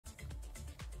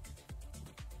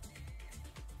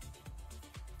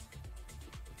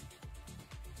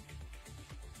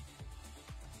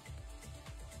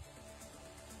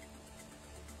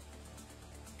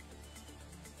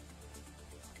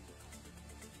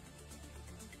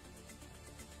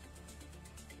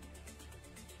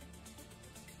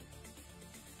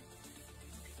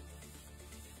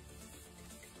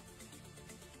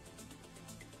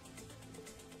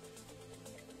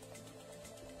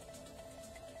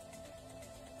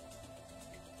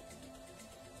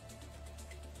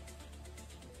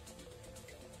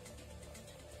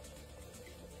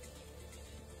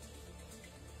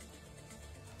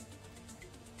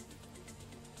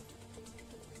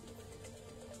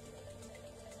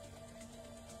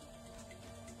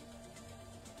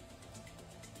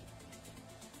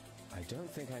don't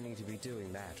think I need to be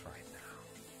doing that right now.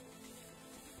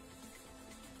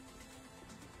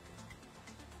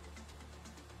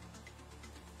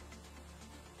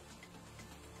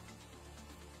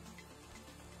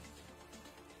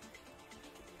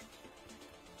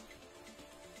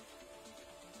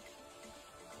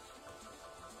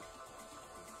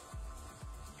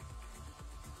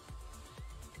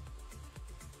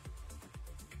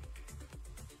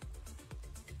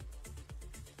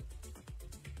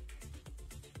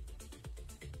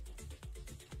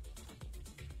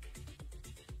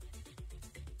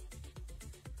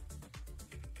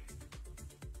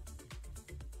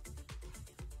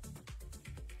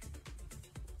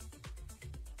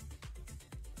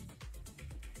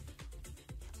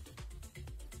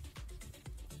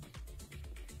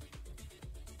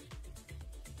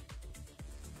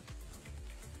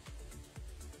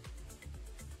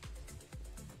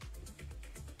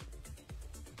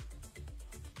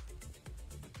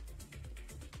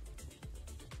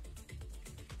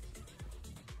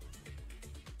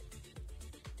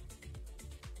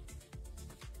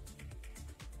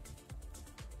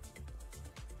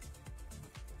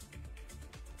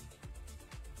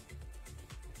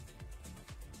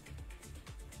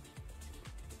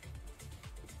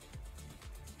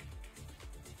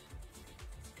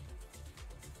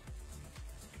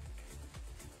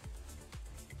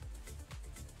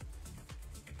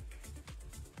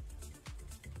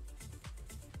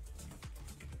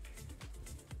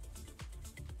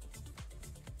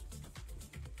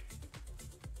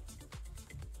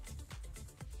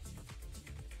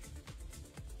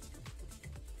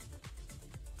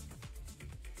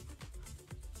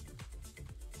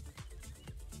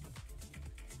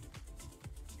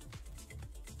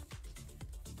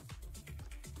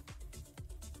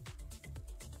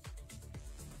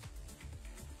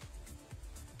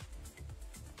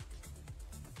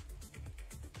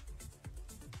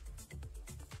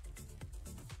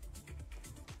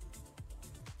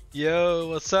 Yo,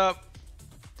 what's up?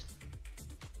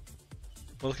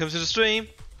 Welcome to the stream.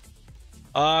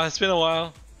 It's been a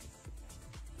while.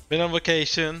 Been on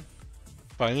vacation.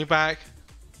 Finally back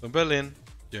from Berlin,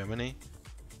 Germany.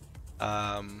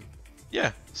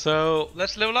 Yeah, so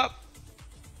let's level up.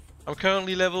 I'm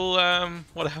currently level,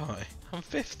 what am I? I'm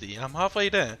 50. I'm halfway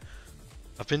there.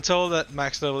 I've been told that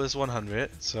max level is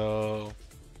 100, so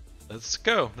let's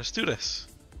go. Let's do this.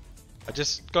 I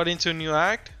just got into a new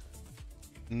act.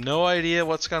 No idea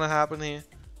what's gonna happen here.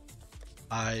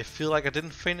 I feel like I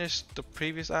didn't finish the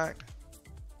previous act.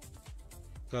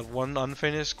 Got one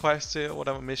unfinished quest here,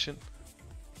 whatever mission.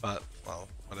 But, well,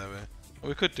 whatever.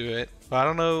 We could do it. But I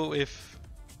don't know if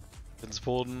it's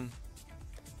important.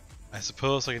 I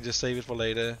suppose I can just save it for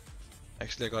later.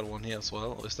 Actually, I got one here as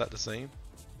well. Is that the same?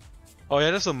 Oh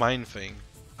yeah, that's a mine thing.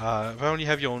 Apparently you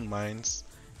have your own mines.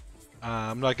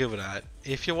 I'm not good with that.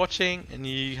 If you're watching and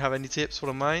you have any tips for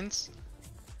the mines,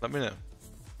 let me know.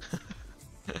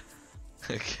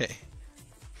 Okay.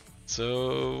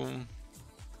 So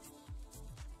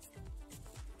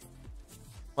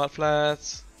mud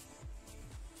flats,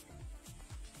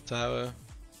 tower,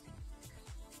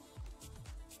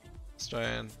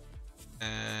 strand,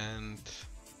 and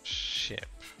ship.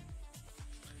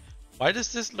 Why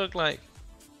does this look like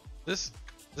this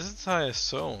entire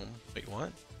zone? Wait,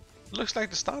 what? It looks like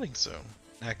the starting zone,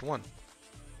 Act 1.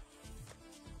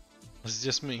 Is it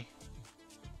just me?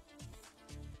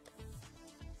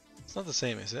 It's not the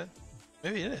same, is it?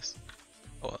 Maybe it is.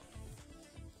 Oh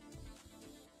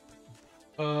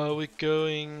well. We're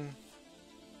going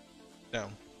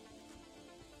down.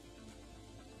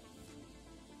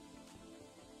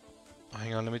 Oh,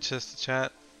 hang on, let me test the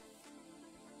chat.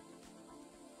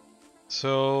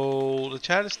 So the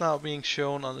chat is now being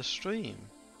shown on the stream.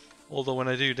 Although when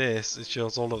I do this, it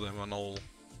shows all of them on all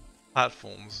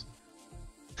platforms.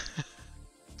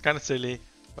 It's kind of silly,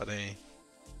 but hey.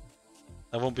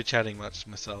 I won't be chatting much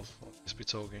myself, I'll just be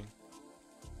talking.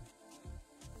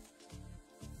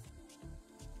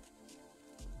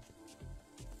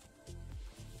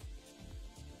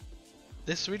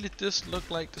 This really does look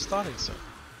like the starting zone.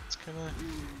 It's kinda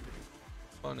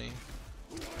funny.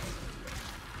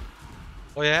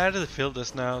 Oh yeah, I added the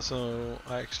filters now, so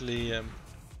I actually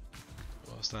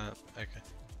what was that? Okay.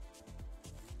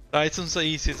 The items are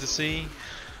easy to see.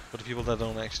 For the people that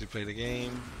don't actually play the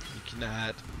game, you can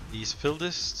add these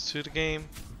filters to the game.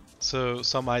 So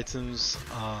some items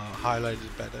are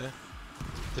highlighted better.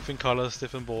 Different colors,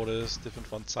 different borders, different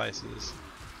font sizes.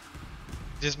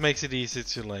 It just makes it easy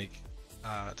to like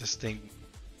distinct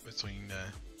between the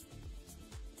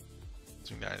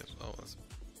items. Oh, that's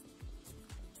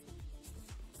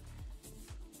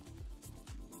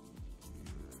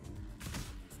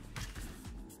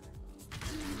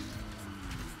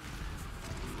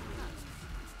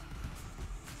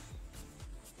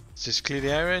Let's just clear the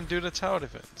area and do the tower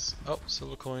defense. Oh,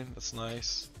 silver coin, that's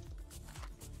nice.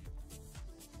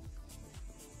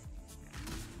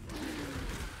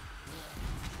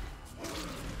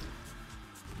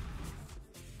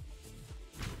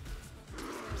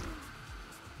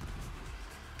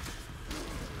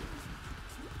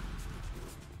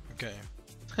 Okay.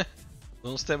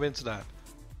 Don't step into that.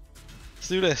 Let's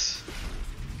do this.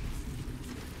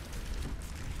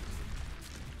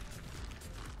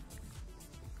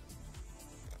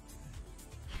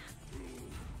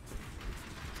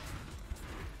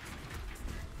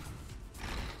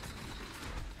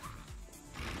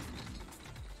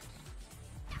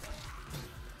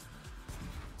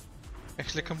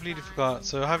 Actually, I completely forgot.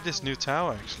 So I have this new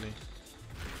tower actually.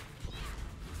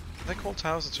 Are they called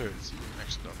towers or turrets? I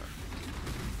actually don't know.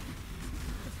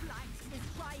 The blight is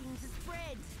trying to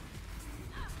spread.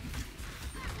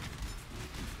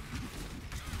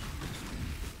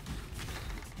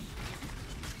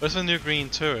 There's a new green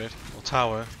turret or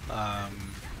tower,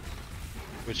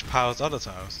 which powers other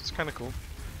towers. It's kind of cool.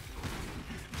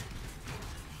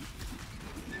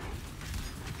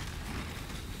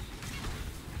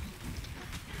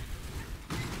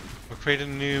 I created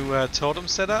a new totem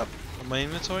setup on my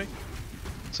inventory.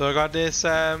 So I got this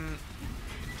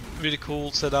really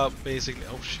cool setup, basically.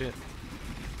 Oh shit!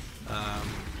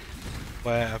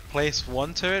 Where I place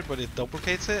one turret, but it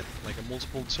duplicates it, like a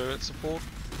multiple turret support.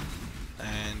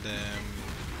 And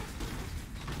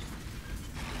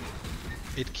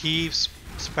it keeps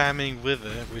spamming with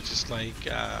it, which is like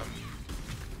a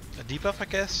debuff, I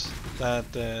guess. That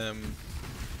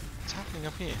what's happening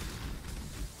up here?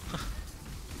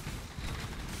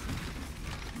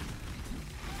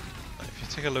 If you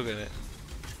take a look at it,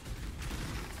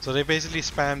 so they basically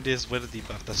spam this with a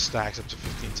debuff that stacks up to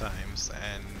 15 times,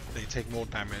 and they take more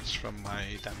damage from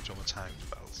my damage over time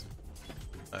spells.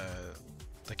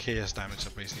 The chaos damage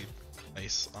are basically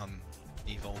based on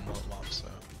evil mobs, so.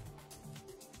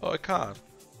 Oh, a card.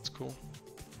 That's cool.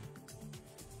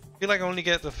 I feel like I only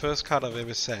get the first card I've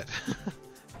ever set.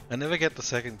 I never get the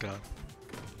second card.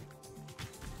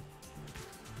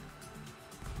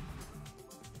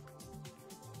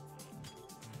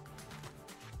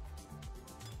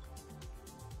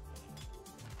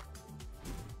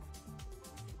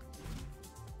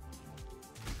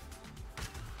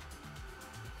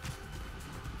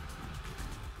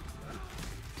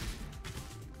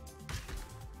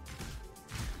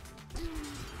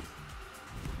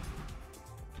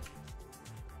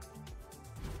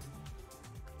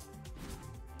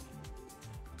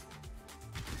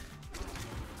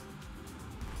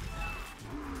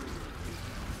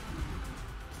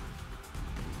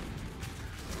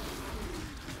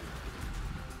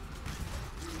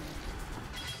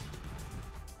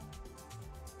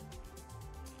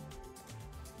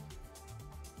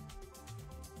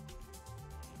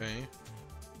 Okay.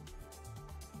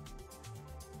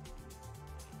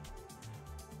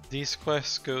 These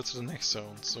quests go to the next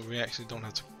zone, so we actually don't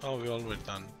have to. Oh, we're already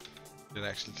done. It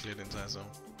actually cleared the entire zone.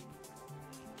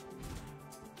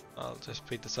 I'll just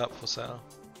pick this up for sale.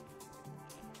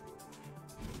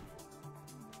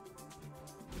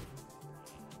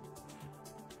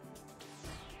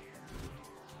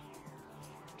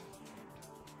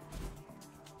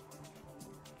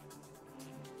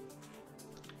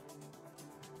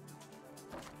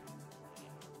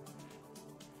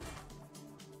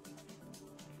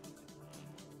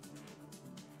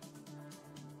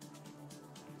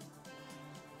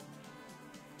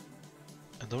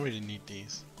 I don't really need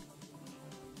these.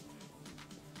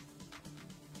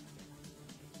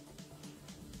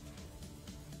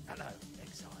 Hello,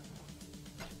 exile.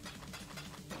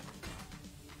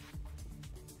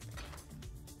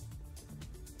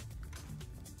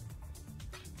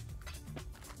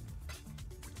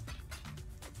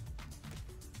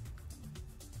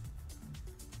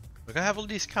 Look, I have all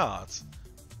these cards.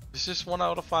 It's just 1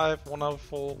 out of 5, 1 out of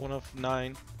 4, 1 out of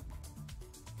 9.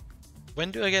 When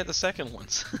do I get the second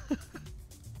ones?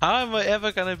 How am I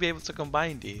ever gonna be able to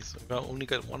combine these? I've only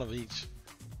got one of each.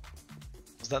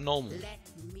 Is that normal? Let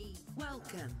me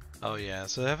welcome. Oh yeah,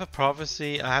 so I have a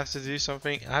prophecy. I have to do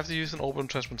something. I have to use an open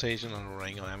transmutation on a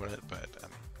ring or amulet, but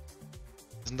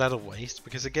isn't that a waste?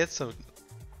 Because it gets a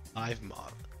live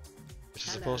mod, which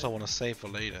I suppose I want to save for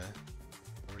later.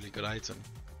 A really good item.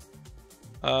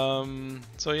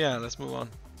 So yeah, let's move on.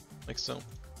 Next zone.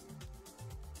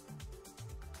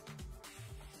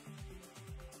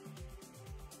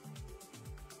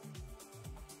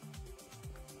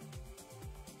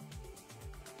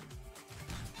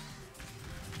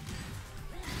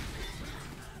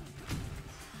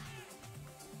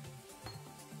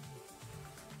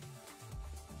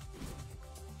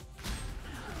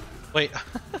 Wait.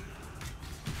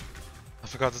 I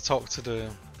forgot to talk to the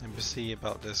NPC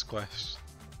about this quest.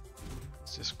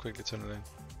 Let's just quickly turn it in.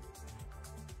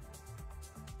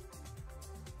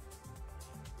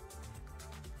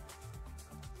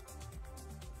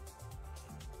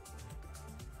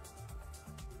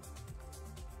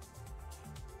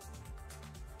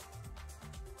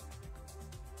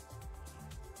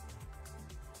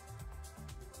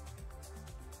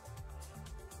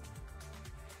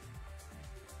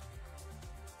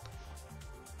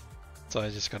 So I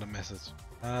just got a message.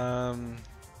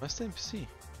 Where's the NPC?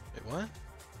 Wait, what?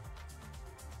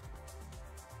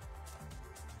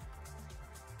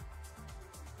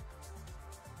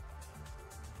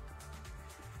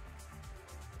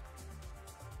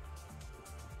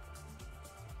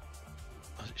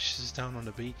 Oh, she's down on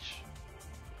the beach.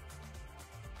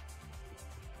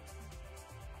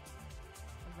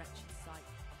 A wretched sight.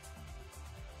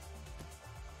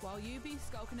 While you be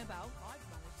skulking about, I've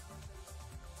managed.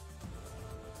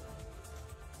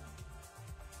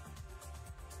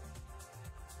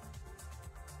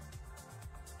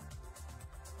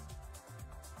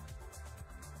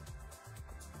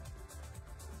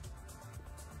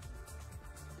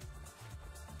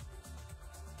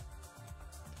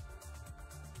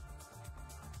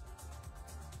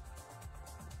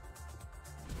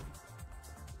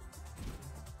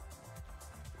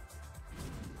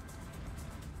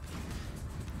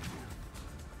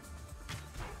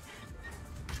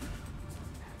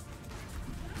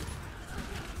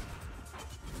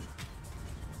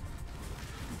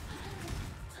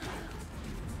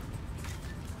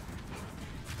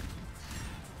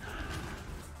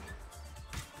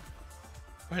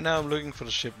 Right now I'm looking for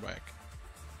the shipwreck.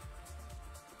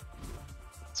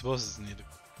 I suppose it's needed.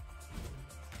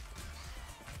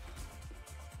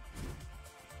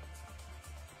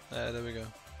 There we go.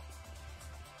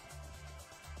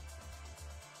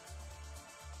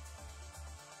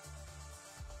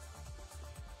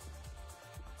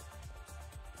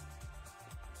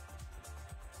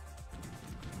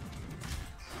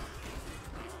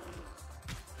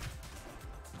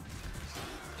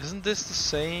 Isn't this the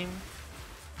same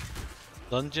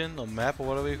dungeon or map or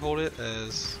whatever you call it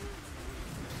as,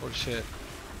 holy shit,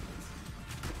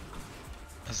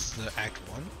 as the Act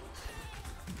 1?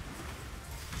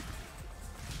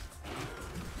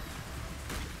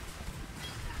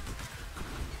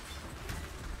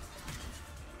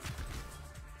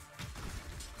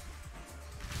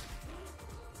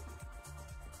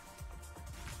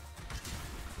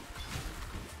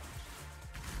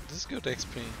 This is good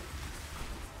XP.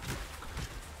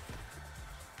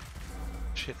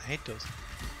 Shit, I hate those.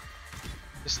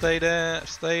 Just stay there,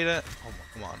 stay there. Oh my,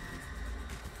 come on.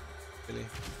 Really?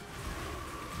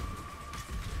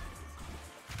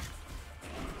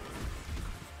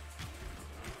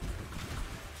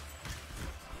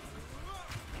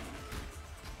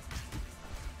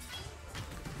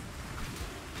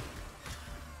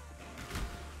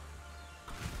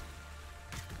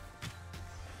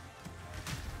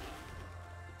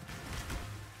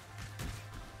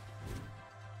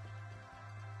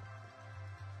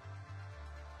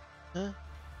 Huh?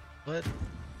 What?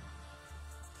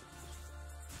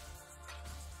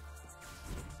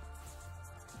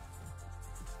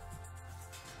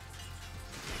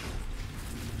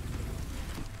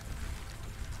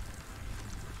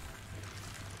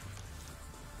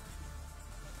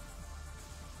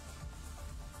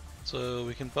 So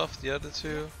we can buff the other two.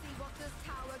 Let's see what this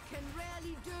tower can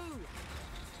really do.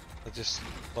 That just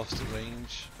buffs the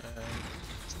range. And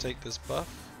let's take this buff.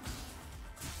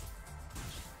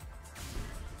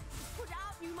 Put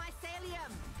out new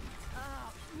mycelium.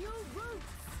 New roots.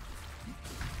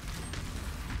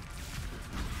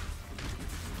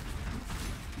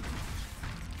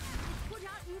 Put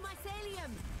out new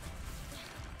mycelium.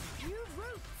 New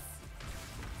roots.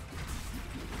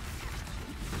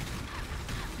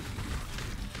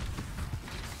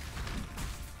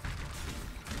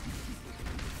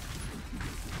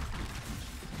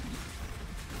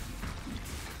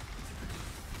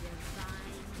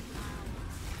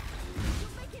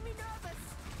 You're making me nervous.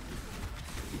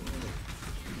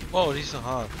 Whoa, these are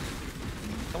hard.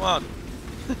 Come on.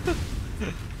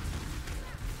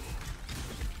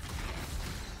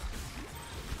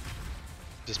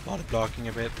 Just body blocking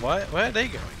a bit. Why? Where are they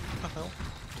going? What the hell?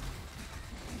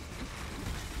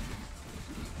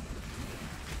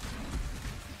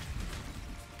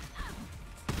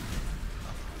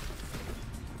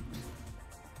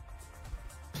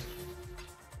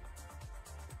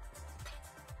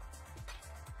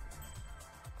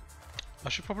 I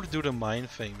should probably do the mine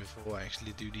thing before I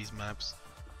actually do these maps.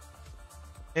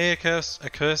 Hey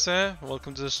Cursor,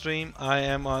 welcome to the stream. I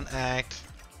am on Act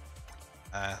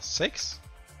 6.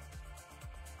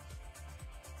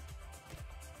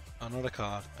 Another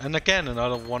card. And again,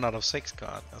 another 1 out of 6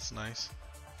 card. That's nice.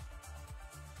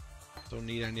 Don't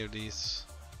need any of these.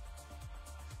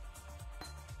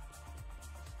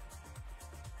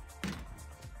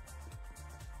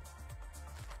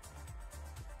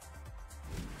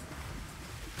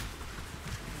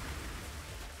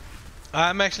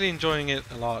 I'm actually enjoying it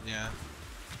a lot, yeah.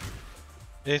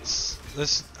 It's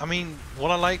this. I mean,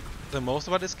 what I like the most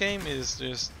about this game is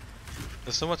just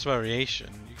there's so much variation.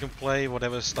 You can play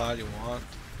whatever style you want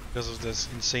because of this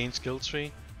insane skill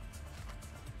tree.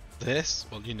 This,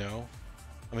 well, you know,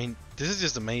 I mean, this is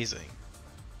just amazing.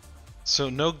 So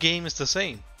no game is the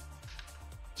same.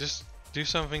 Just do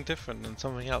something different and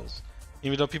something else.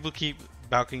 Even though people keep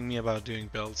bouking me about doing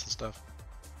builds and stuff.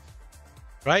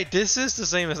 Right, this is the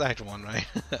same as Act 1, right?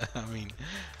 I mean,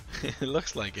 it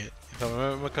looks like it, if I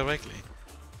remember correctly.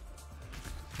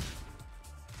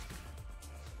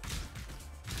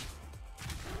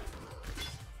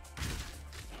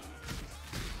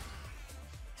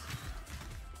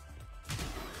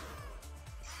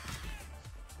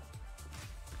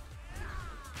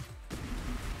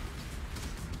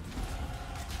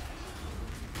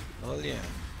 Well, yeah.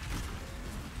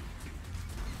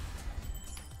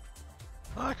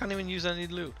 Oh, I can't even use any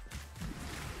loot.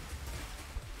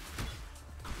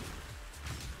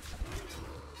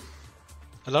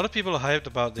 A lot of people are hyped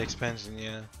about the expansion,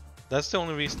 yeah. That's the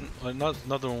only reason, well,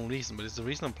 not the only reason, but it's the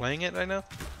reason I'm playing it right now.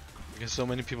 Because so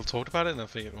many people talked about it and I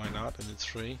figured why not, and it's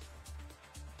free.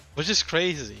 Which is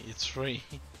crazy, it's free.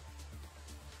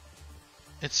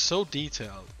 It's so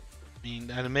detailed. I mean,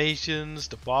 the animations,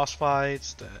 the boss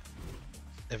fights, the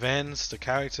events, the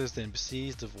characters, the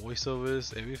NPCs, the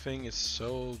voiceovers, everything is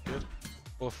so good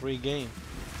for a free game.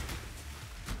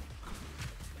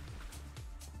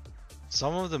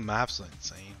 Some of the maps are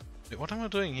insane. Wait, what am I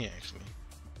doing here actually?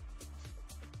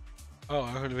 Oh,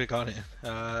 I already got it.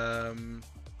 Here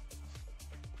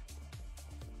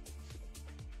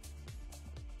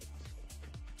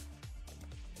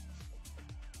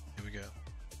we go.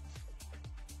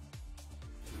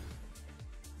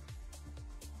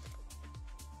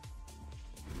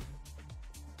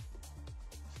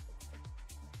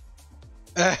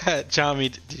 Charmy,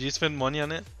 did you spend money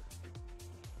on it?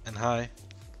 And hi.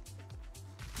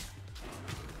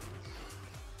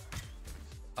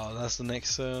 Oh, that's the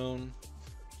next zone.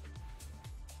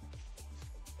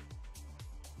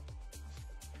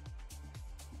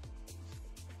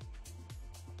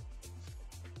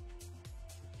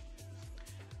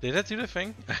 Did I do the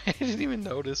thing? I didn't even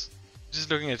notice. Just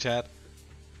looking at chat.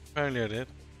 Apparently I did.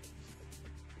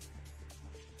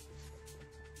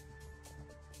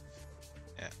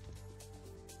 Yeah.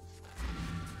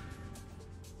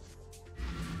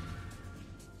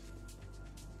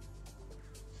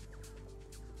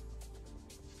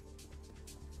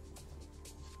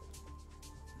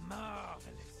 Marvelous.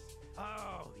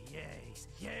 Oh, yes,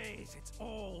 yes, it's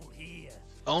all here.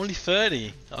 Only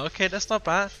 30. Okay, that's not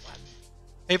bad.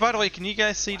 Hey, by the way, can you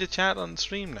guys see the chat on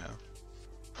stream now?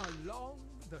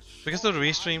 Because of the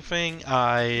restream thing,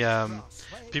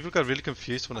 people got really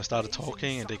confused when I started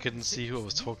talking and they couldn't see who I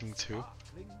was talking to.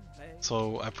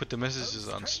 So I put the messages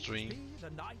on stream.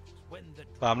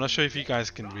 But I'm not sure if you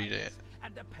guys can read it.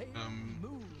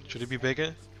 Should it be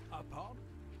bigger?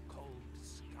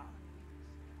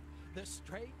 The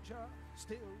stranger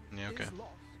still Yeah, okay. is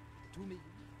lost to me.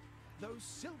 Those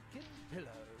silken pillows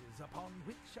upon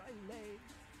which I lay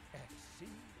at sea.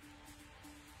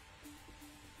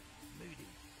 Moody,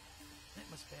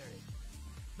 atmospheric,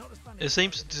 not as funny. It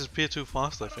seems to disappear too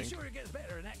fast, I But I'm think. sure it gets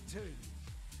better in Act 2.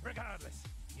 Regardless,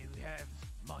 you have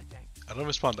my thanks. I don't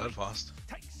respond that fast.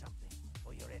 Take something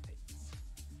for your efforts.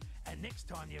 And next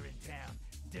time you're in town,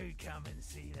 do come and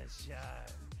see the show.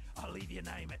 I'll leave your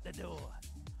name at the door.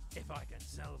 If I can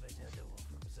salvage a door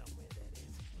from somewhere, that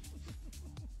is.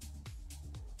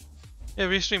 Yeah,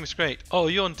 restream is great. Oh,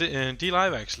 you're on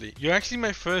D-Live actually. You're actually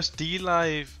my first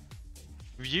D-Live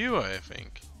viewer, I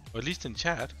think. Or at least in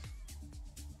chat.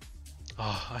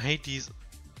 Oh, I hate these.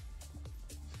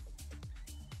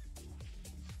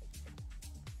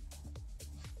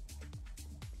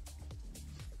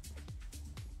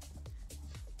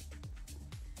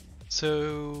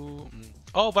 So,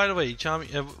 oh, by the way, Charmy,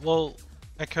 well,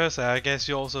 at Cursor, I guess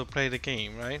you also play the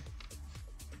game, right?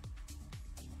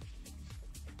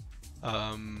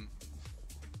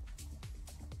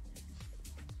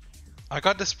 I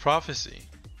got this prophecy.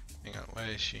 Hang on, where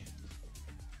is she?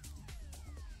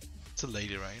 It's a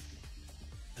lady, right?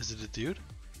 Is it a dude?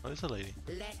 Oh, there's a lady.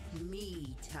 Let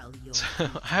me tell you. So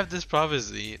I have this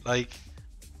prophecy. Like,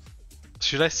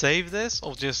 should I save this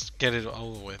or just get it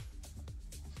over with?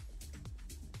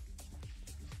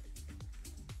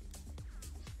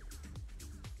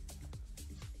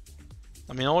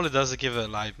 I mean, all it does is give a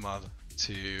live mod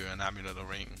to an amulet or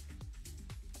ring.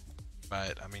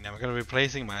 But I mean, I'm gonna be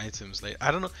replacing my items later.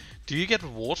 I don't know. Do you get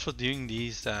rewards for doing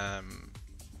these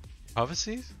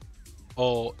prophecies,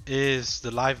 or is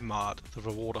the live mod the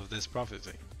reward of this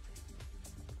prophecy?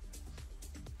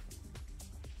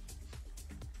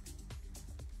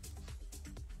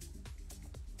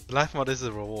 The live mod is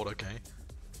the reward, okay.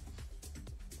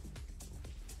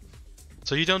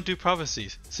 So you don't do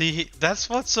prophecies. See, that's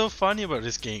what's so funny about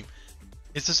this game.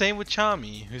 It's the same with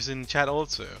Charmy, who's in chat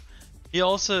also. He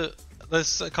also,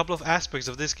 there's a couple of aspects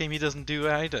of this game he doesn't do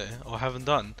either, or haven't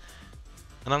done.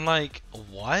 And I'm like,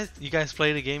 what? You guys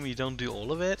play the game and you don't do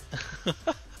all of it?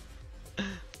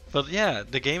 But yeah,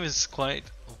 the game is quite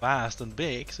vast and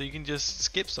big, so you can just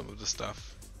skip some of the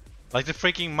stuff. Like the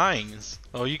freaking mines.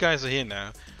 Oh, you guys are here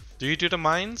now. Do you do the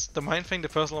mines? The mine thing? The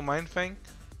personal mine thing?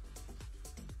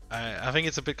 I think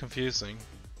it's a bit confusing.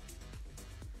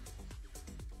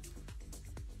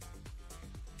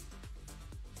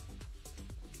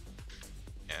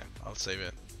 Yeah, I'll save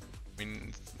it. I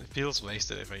mean, it feels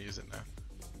wasted if I use it now.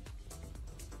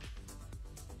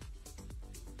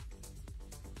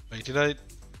 Wait, did I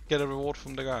get a reward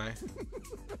from the guy?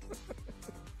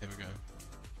 Here we go.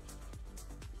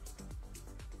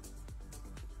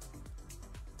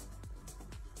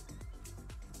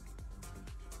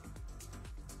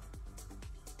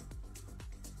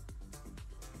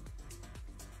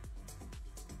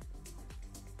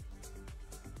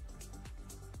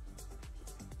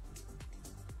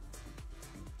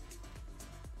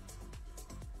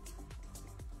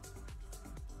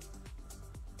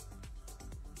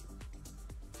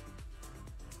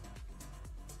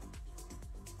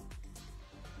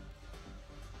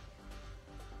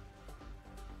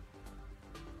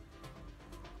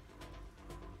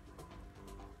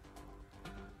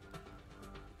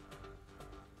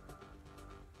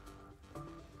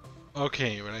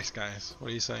 Okay, relax guys, what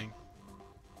are you saying?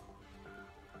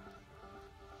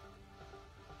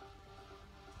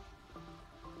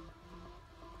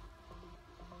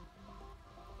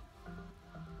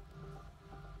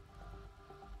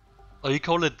 Oh, you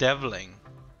call it deviling?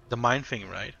 The mine thing,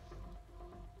 right?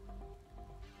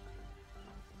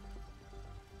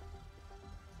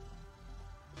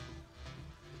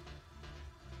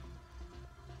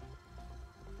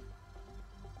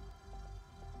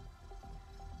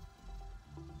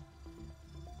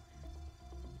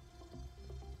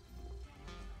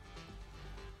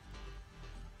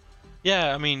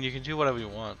 Yeah, I mean, you can do whatever you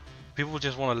want. People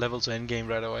just want to level to endgame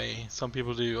right away. Some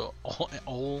people do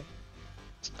all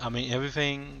I mean,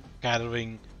 everything,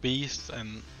 gathering beasts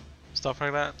and stuff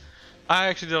like that. I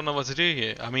actually don't know what to do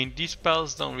here. I mean, these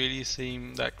spells don't really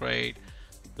seem that great.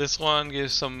 This one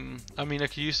gives some, I mean, I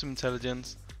could use some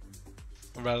intelligence.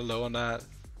 I'm rather low on that.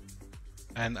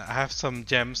 And I have some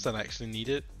gems that I actually need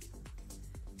it.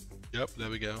 Yep, there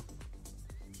we go.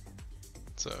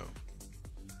 So.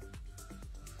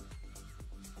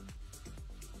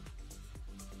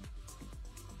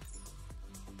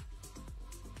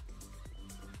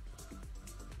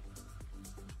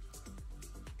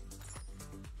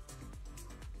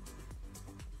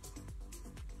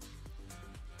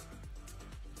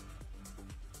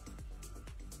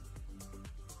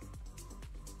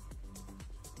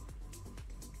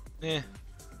 Yeah,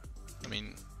 I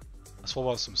mean, I swap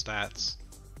out some stats,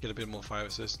 get a bit more fire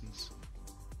resistance.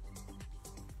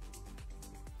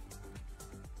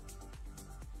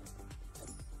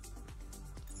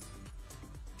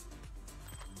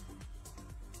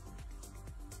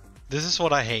 This is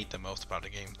what I hate the most about the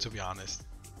game, to be honest.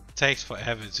 It takes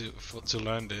forever to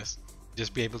learn this.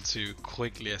 Just be able to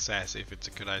quickly assess if it's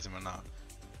a good item or not.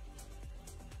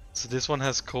 So this one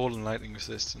has cold and lightning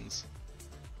resistance.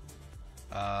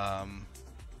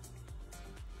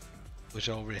 Which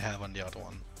I already have on the other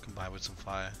one, combined with some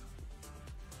fire.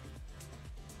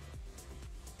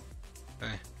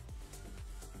 Okay.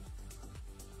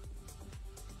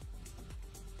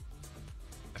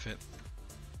 F it.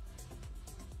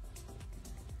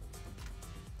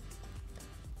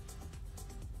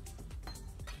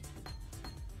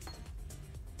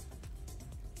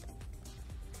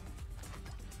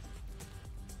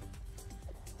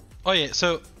 Oh yeah,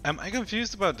 so am I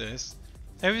confused about this?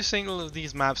 Every single of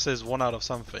these maps says 1 out of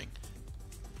something.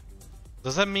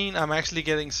 Does that mean I'm actually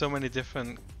getting so many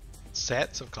different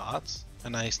sets of cards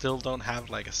and I still don't have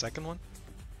like a second one?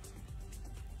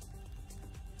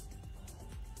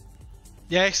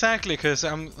 Yeah, exactly. Because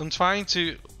I'm trying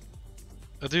to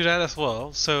do that as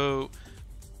well. So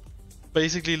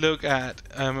basically, look at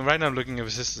right now. I'm looking at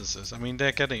resistances. I mean,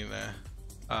 they're getting there.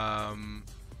 And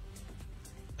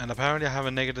apparently, I have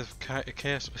a negative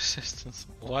chaos resistance.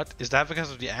 What is that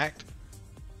because of the act?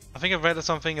 I think I read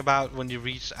something about when you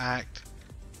reach Act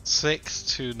 6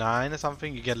 to 9 or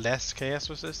something, you get less chaos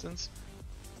resistance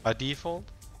by default.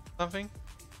 Something.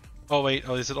 Oh wait,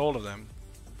 oh is it all of them?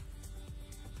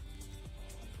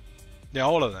 Yeah,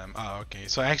 all of them. Oh, okay.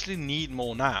 So I actually need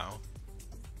more now.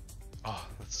 Oh,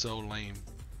 that's so lame.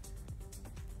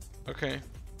 Okay.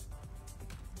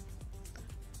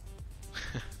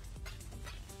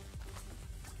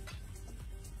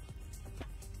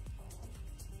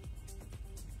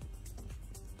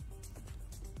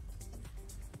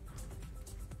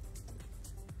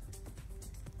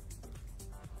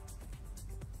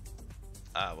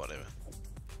 Whatever.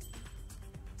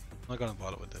 I'm not gonna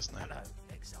bother with this now. Hello,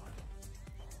 exile.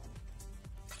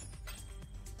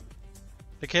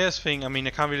 The chaos thing, I mean, I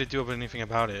can't really do anything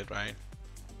about it, right?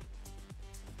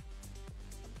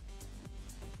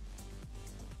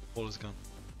 All is gone.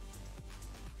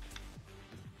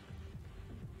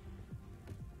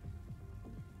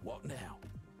 What now?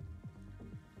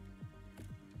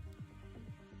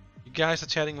 You guys are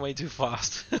chatting way too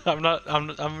fast.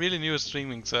 I'm really new at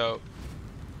streaming, so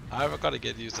I've got to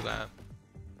get used to that.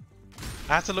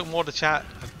 I have to look more to chat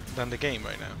than the game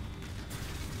right now.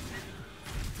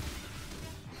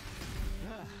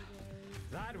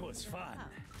 That was fun.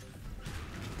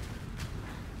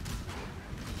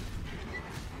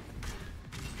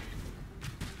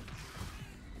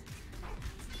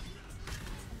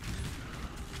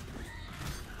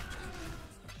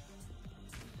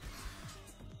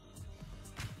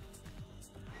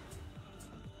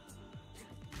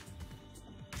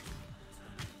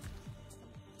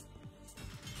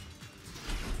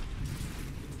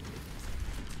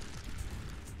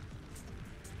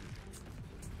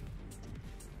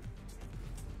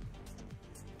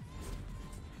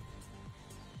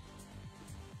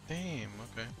 Damn,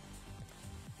 okay.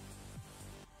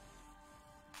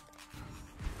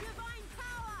 Divine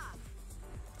power!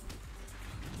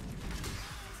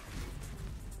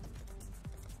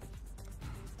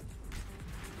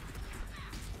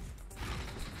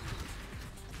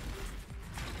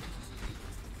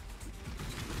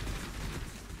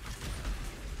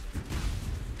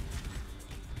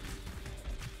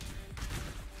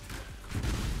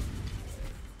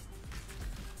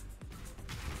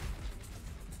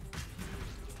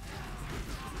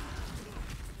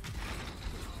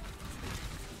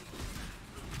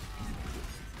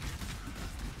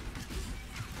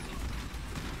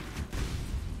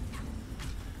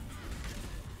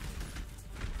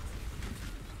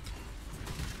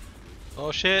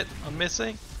 Oh shit, I'm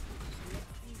missing.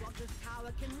 See what this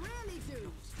tower can really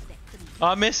do.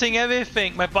 I'm missing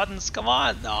everything. My buttons, come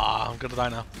on. No, I'm gonna die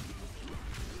now.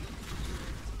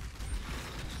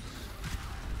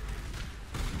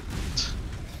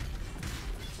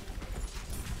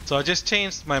 So I just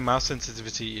changed my mouse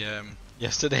sensitivity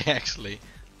yesterday actually.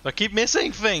 So I keep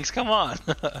missing things, come on.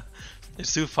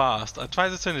 It's too fast. I tried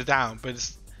to turn it down, but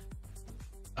it's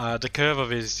the curve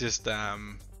of it is just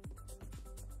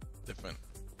different.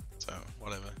 So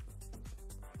whatever.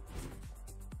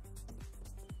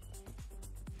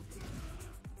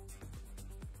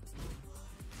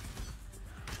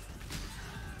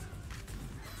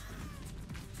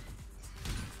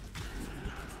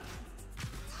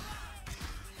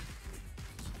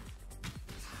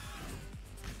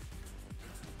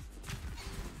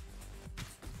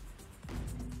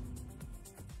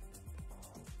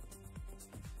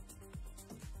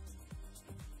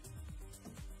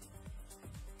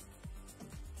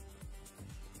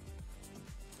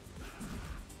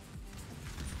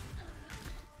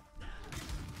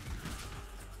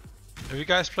 Have you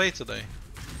guys played today?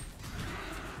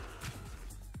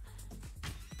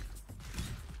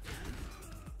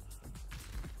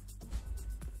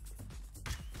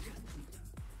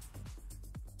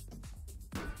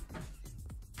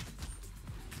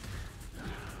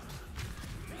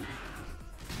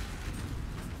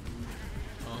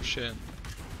 Oh shit.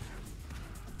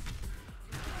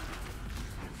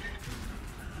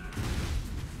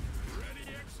 Ready,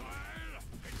 exile?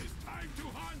 It is time to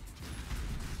hunt!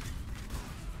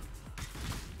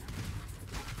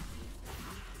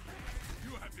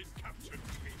 You have been captured,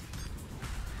 Beast.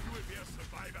 You will be a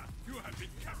survivor. You have been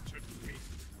captured,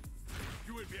 Beast.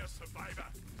 You will be a survivor,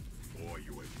 or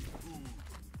you will be food.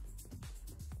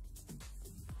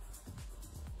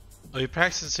 Are you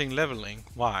practicing leveling?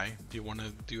 Why? Do you want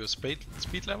to do a speed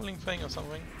leveling thing or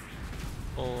something?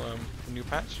 for the new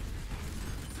patch?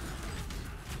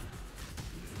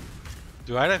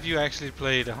 Do either of you actually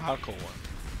play the hardcore one?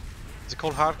 Is it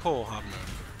called hardcore or hard mode?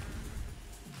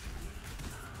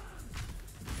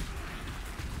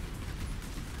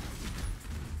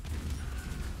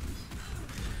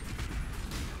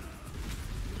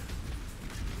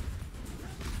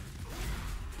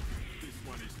 This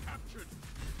one is captured.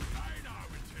 I now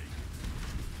retake.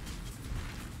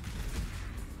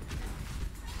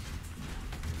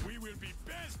 We will be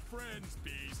best friends,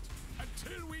 Beast,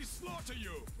 until we slaughter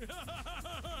you.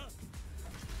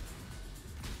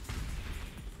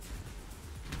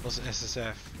 What's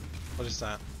SSF? What is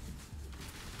that?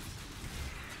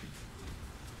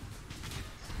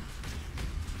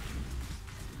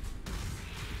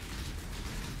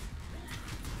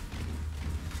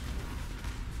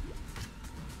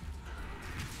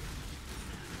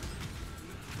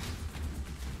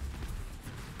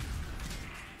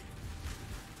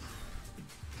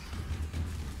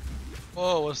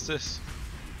 Whoa, what's this?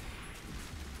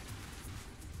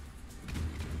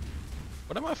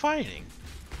 What am I fighting?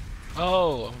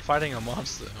 Oh, I'm fighting a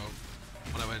monster,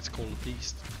 or whatever it's called, a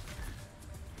beast.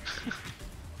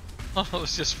 Oh, I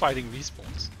was just fighting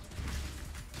respawns.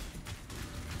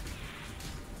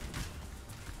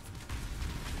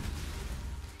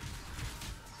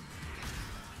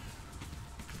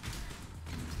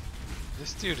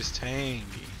 This dude is tanky.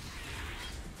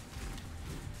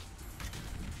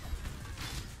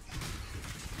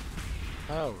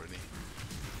 Oh, really?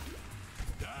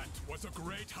 That was a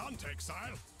great hunt,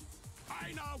 Exile.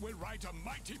 I now will write a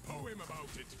mighty poem about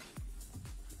it.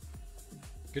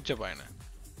 Good job, Aina.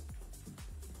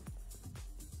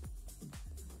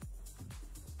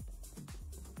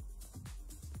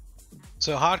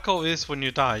 So hardcore is when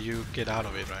you die, you get out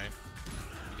of it, right?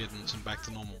 You get back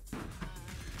to normal.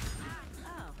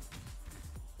 Oh.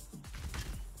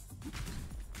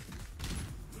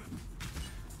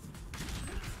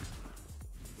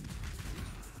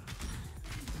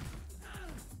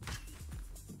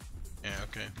 Yeah,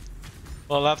 okay.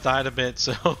 Well, I've died a bit,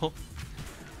 so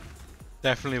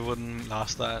definitely wouldn't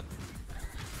last that.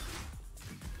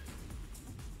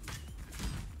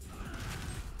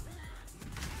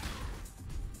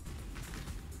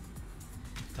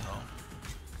 The hell?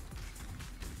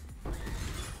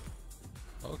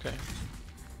 Okay.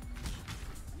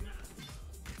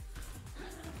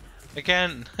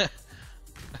 Again!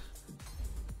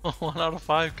 1 out of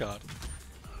 5 card.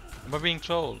 Am I being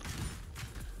trolled?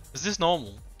 Is this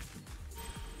normal?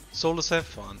 Solar Set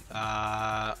Fun.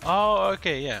 Oh,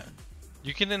 okay, yeah.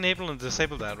 You can enable and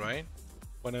disable that, right?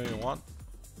 Whenever you want.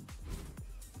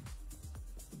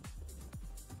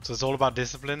 So it's all about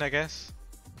discipline, I guess.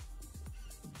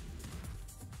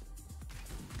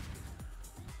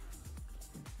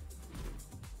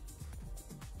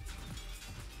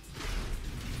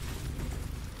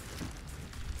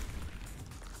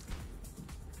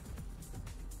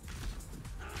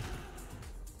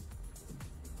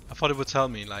 I thought it would tell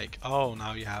me like, oh,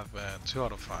 now you have 2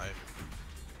 out of 5.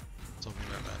 Something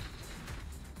like that.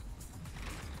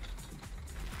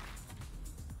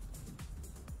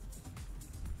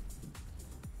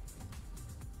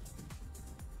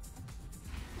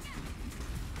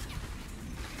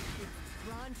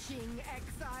 Branching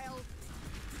exile.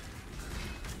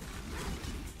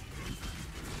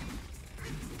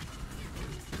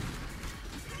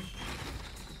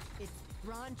 It's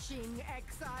branching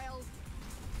exile.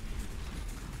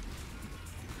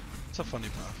 It's a funny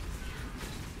path.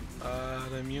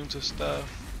 They're immune to stuff.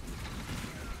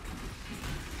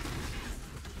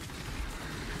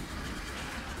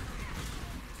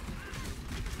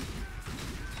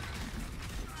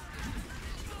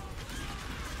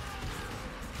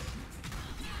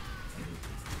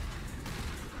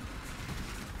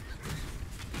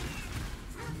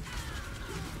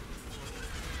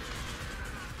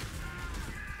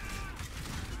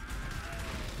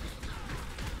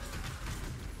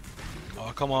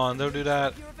 Oh, come on, don't do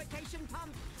that. Purification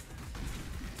pump.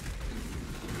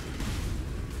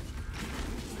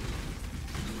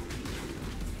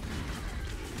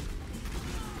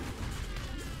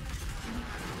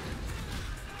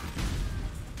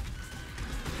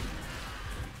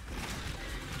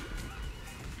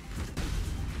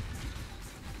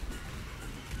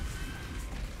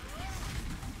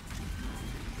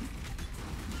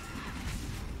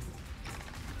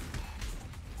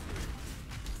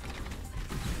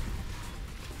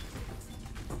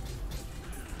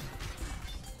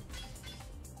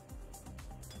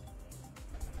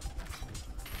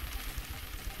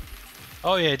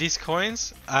 Oh yeah, these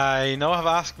coins, I know I've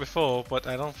asked before, but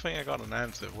I don't think I got an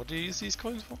answer. What do you use these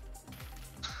coins for?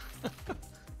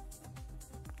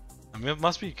 mean, it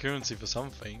must be currency for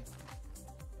something.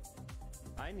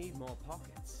 I need more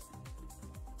pockets.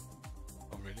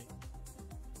 Oh, really?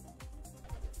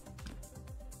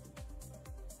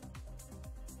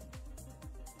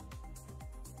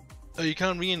 Oh, you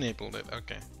can't re-enable it.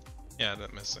 Okay. Yeah,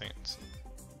 that makes sense.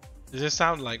 It just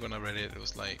sounded like when I read it, it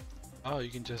was like, oh, you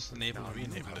can just enable and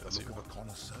re-enable it. The look of a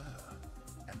connoisseur,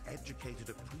 an educated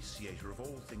appreciator of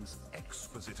all things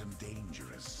exquisite and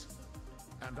dangerous.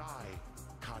 And I,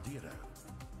 Cardiro,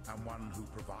 am one who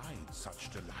provides such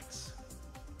delights.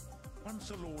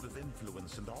 Once a lord of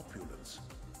influence and opulence,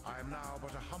 I am now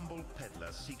but a humble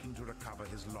peddler seeking to recover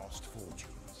his lost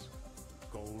fortunes.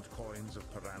 Gold coins of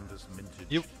Piranda's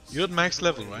mintage. You're at max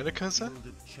level, right, Akasa?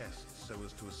 Chests so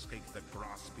as to escape the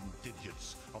grasping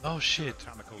digits of Oh shit.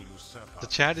 The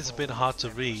chat is a bit hard to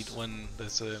read when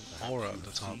there's an aura at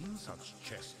the top. Seen such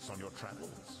chests on your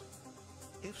travels?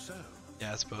 If so,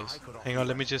 yeah, I suppose. Hang on,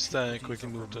 let me just quickly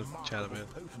move the chat a bit.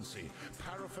 Potency,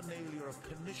 paraphernalia of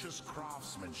pernicious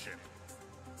craftsmanship.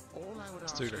 All I would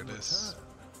Let's ask do in like this.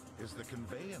 return is the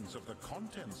conveyance of the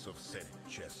contents of said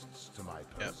chests to my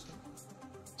person.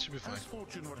 Should be fine. As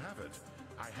fortune would have it,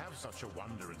 I have such a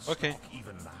wonder in Okay. stock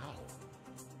even now.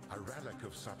 A relic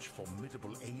of such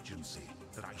formidable agency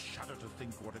that I shudder to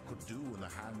think what it could do in the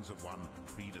hands of one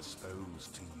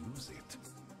predisposed to use it.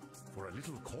 For a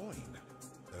little coin,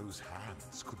 those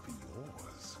hands could be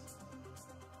yours.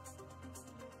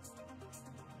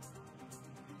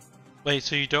 Wait,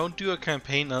 so you don't do a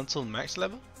campaign until max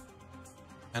level?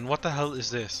 And what the hell is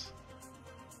this?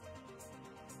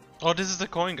 Oh, this is the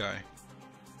coin guy.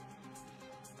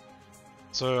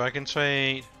 So I can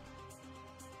trade...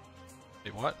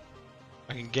 Wait, what?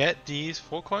 I can get these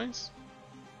 4 coins?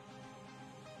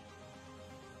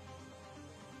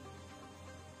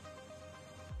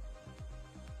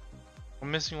 I'm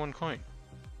missing 1 coin.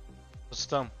 That's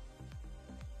dumb.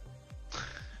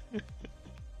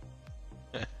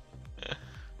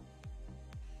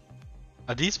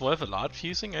 Are these worth a lot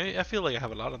fusing? I feel like I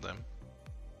have a lot of them.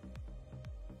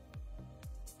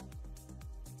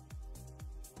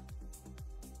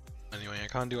 Anyway, I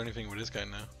can't do anything with this guy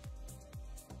now.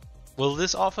 Will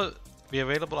this offer be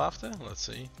available after? Let's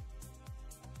see.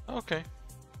 Okay.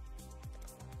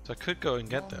 So I could go and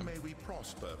get them. May we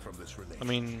prosper from this I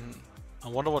mean, I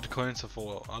wonder what the coins are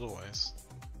for otherwise.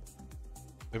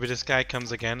 Maybe this guy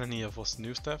comes again and he offers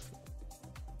new stuff?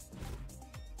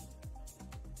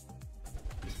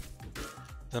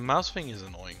 The mouse thing is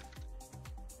annoying.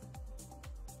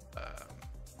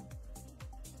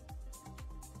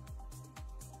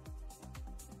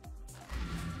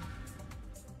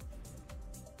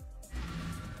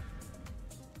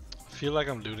 I feel like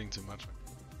I'm looting too much.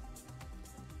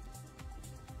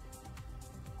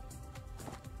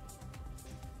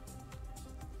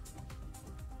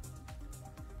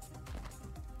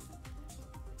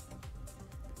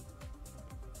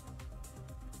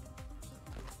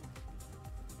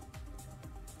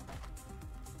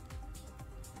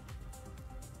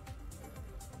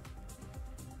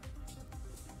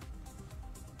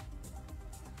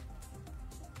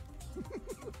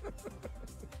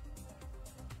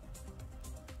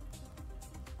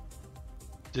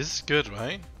 This is good,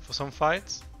 right? For some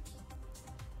fights?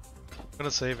 I'm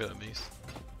gonna save it at least.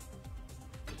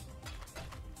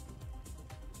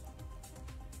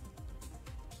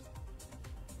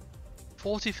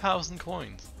 $40,000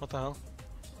 coins. What the hell?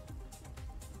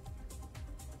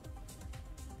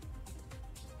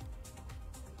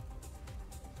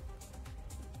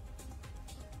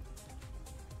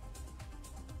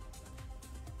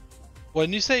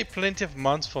 When you say plenty of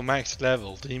months for max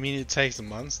level, do you mean it takes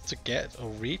months to get or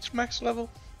reach max level?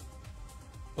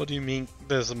 Or do you mean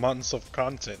there's months of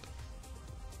content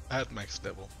at max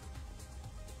level?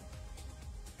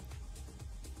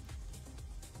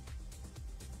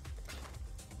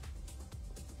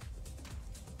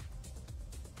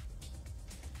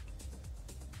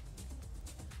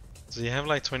 So you have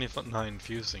like 29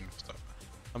 fusing stuff.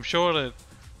 I'm sure that,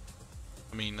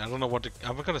 I mean, I don't know what to,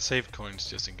 I'm gonna save coins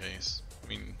just in case. I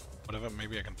mean, whatever,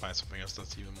 maybe I can find something else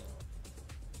that's even more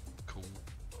cool.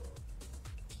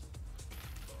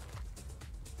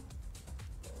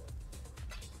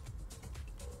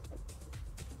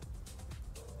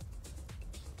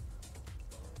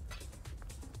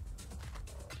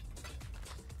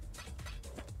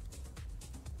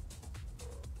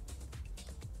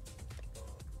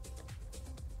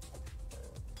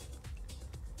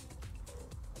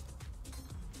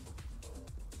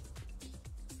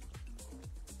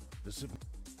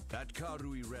 That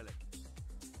Karui relic.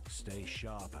 Stay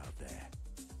sharp out there.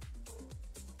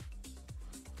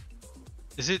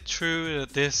 Is it true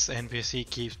that this NPC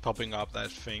keeps popping up that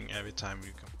thing every time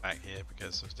you come back here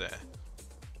because of the...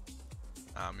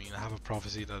 I mean, I have a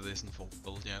prophecy that isn't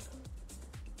fulfilled yet.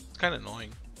 It's kind of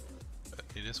annoying, but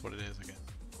it is what it is again.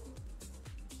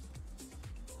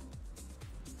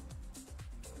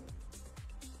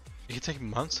 It can take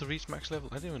months to reach max level?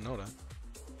 I didn't even know that.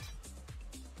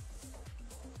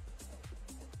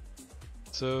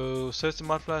 So, search the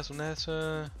mud flash on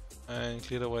Nether and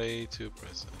clear the way to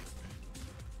prison.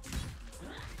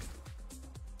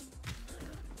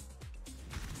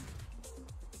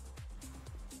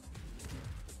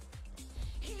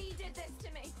 He did this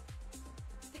to me.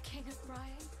 The King of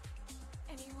Brian.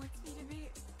 And he wants me to be...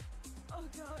 Oh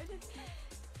God.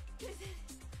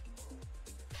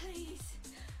 Please.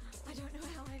 I don't know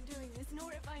how I'm doing this,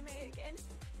 nor if I may again.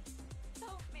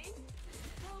 Help me.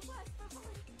 Help us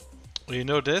before... You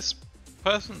know this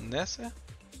person, Nessa?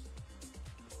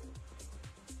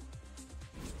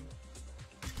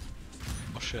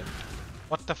 Oh shit.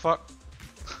 What the fuck?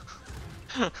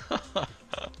 I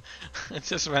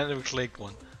just randomly clicked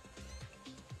one.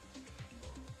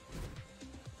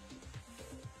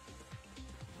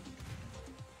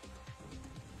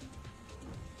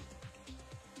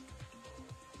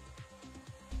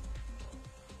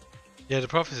 Yeah, the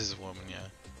prophet is a woman, yeah.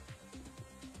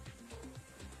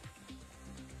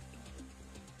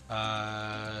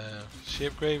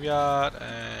 Ship graveyard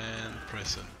and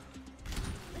prison.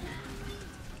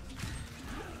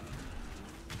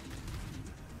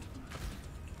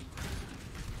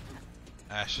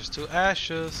 Ashes to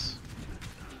ashes.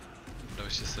 No,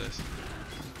 it's just this.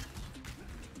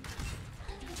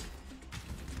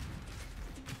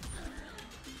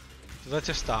 So that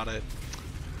just started.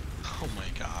 Oh my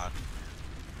god.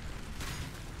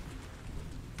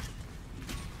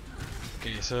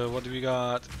 Okay, so what do we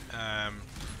got?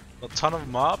 A ton of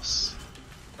mobs.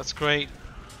 That's great.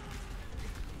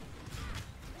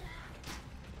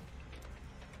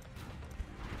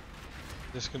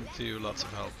 Just gonna do lots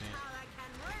of help here.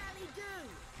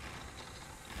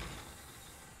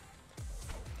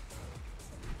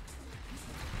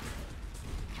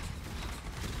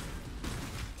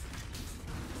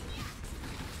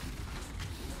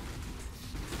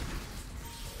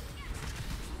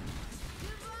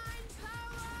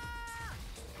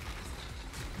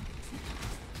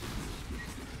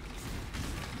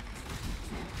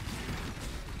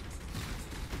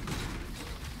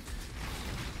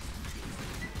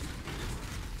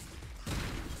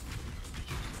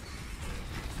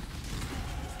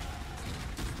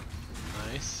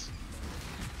 Nice.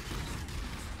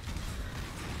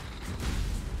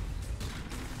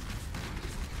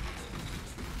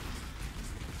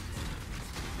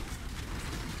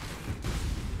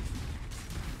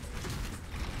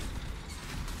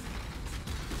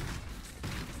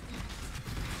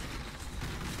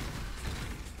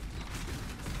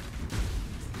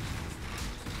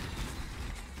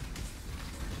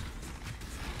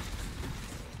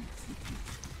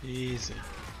 Easy.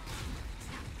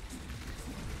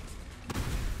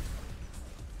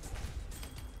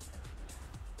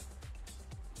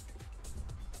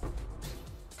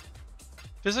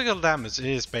 Physical damage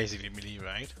is basically melee,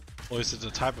 right? Or is it the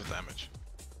type of damage?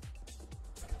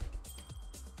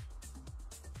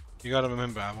 You gotta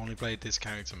remember, I've only played this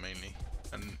character mainly,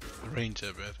 and Ranger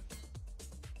a bit.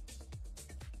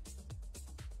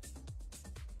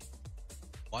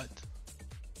 What?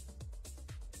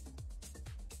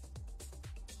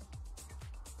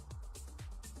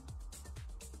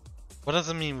 What does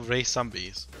it mean, raise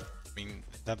zombies? I mean,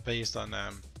 is that based on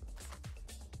a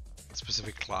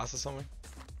specific class or something?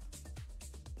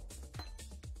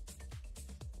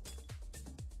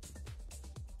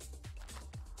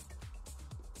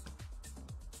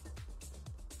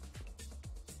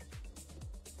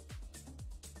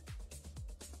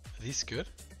 Are these good?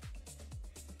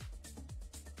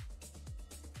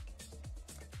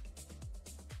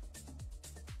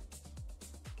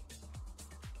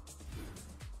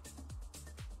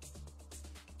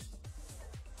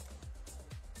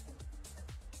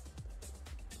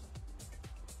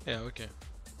 Yeah, okay.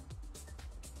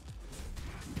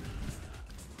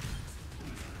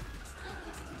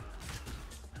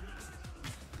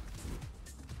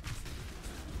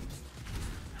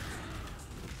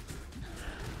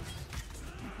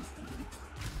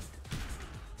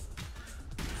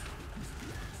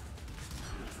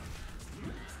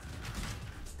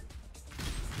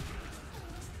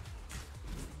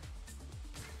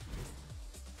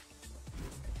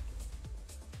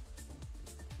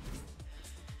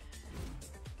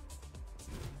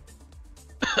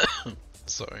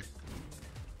 Sorry.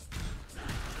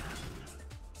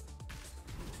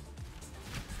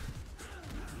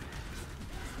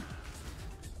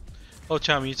 Oh,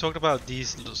 Cham, you talked about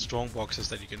these little strong boxes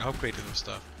that you can upgrade and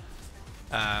stuff.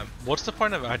 What's the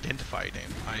point of identifying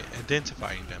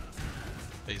them?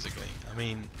 Basically, I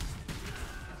mean,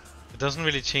 it doesn't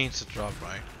really change the drop,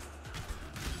 right?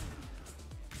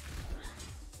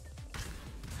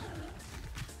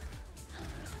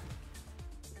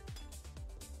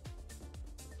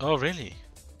 Oh, really?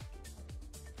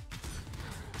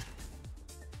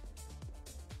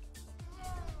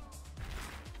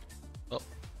 Oh,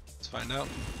 let's find out.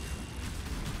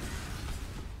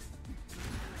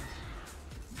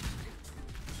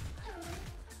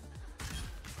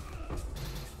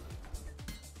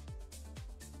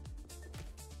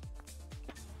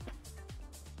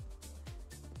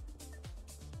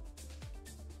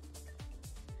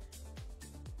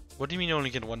 What do you mean you only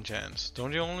get one chance?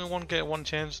 Don't you only get one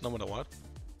chance no matter what?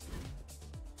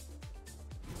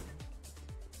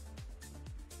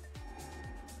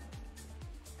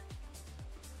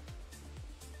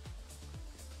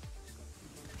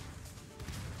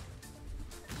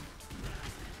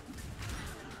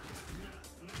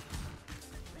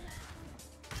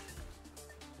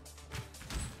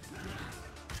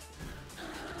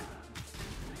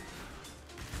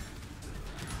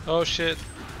 Oh shit.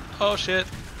 Oh shit.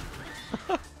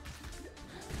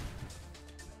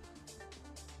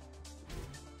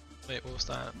 Wait, what was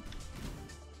that?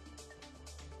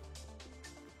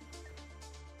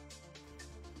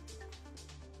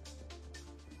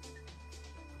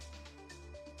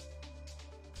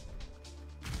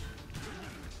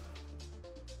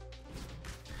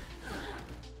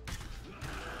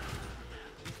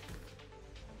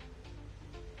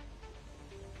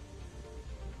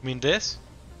 You mean this?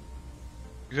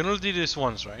 You can only do this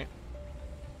once, right?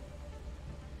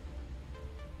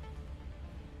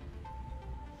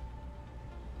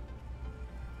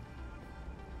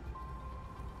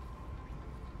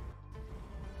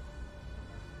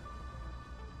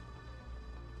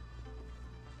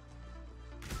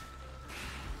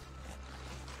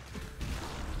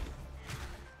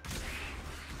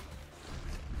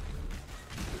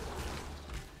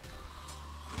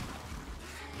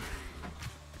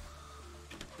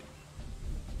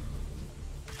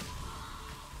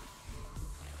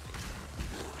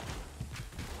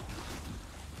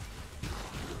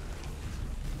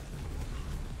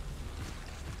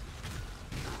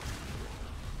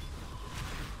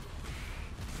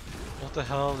 What the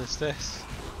hell is this?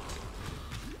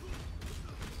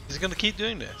 Is he gonna keep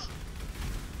doing this?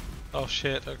 Oh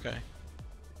shit, okay.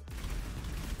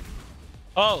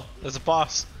 Oh, there's a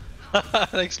boss.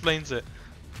 That explains it.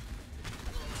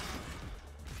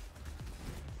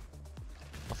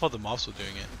 I thought the mobs were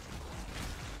doing it.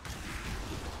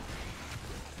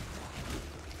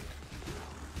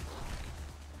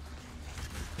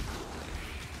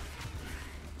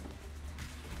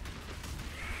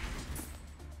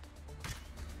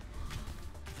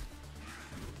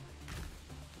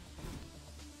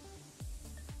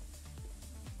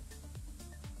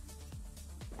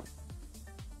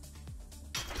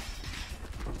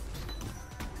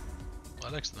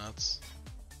 That looks nuts.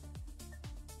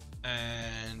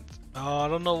 And I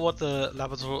don't know what the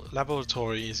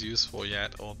laboratory is used for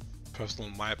yet, or personal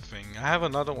map thing. I have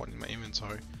another one in my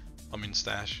inventory. I mean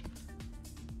stash.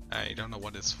 I don't know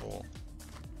what it's for.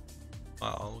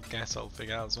 Well, I guess I'll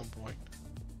figure out at some point.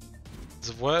 Is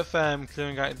it worth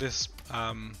clearing out this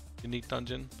unique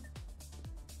dungeon?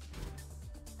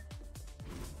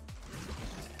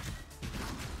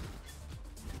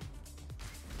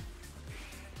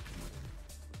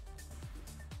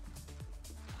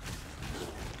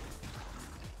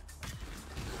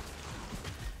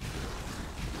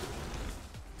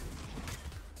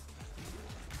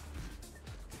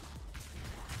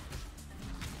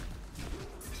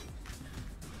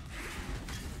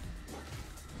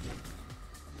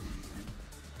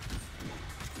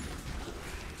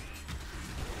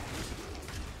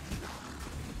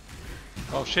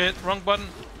 Oh shit, wrong button.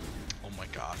 Oh my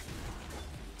god.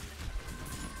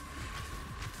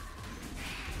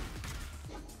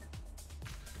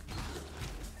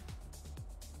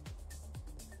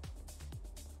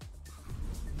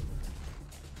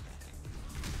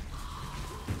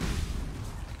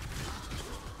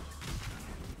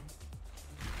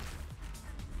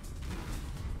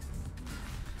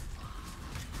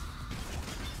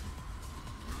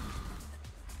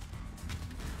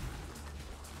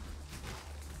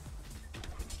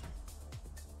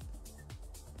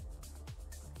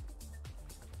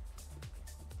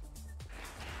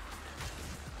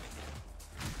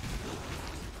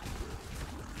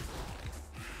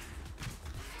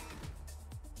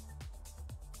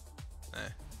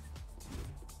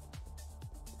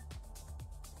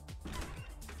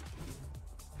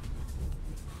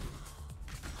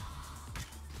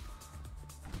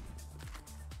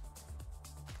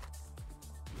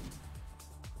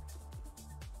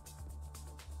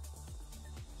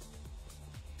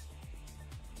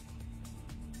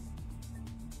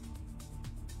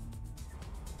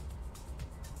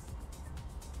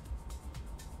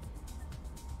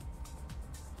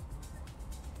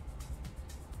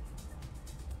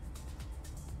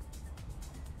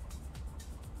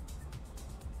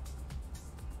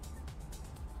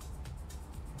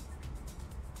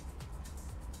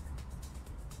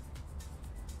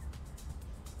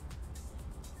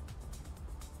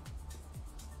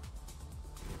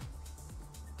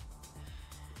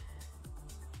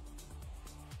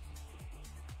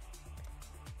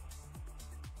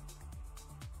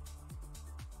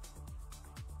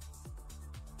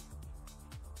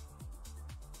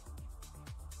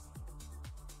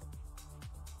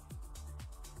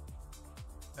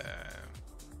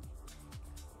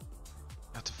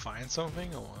 find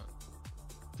something or what?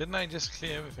 Didn't I just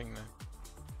clear everything now?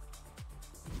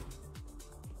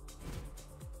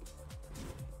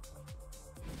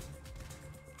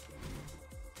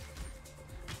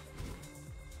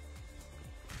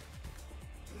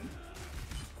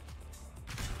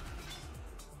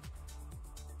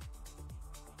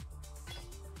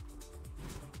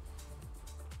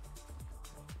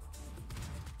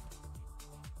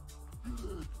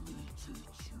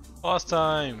 Last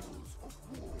time.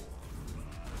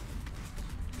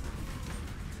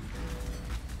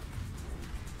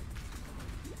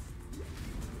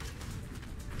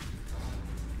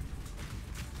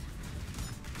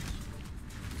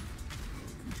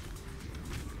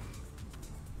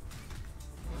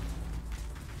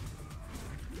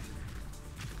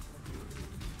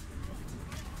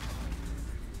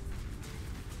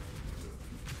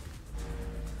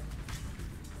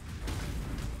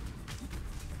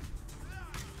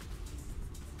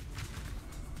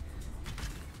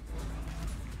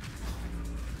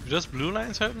 Does blue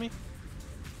lines hurt me?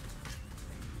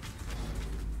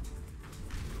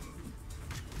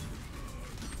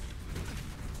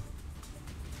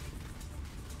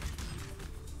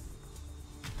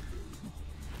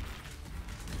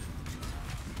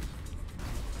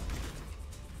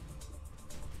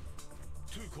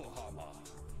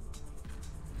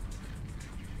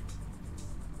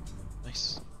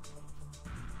 Nice.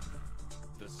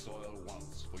 The soil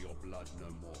wants for your blood no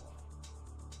more.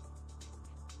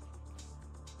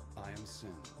 I am sin,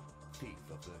 thief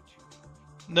of virtue.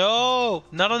 No!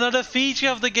 Not another feature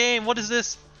of the game! What is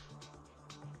this?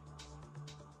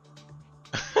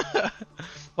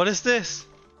 What is this?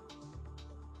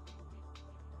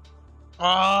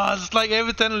 Ah, it's like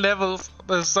every 10 levels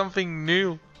there's something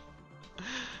new.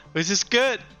 Which is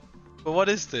good! But what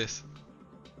is this?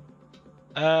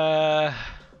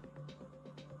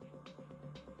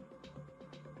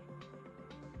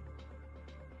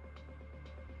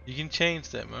 You can change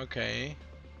them, okay.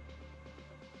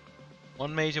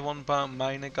 One major, one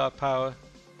minor god power.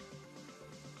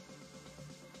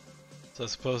 So I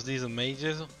suppose these are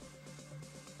majors?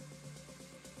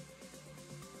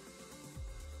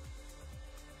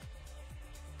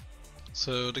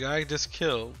 So the guy just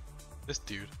killed this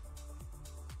dude.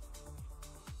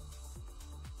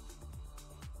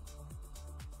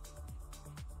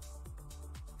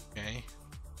 Okay.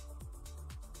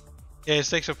 Yeah,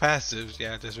 it's extra passives.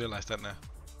 Yeah, I just realized that now.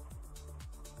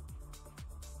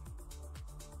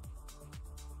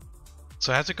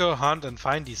 So I have to go hunt and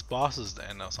find these bosses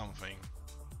then or something.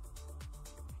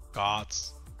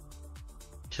 Gods.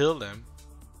 Kill them.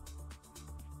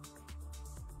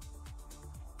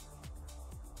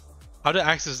 How to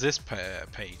access this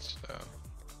page though?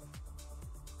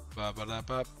 Ba ba da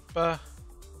ba ba.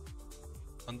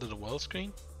 Under the world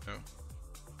screen? No.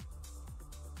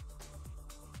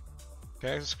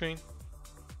 Character screen?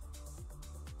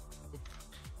 Oop.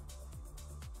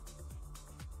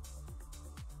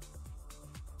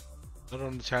 Not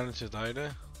on the challenges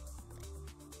either.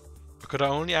 Could I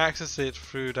only access it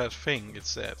through that thing it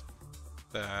said?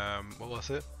 What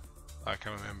was it? I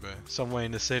can't remember. Somewhere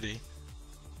in the city.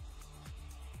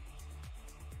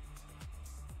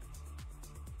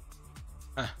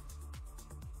 Ah.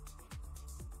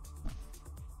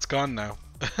 It's gone now.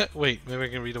 Wait, maybe I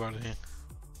can read about it here.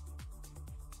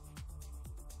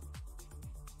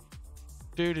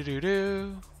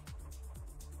 Do.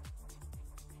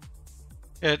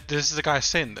 Yeah, this is the guy's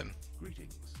sin then.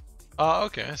 Greetings. Oh,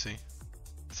 okay, I see.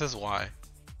 It says why.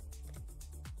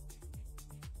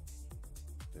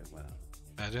 Farewell.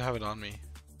 I do have it on me.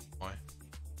 Why?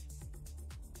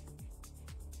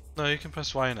 No, you can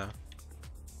press Y now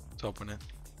to open it.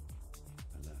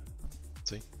 Hello.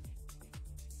 See?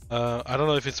 I don't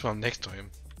know if it's from next to him.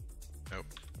 Nope.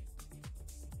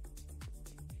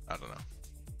 I don't know.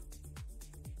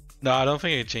 No, I don't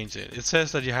think I changed it. It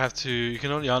says that you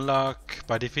can only unlock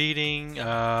by defeating, you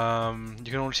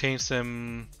can only change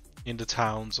them in the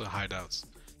towns or hideouts.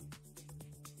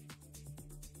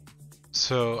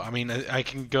 So, I mean, I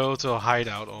can go to a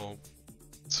hideout or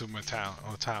to my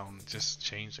town, just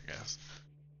change, I guess.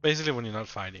 Basically when you're not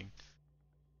fighting,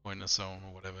 or in a zone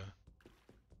or whatever.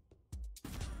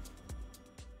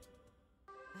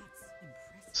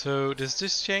 So does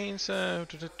this change? Travel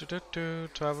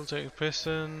to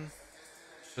prison,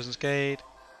 prison's gate.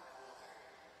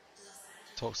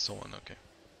 Talk to someone. Okay.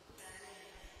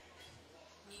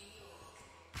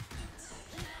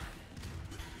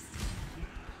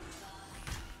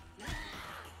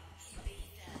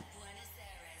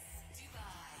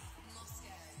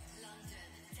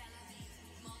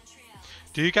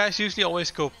 Do you guys usually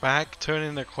always go back, turn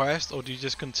in a quest, or do you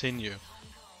just continue?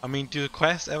 I mean, do the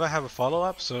quests ever have a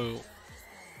follow-up? So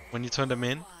when you turn them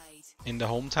in the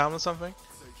hometown or something,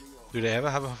 do they ever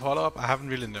have a follow-up? I haven't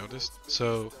really noticed.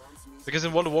 So because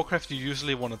in World of Warcraft you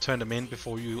usually want to turn them in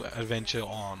before you adventure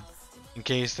on, in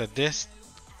case that this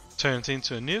turns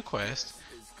into a new quest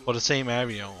for the same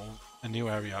area or a new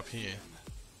area up here.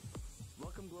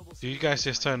 Do you guys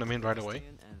just turn them in right away?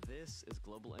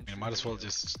 I mean, might as well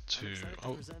just to...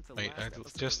 Oh, wait, I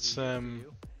just... I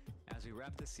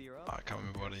can't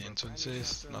remember what the entrance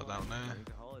is, not down there.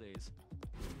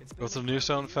 Go to the new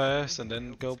zone first and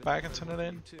then go back and turn it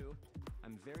in.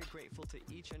 I'm very grateful to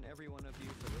each and every one of you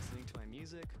for listening to my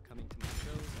music, coming to my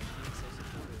shows, and being so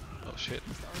supportive. Oh shit.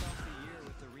 Start off the year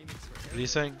with the remix for What are you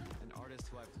saying? an artist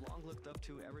who I've long looked up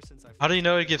to ever since I How do you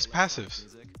know it first gives discovered passives?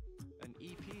 music. An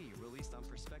EP released on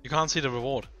Perspective You can't see the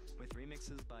reward. with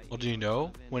remixes by Or do you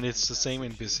know when it's the same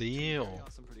NPC or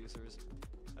awesome producers.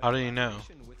 A how do you know?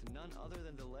 collaboration with none other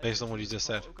than the Based on what you just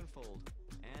said. Oakenfold,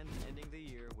 and ending the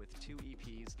year with 2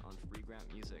 EPs on Free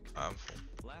Grant Music.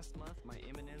 Last month, my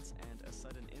Imminence and A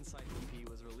Sudden Insight EP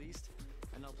was released,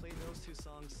 and I'll play those 2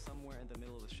 songs somewhere in the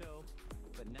middle of the show.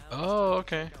 But now, it's Oh, time to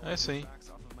okay, check out I one of the see. tracks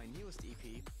off of my newest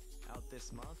EP, out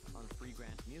this month on Free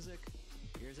Grant Music.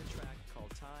 Here's a track called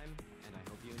Time, and I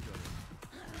hope you enjoy it.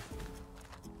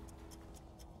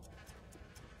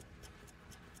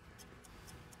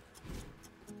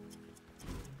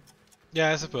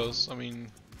 Yeah, I suppose. I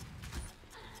mean...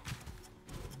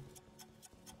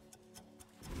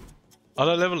 Are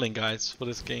there leveling guides for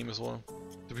this game as well?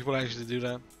 Do people actually do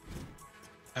that?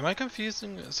 Am I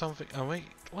confusing something? Oh wait,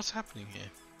 what's happening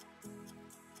here?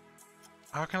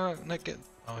 How can I not get...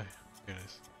 Oh, here it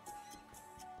is.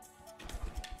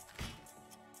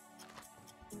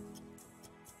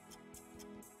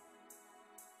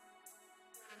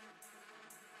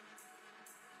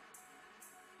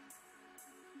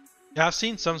 Yeah, I've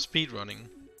seen some speed running.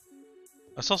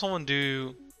 I saw someone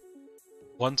do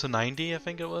 1 to 90, I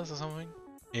think it was, or something,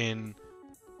 in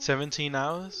 17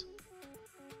 hours.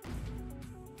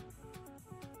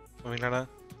 Something like that.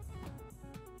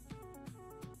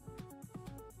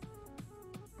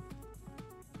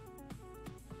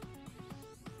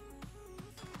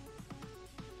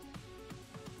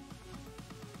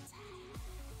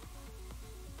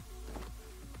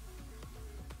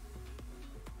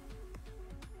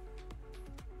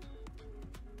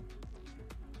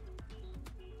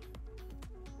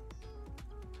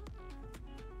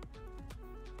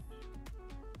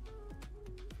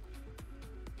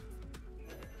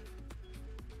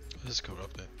 This code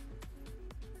update.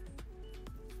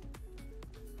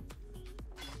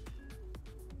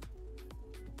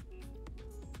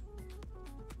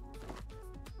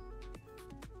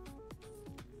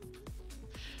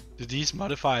 Do these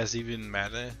modifiers even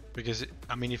matter? Because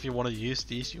I mean, if you want to use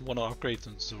these, you want to upgrade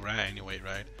them to rare anyway,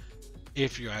 right?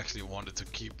 If you actually wanted to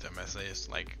keep them as is,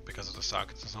 like because of the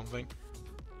sockets or something.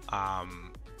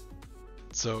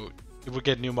 So it would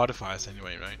get new modifiers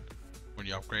anyway, right? When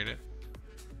you upgrade it.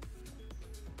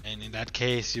 And in that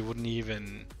case, you wouldn't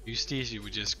even use these, you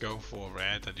would just go for a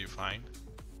rare that you find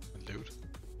and loot,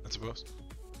 I suppose.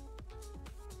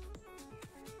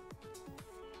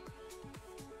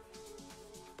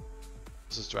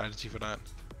 What's the strategy for that?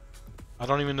 I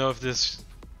don't even know if this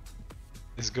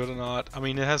is good or not. I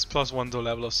mean, it has +1 to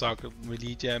level of socket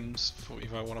melee gems for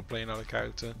if I want to play another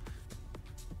character.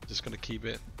 Just gonna keep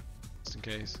it, just in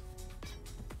case.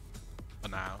 For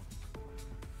now.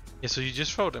 Yeah, so you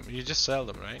just throw them, you just sell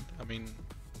them, right? I mean,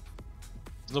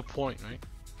 there's no point, right?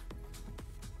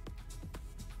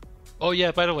 Oh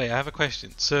yeah, by the way, I have a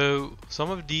question. So,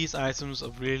 some of these items are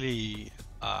really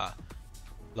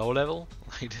low level.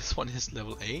 Like this one is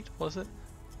level 8, was it?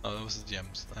 Oh, that was the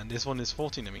gems. And this one is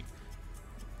 14, I mean.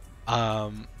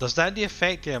 Does that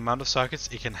affect the amount of sockets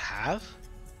it can have?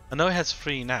 I know it has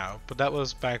 3 now, but that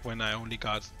was back when I only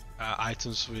got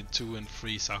items with 2 and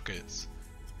 3 sockets.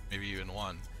 Maybe even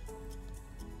 1.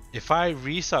 If I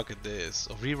re-socket this,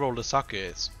 or re-roll the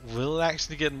sockets, will it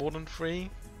actually get more than 3?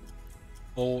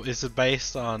 Or is it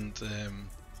based on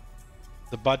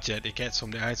the budget it gets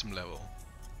from the item level?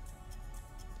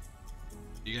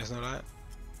 You guys know that?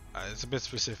 It's a bit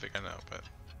specific, I know, but...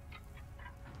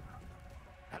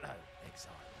 Hello,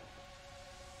 exile.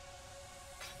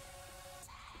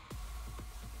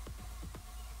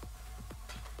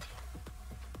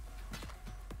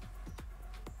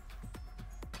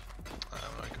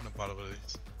 I'm not gonna bother with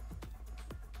these.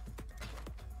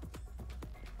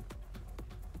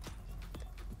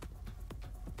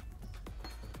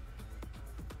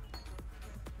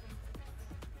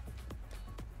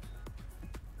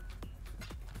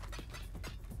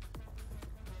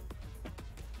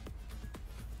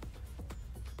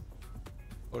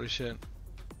 Holy shit.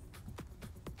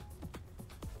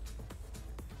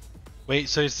 Wait,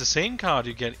 so it's the same card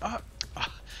you get? Oh,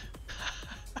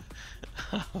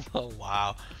 oh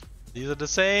wow. These are the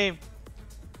same.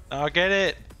 I get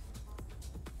it.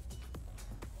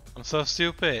 I'm so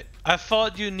stupid. I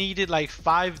thought you needed like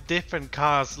 5 different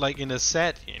cards like in a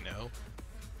set, you know?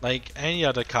 Like any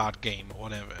other card game or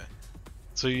whatever.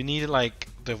 So you needed like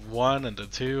the 1 and the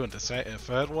 2 and the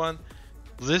third one.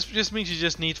 This just means you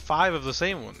just need 5 of the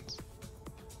same ones.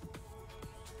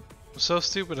 I'm so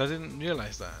stupid, I didn't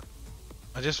realize that.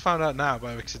 I just found out now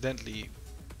by accidentally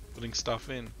putting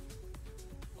stuff in.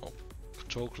 Oh,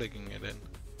 control clicking it in.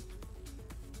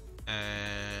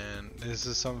 And this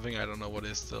is something I don't know what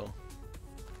is still.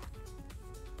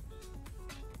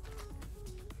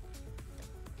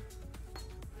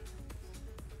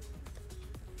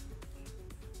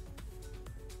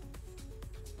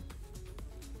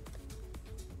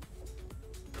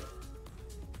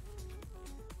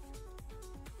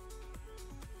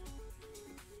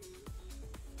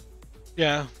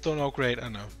 Yeah, don't upgrade, I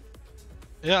know.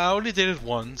 Yeah, I only did it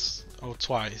once or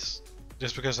twice.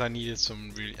 Just because I needed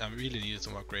some I really needed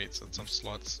some upgrades and some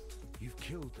slots. You've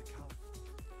killed the cub.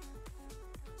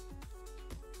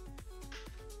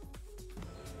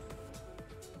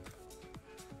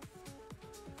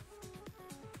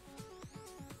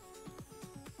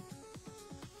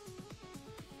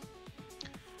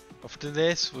 After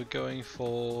this, we're going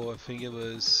for, I think it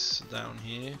was down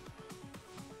here.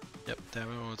 Yep, down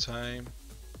one more time.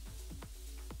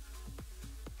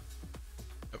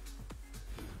 Yep.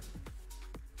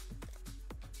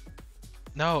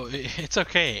 No, it's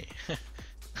okay.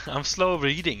 I'm slow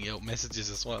reading your messages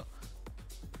as well.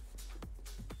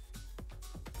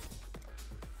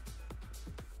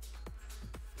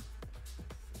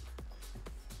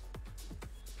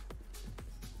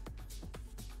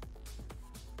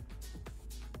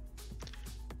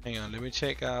 Hang on, let me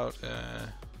check out.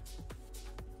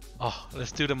 Oh,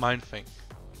 let's do the mine thing.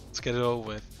 Let's get it over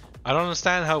with. I don't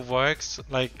understand how it works.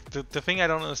 Like the thing I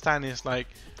don't understand is like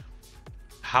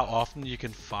how often you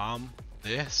can farm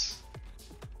this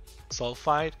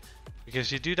sulfide,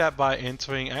 because you do that by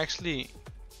entering actually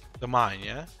the mine.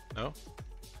 Yeah? No.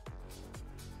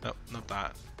 No, not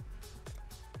that.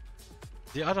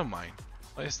 The other mine.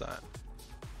 What is that?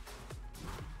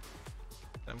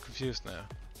 I'm confused now.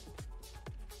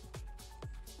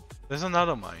 There's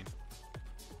another mine.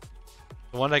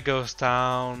 The one that goes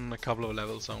down a couple of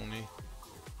levels only.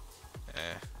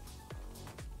 Eh.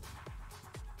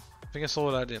 I think I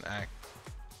saw that in Act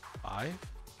 5?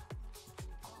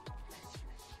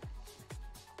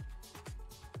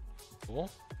 4?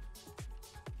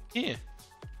 Here.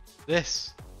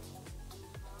 This.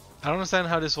 I don't understand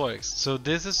how this works. So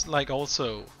this is like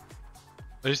also...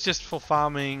 It's just for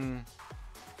farming...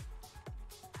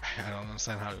 I don't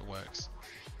understand how it works.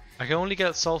 I can only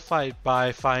get sulfide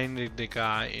by finding the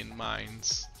guy in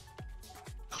mines,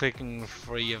 clicking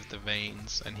 3 of the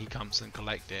veins, and he comes and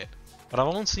collect it. But I've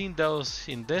only seen those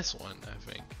in this one,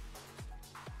 I think.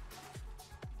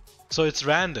 So it's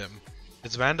random.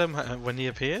 It's random when he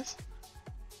appears?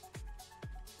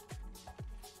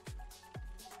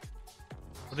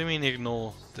 What do you mean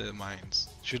ignore the mines?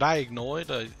 Should I ignore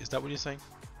it, or is that what you're saying?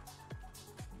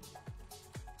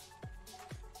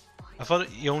 I thought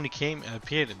he only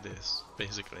appeared in this,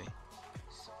 basically.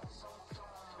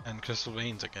 And Crystal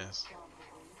Veins, I guess.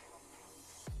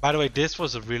 By the way, this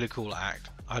was a really cool act.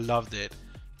 I loved it.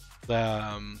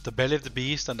 The Belly of the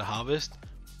Beast and the Harvest,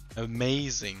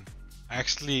 amazing.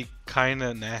 Actually,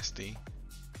 kinda nasty.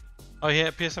 Oh, he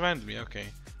appears randomly, okay.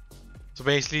 So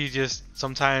basically, you just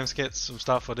sometimes get some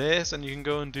stuff for this, and you can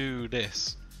go and do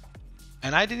this.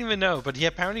 And I didn't even know, but he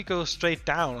apparently goes straight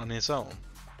down on his own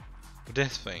with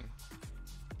this thing.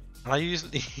 And I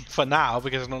usually, for now,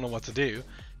 because I don't know what to do,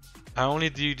 I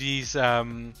only do these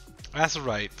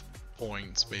azurite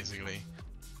points, basically.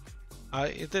 I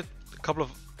did a couple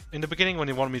of... In the beginning, when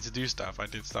he wanted me to do stuff, I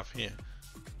did stuff here.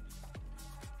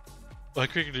 But I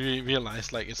quickly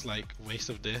realized, like, it's like a waste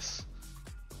of this.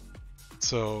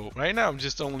 So, right now, I'm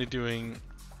just only doing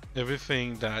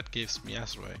everything that gives me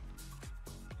azurite.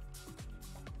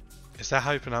 Is that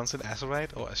how you pronounce it?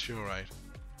 Azurite or azurite?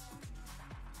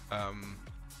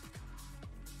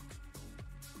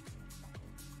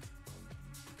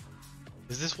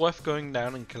 Is this worth going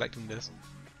down and collecting this?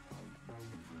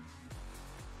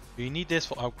 Do you need this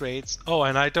for upgrades? Oh,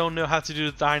 and I don't know how to do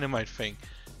the dynamite thing.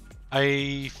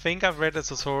 I think I've read a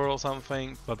tutorial or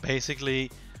something, but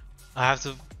basically I have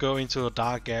to go into a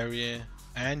dark area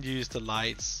and use the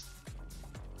lights,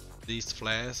 these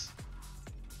flares,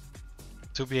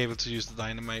 to be able to use the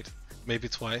dynamite. Maybe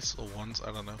twice or once,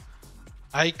 I don't know.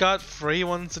 I got free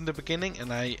ones in the beginning,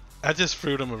 and I just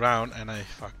threw them around, and I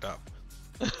fucked up.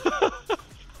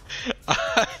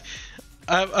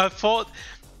 I thought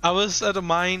I was at a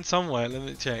mine somewhere. Let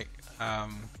me check.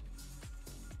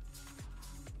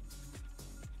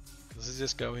 Does it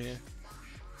just go here?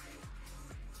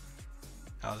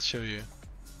 I'll show you.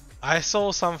 I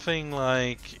saw something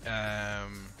like doesn't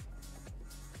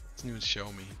even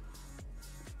show me.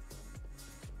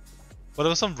 But there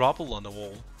was some rubble on the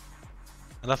wall.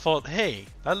 And I thought, hey,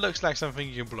 that looks like something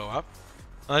you can blow up.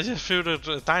 And I just threw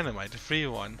the dynamite, the free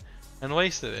one, and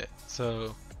wasted it.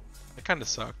 So it kinda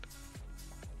sucked.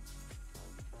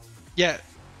 Yeah,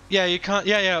 you can't,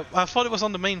 yeah, I thought it was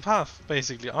on the main path,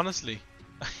 basically, honestly.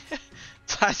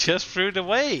 So I just threw it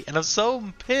away, and I'm so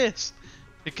pissed.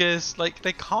 Because, like,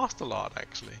 they cost a lot,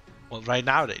 actually. Well, right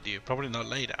now they do, probably not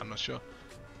later, I'm not sure.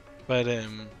 But,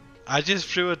 I just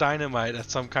threw a dynamite at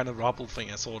some kind of rubble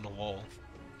thing I saw on the wall.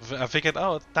 I figured,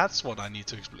 oh, that's what I need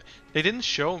to explain. They didn't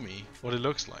show me what it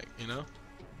looks like, you know?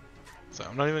 So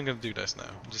I'm not even gonna do this now,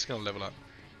 I'm just gonna level up.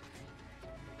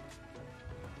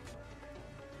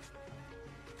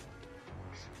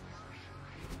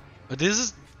 But this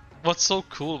is what's so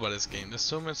cool about this game, there's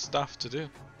so much stuff to do,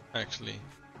 actually.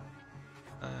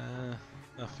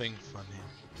 Nothing funny.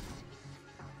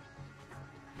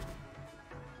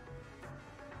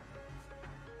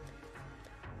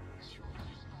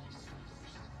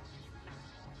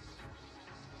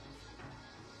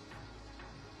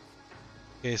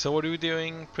 Okay, so what are we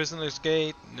doing? Prisoner's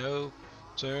Gate? No.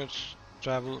 Search.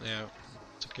 Travel? Yeah.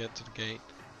 To get to the gate.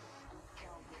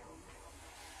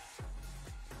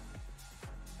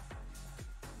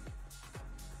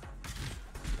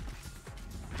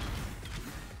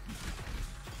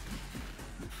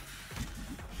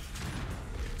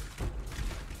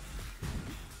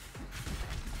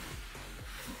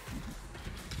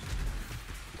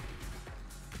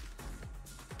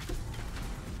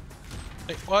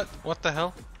 Hey, what? What the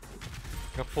hell?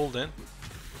 Got pulled in.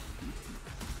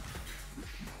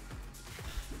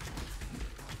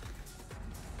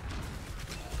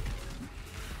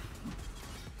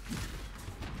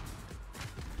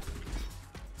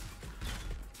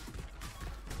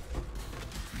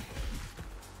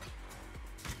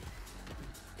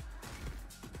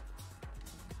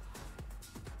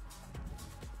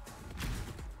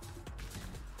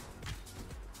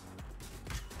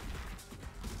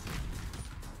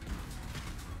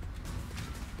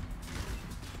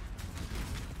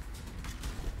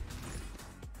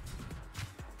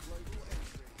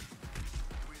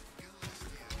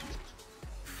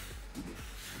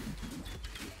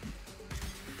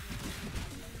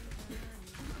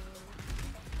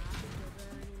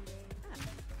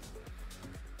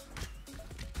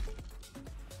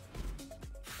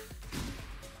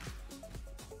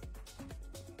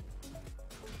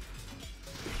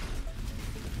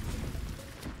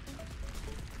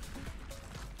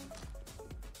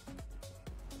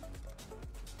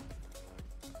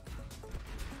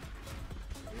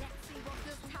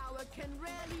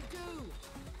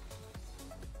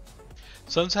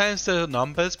 Sometimes there are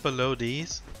numbers below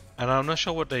these, and I'm not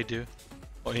sure what they do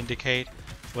or indicate,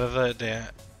 whether they're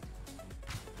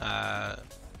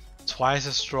twice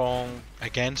as strong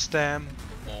against them,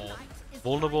 or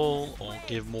vulnerable, or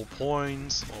give more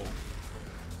points, or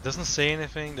it doesn't say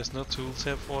anything. There's no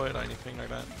tooltip for it or anything like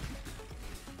that.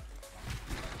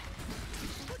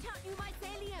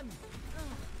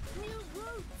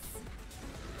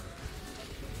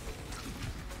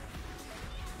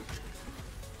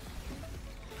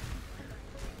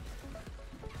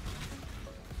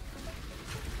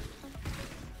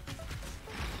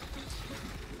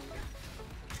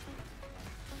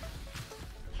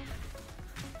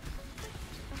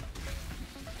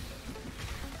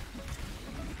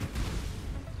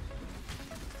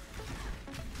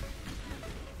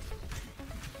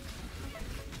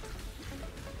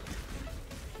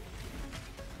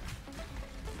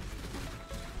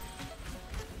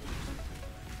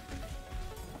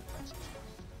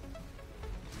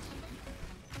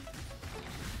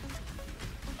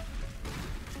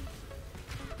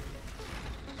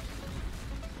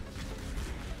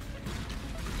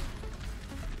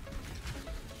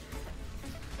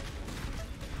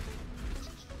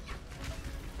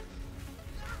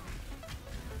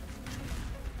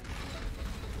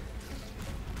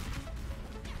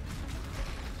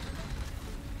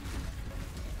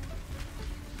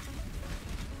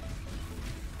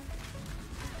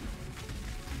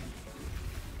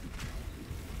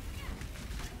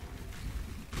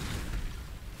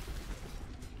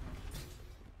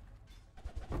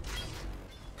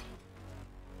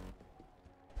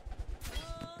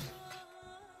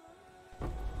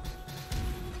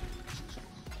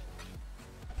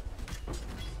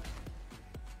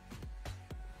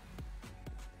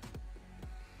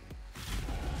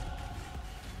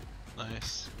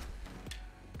 Nice.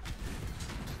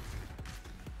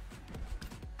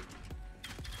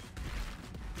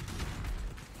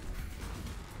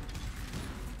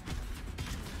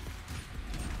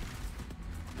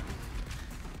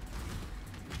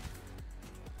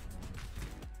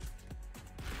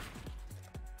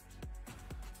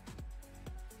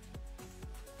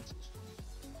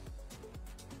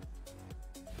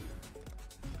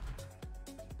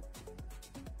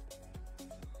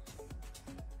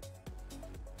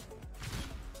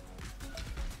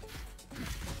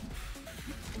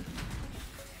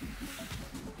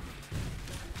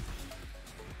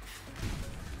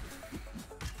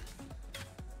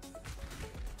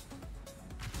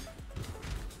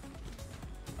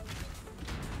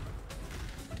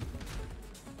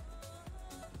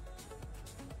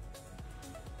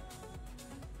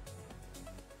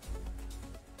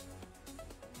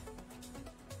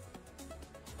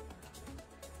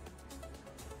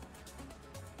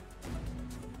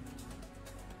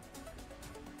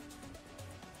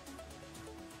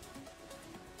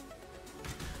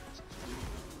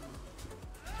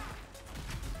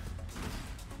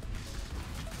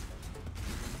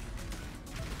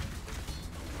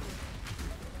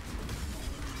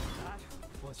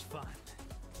 That was fun.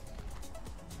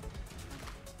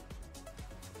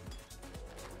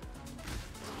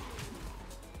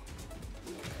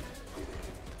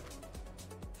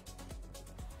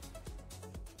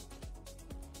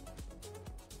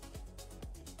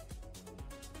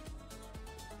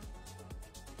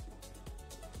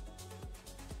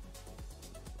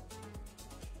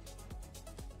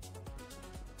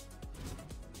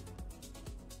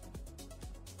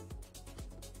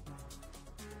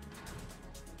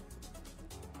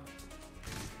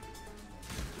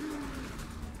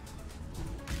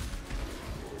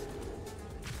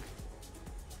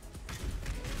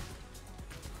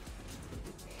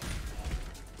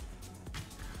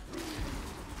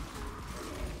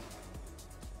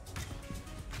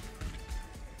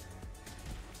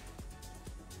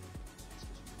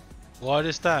 What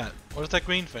is that? What is that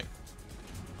green thing?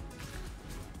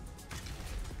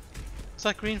 What's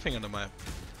that green thing on the map?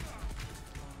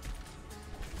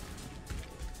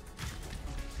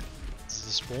 Is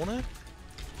this a spawner? It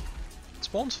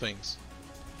spawns things.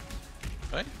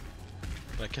 Right?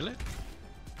 Did I kill it?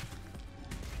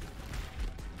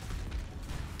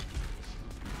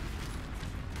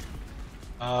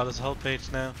 Ah, there's a help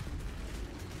page now.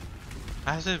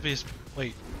 As if it's...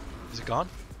 Wait, is it gone?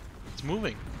 It's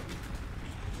moving.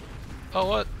 Oh,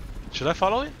 what? Should I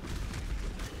follow it?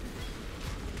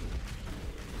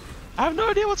 I have no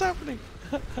idea what's happening.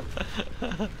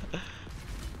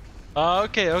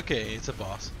 Okay, okay, it's a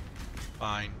boss.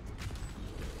 Fine.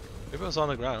 Maybe it was on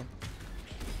the ground.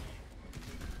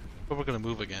 But we're gonna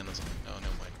move again or something. No,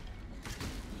 never mind.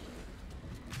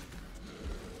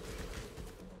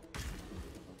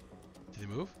 Did he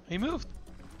move? He moved!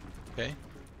 Okay.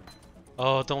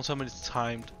 Oh, don't tell me it's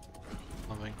timed.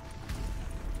 Something.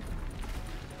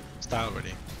 Style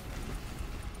already.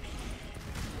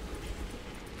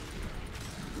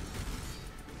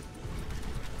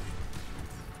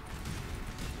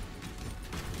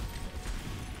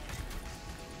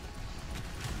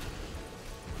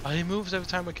 Oh, he moves every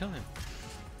time I kill him.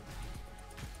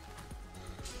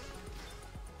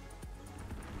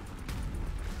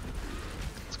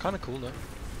 It's kind of cool though.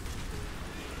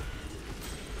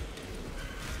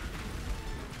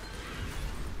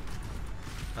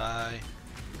 Hi.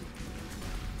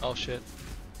 Oh shit.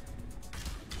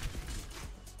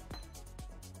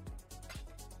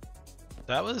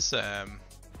 That was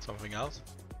something else.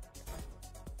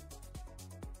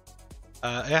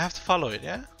 I have to follow it,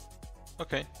 yeah?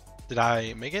 Okay. Did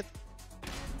I make it?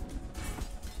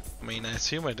 I mean, I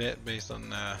assume I did based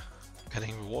on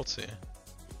getting rewards here.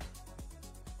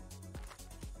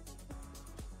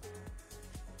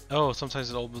 Oh,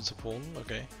 sometimes it opens a portal.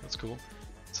 Okay, that's cool.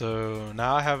 So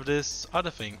now I have this other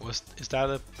thing. Is that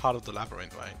a part of the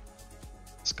labyrinth, right?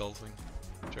 Skull thing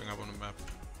showing up on the map.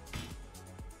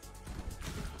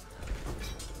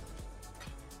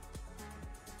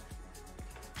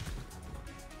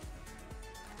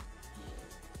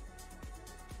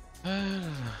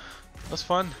 That's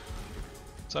fun.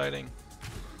 Exciting.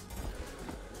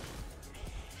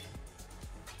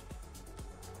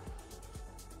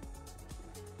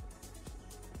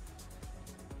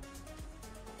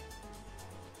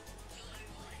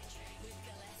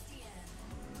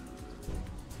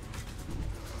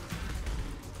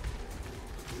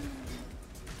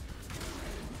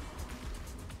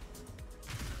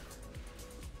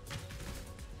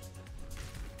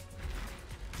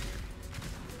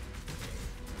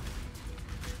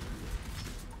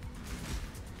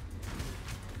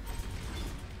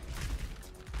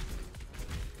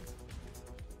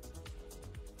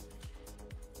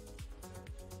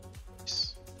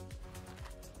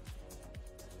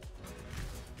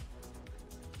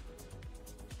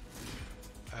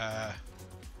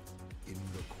 In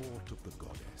the court of the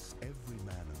goddess, every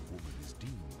man and woman is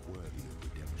deemed worthy of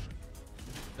redemption.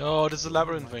 Oh, this is a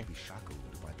labyrinth thing. Be shackled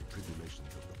by the tribulations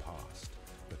of the past.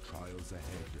 The trials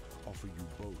ahead offer you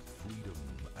both freedom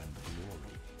and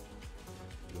glory.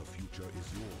 The future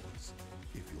is yours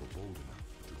if you're bold enough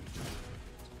to reach out for it.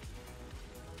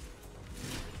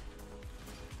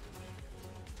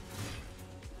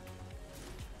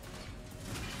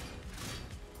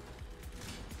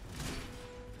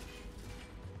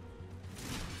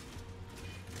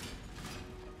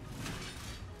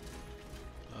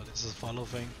 Oh, this is a follow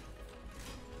thing.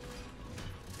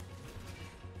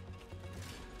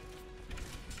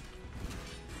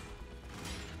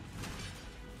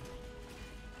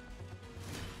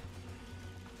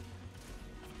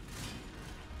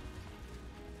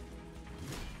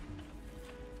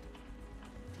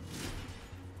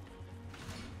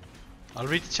 I'll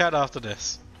read the chat after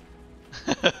this.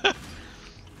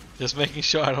 Just making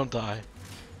sure I don't die.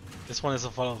 This one is a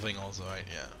follow thing also, right?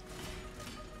 Yeah.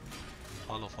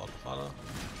 Follow, follow, follow.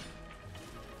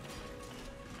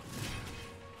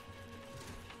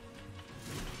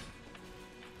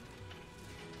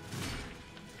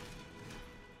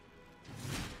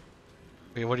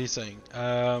 Okay, what are you saying?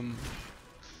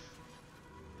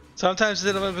 Sometimes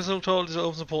the episode told is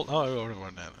opens the portal. Oh, I already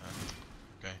went that.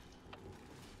 Okay.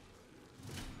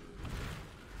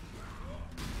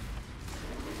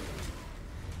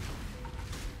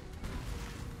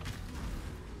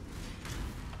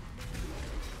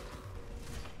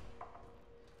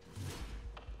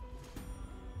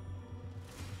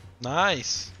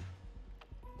 Nice.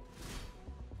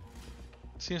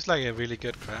 Seems like a really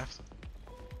good craft.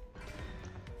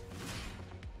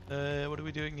 What are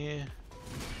we doing here?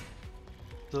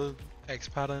 The X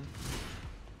pattern.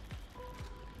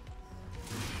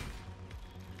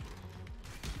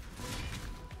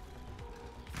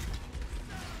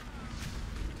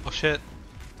 Oh shit.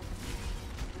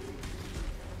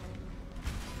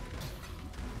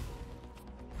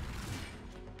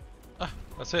 Ah,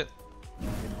 that's it.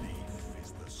 Belief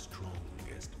is the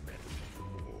strongest method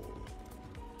of them all.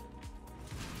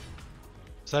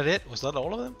 Is that it? Was that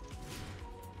all of them?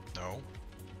 No.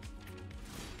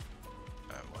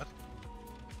 What?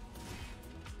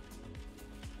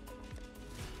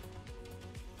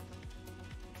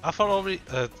 I thought already.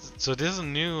 So this is a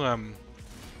new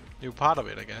new part of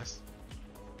it, I guess.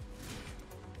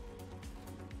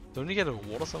 Don't you get a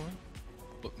ward or something?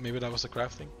 But maybe that was the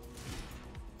crafting.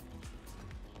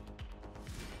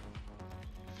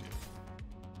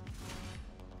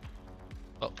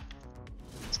 Oh,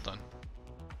 it's done.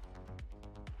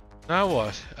 Now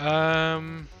what?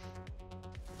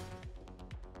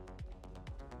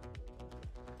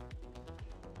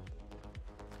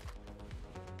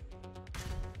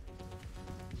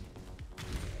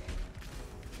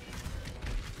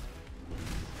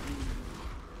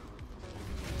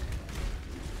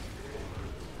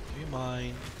 Do you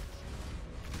mind?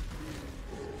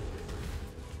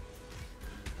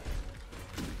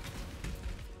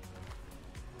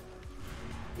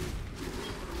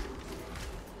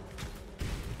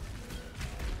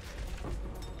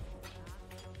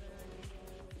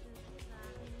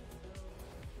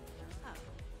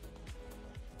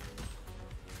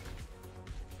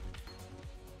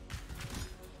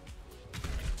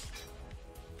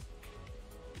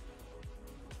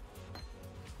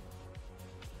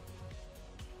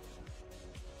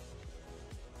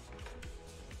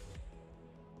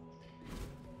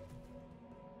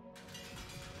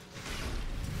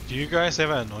 Do you guys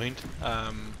ever anoint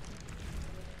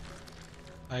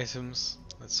items?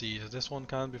 Let's see, this one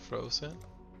can't be frozen,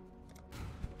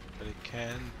 but it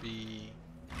can be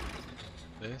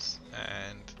this,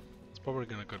 and it's probably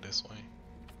gonna go this way.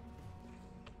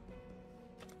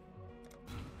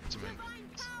 It's a main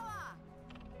business.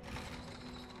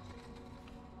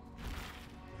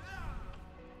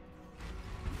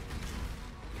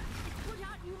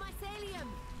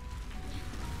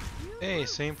 Hey,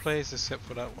 same place except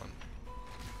for that one.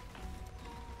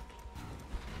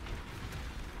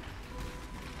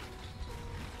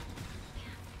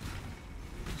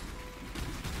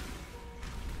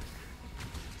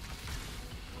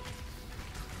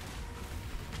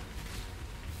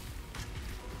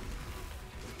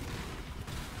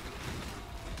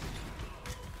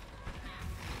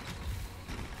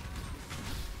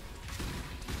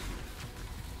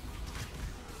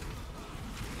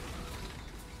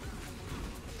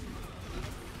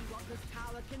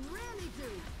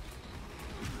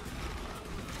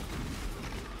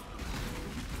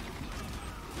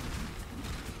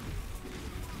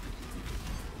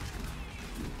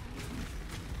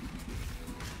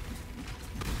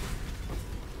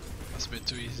 a bit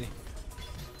too easy.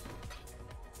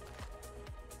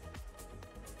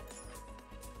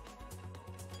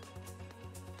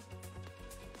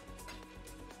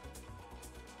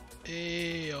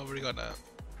 Hey, already got that.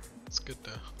 It's good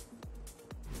though.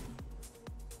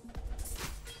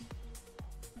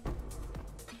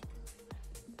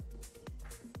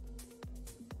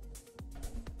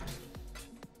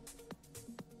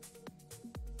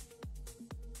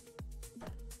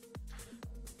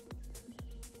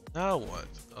 Now what?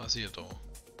 Oh, I see a door.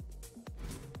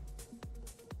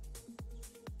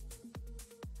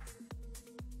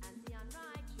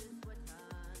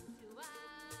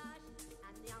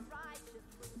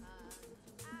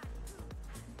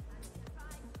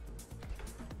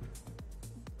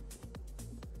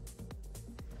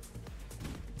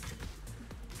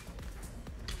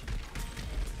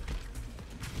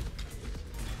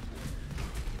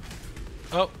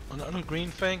 Oh, another green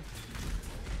thing.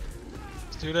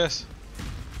 Let's do this.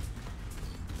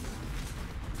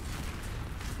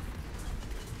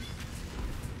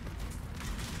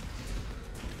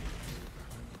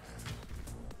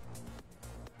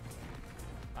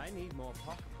 I need more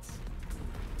pockets.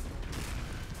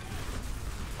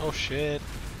 Oh shit.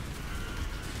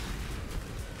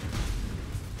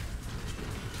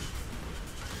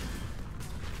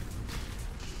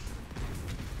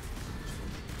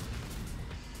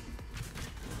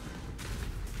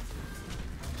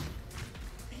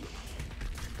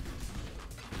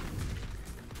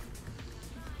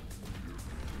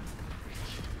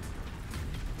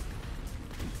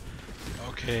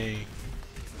 Okay.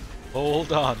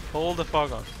 Hold on. Hold the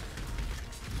fuck on.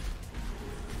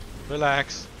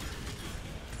 Relax.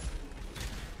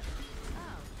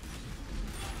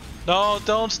 No,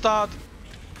 don't start.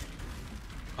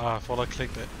 Ah, I thought I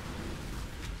clicked it.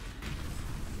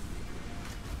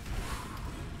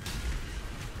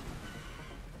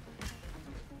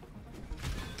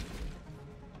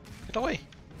 Get away.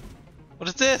 What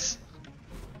is this?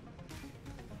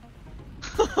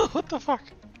 What the fuck?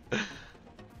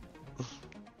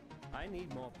 I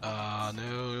need more. Ah,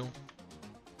 no.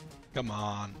 Come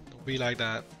on. Don't be like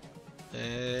that.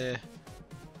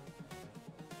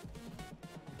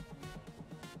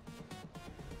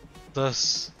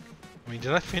 Thus, I mean,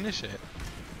 did I finish it?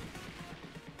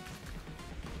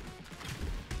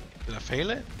 Did I fail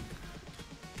it?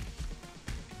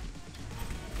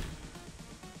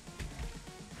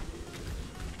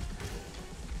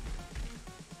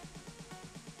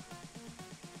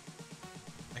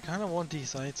 I kind of want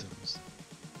these items.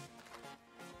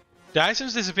 The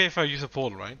items disappear if I use a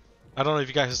portal, right? I don't know if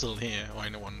you guys are still here or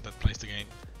anyone that plays the game.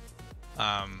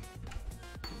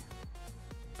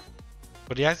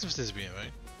 But the items disappear,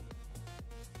 right?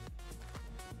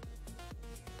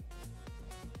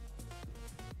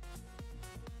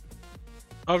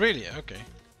 Oh really? Okay.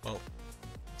 Well,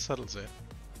 settles it.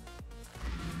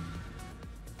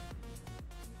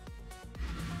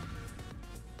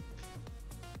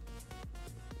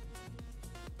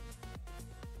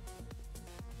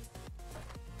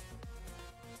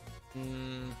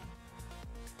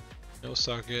 No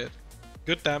socket.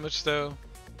 Good damage though.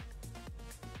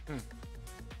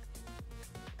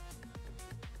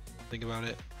 Think about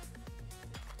it.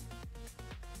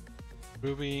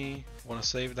 Ruby, want to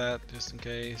save that just in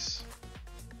case.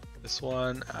 This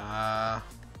one,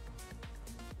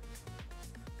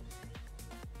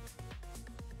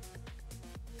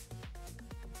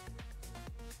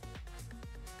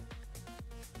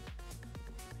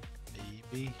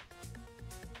 maybe.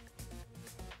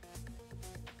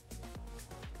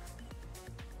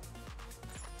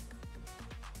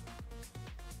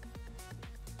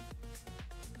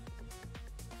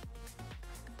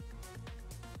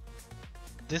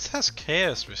 This has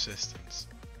chaos resistance.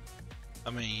 I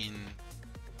mean,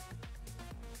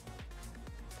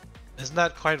 isn't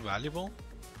that quite valuable?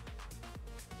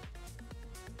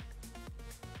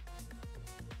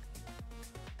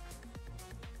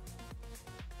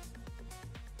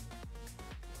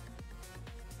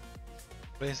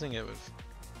 Replacing it with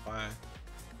fire.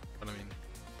 But I mean,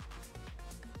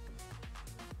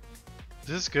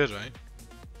 this is good, right?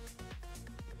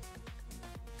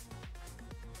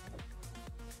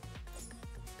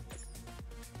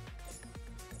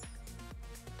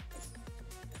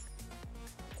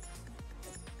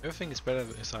 Everything is better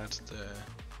besides the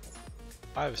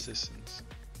fire resistance.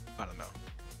 I don't know.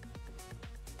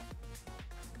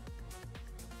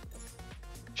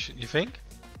 You think?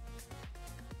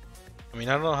 I mean,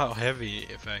 I don't know how heavy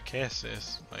if a case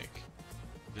is, like,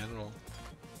 in general.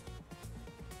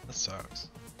 That sucks.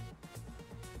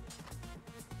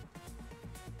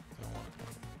 Don't want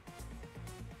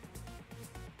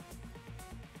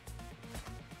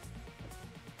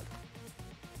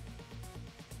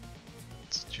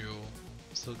use dual.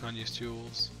 Still can't use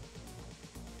duals.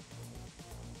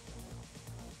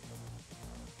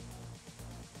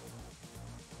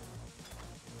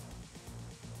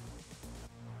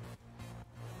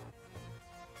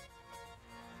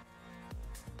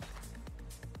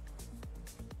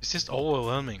 It's just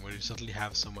overwhelming when you suddenly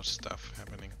have so much stuff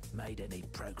happening. Made any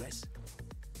progress?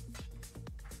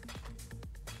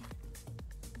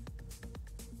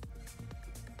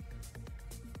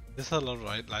 This has a lot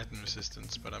of lightning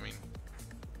resistance, but I mean,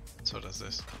 so does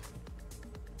this.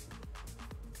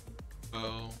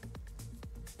 Oh.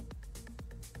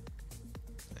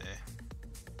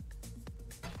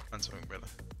 Find something better.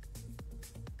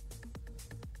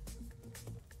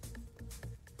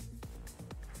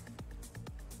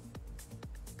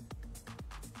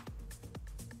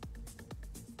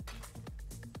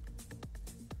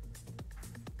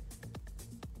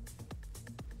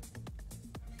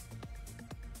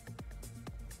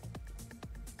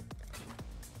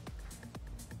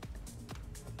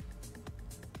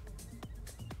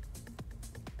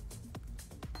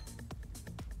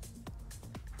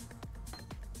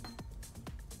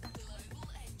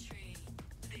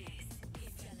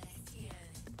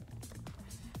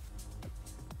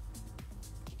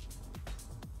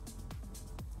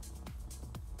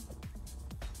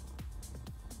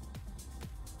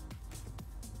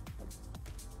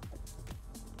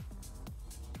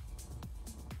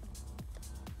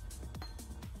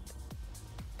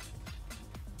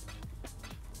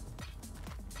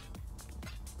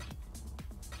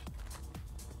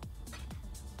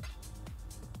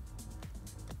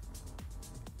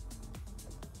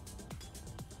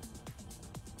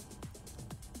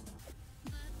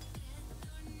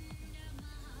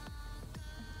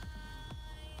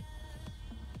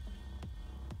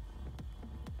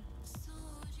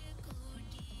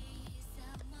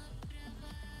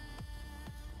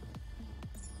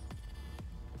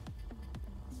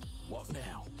 What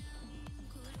now?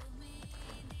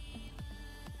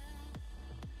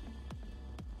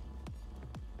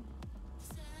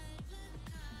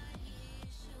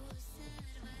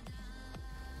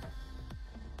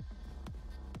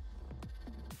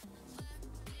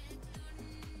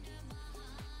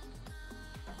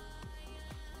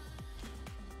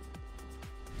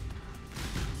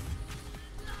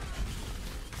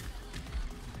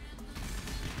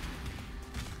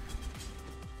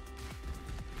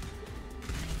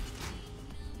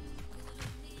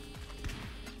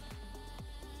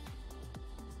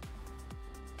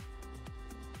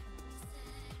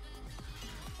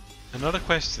 Another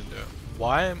question though,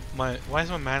 why is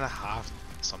my mana halved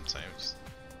sometimes?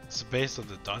 It's based on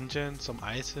the dungeon, some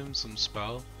item, some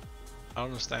spell. I don't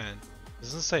understand. It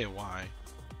doesn't say why.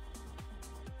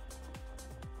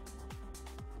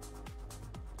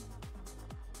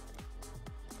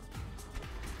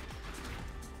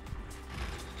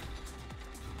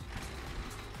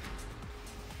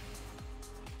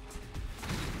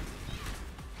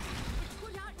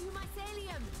 Put out new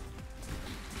mycelium.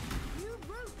 New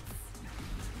roots.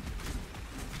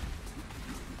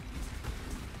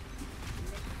 Let's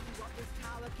see what this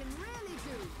tower can really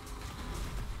do.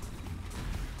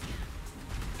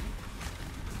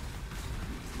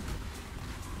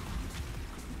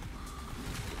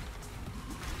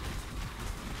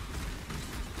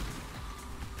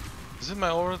 Is it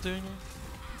my aura doing it?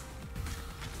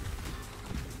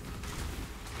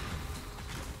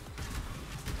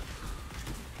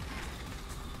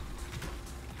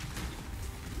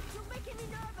 You're making me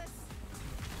nervous.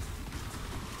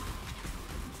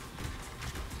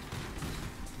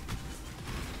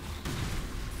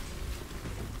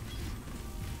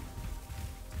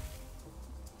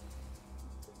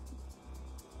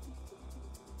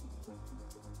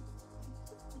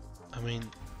 I mean,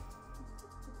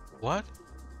 what?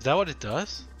 Is that what it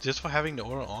does? Just for having the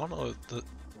aura on, or the?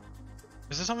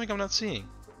 Is there something I'm not seeing?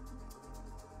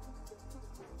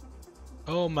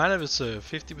 Oh, mana reserve,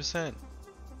 50%.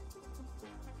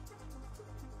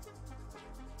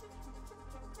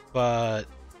 But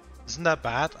isn't that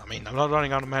bad? I mean, I'm not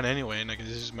running out of mana anyway, and I can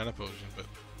just use mana potion, but.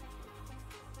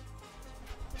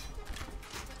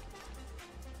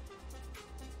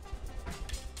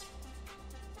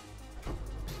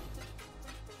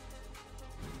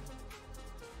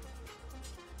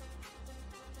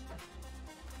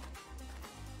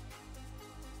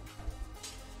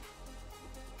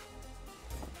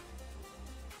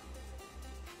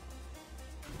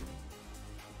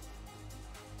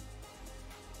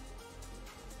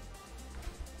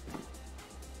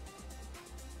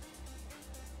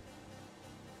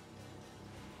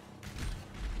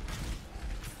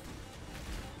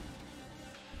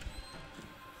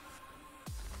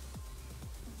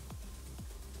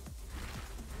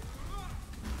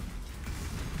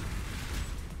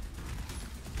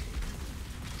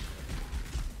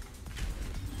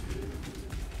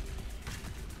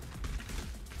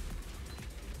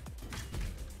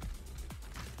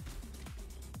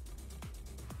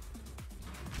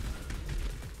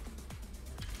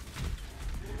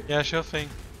 Yeah, sure thing.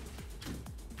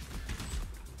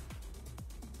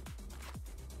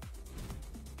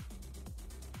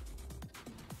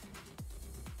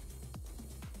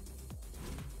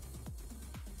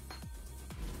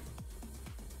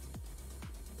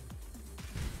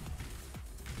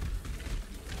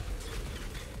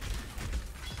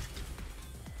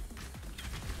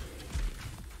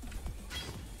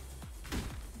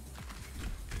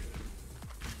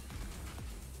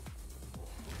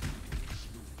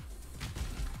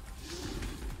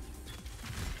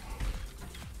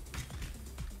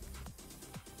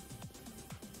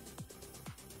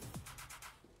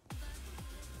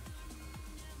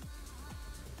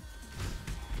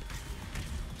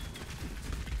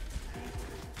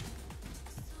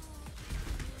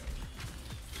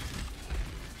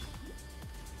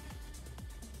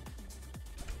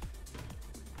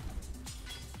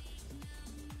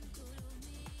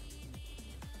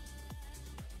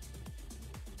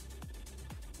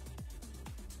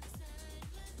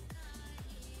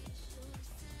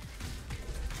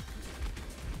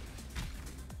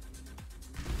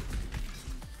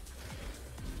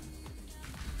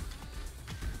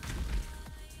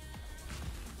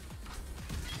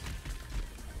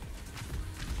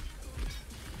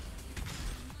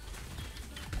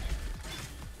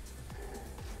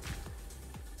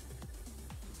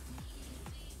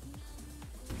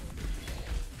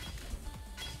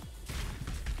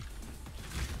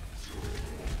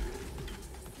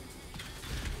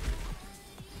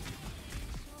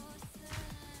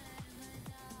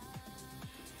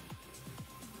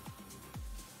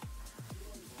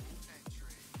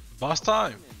 Boss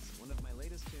time!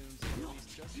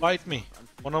 Fight me!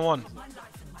 One on one!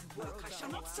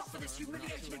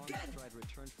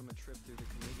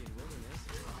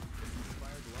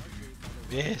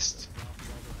 Yes!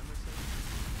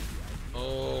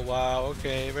 Oh wow,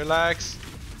 okay, relax!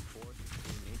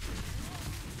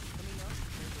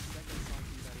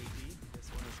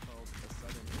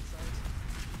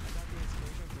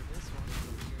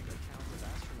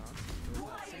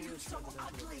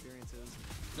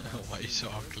 Why are you so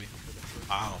ugly?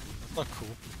 Wow, that's not cool.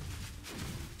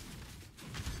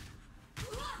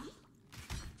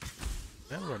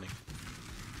 I'm running.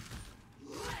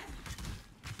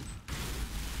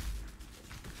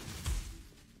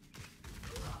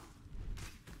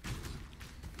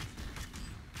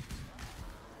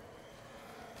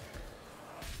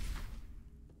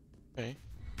 Okay.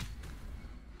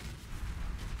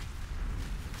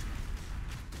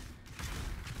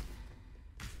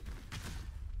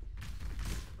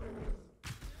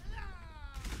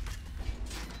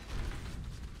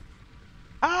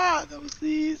 Ah, that was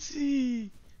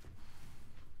easy.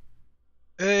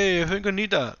 Hey, I think I need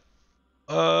that.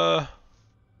 I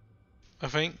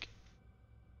think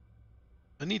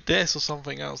I need this or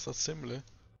something else that's similar.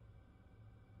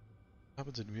 What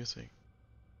happens in music?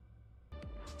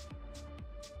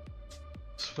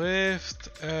 Swift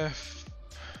F.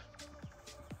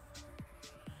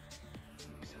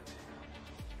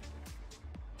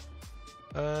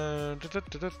 Da, da,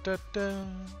 da, da, da, da.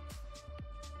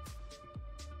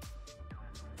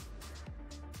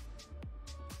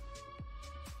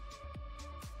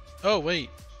 Oh wait,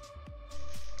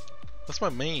 that's my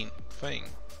main thing.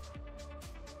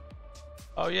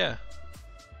 Oh yeah,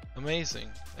 amazing.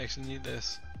 I actually need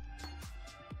this.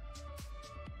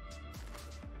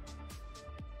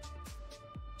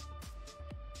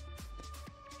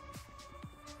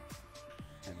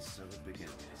 And so it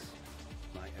begins.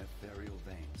 My ethereal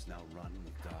veins now run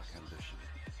with dark ambition.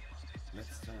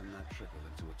 Let's turn that trickle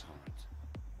into a torrent.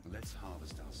 Let's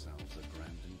harvest ourselves a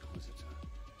Grand Inquisitor.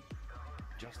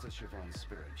 Just as Siobhan's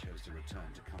spirit chose to return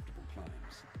to comfortable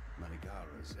climes,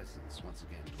 Manigara's essence once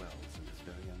again dwells in his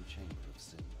very own chamber of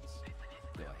sins.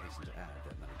 Though I hasten to add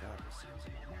that Manigara's sins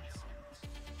are not my sins.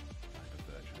 I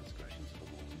prefer transgressions of a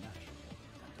more natural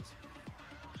order than does he.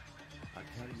 I'd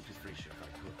carry you to Frisia if I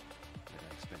could, but I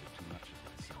expected too much of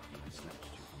myself when I snatched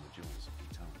you from the jaws of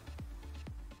Kitana.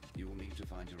 You will need to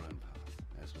find your own path,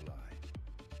 as will I.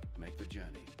 Make the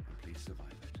journey, and please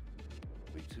survive it.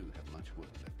 We too have much work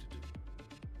left to do.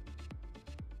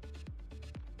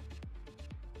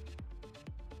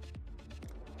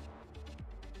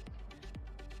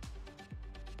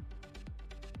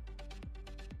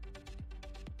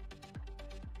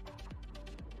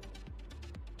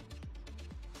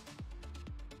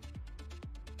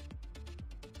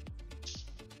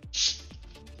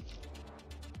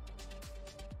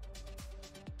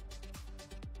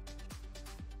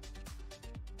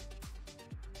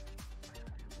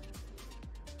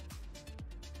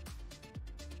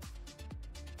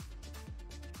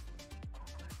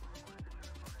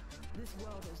 This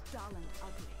world is dull and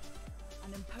ugly,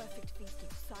 an imperfect feast of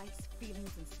sights,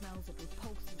 feelings, and smells that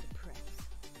repulse and depress.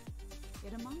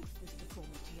 Yet amongst this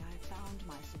deformity I have found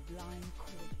my sublime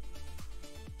calling.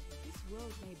 This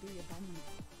world may be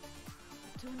abominable,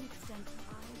 but to an extent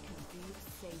I can be its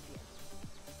savior.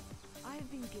 I have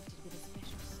been gifted with a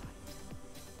special sight.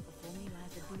 Before me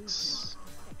lies a blueprint of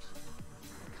perfection,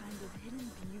 a kind of hidden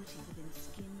beauty within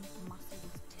skin,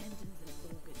 muscles, tendons,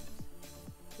 and organs.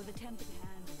 With a tempered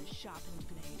hand and a sharpened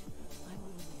blade, I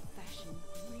will refashion,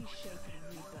 reshape, and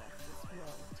rebirth this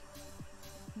world.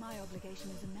 My obligation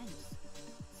is immense,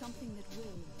 something that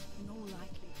will, in all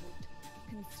likelihood,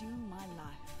 consume my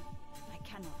life. I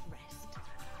cannot rest.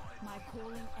 My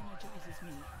calling energizes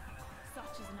me,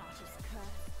 such as an artist's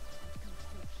curse and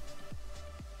compulsion.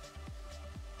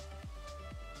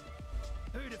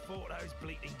 Who'd have thought those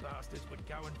bleating bastards would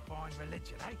go and find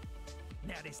religion, eh?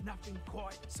 Now there's nothing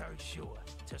quite so sure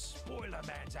to spoil a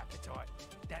man's appetite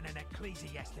than an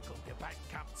ecclesiastical debate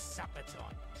come supper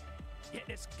time. Yet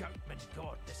this goatman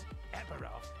god, this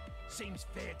Aberoth, seems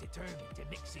fair determined to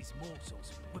mix his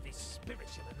morsels with his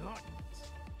spiritual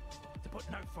enlightenments. To put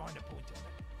no finer point on it,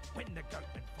 when the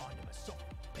goatmen find him a soft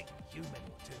pink human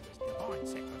or two as divine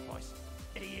sacrifice,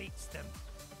 he eats them,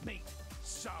 meat,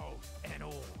 soul, and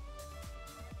all.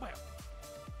 Well,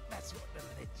 that's what the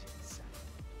legends say.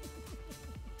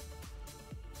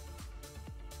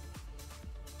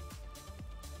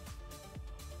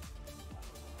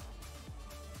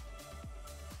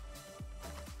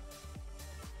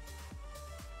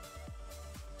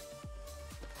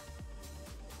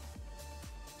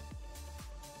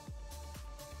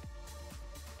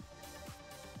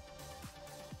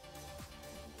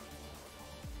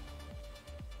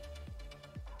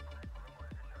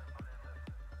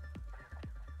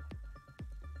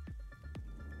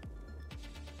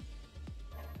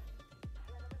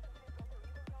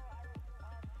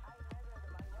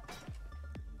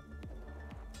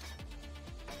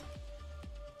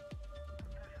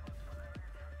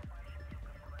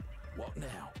 What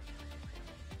now?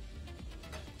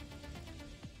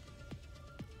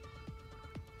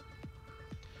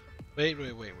 Wait.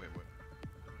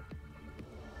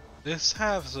 This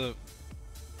has a...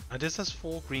 this has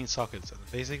 4 green sockets, and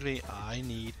basically I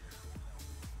need...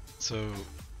 So,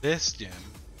 this gem,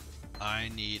 I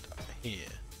need here.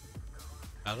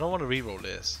 I don't want to reroll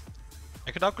this.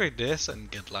 I could upgrade this and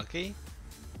get lucky.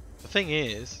 The thing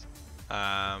is,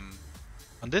 on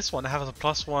this one I have a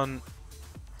 +1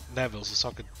 levels of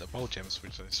socket bow gems,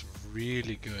 which is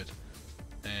really good.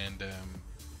 And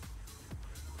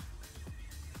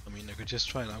I mean, I could just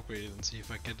try and upgrade it and see if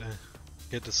I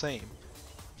get the same.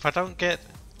 If I don't get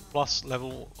plus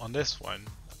level on this one,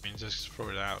 I mean, just throw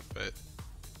it out. But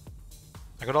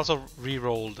I could also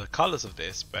re-roll the colors of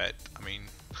this, but I mean,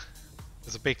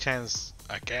 there's a big chance,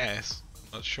 I guess,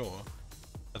 I'm not sure,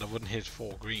 that I wouldn't hit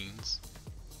 4 greens.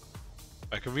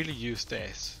 But I could really use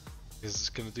this.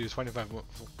 It's going to do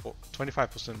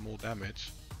 25% more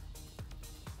damage.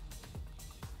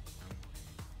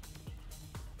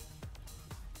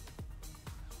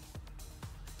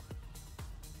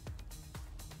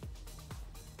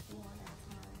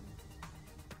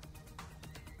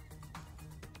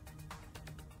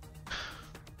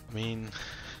 I mean,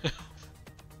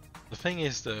 the thing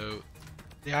is though,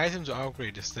 the item to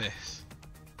upgrade is this.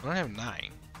 I only have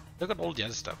 9. Look at all the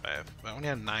other stuff I have. I only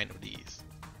have 9 of these.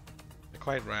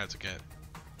 Quite rare to get,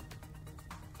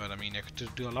 but I mean I could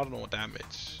do a lot more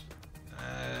damage.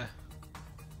 I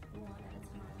don't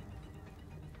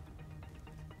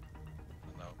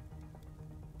know.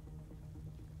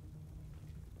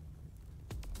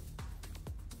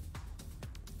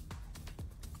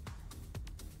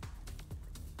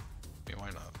 Okay, why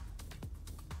not?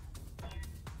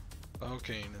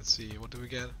 Okay, let's see. What do we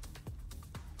get?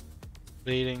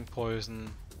 Bleeding,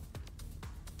 poison.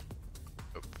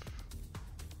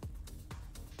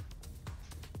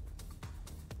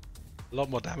 A lot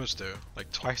more damage though,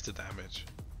 like twice the damage.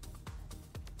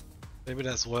 Maybe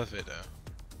that's worth it though.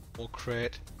 More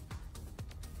crit.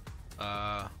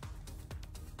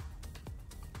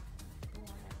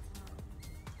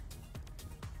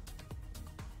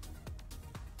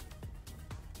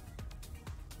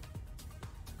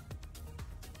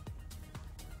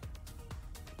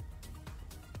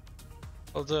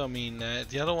 Although I mean,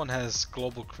 the other one has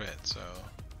global crit, so.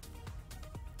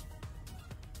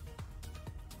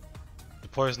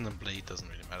 Poison and bleed doesn't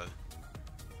really matter.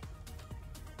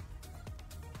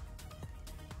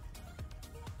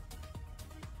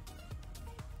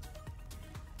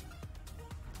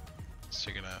 Let's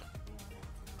check it out.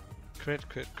 Crit,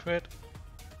 crit, crit.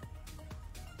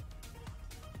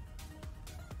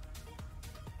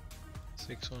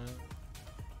 fix one.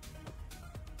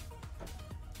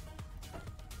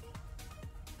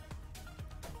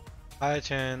 Higher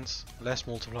chance, less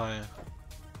multiplier.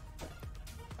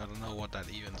 I don't know what that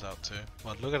evens out to,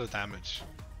 but look at the damage.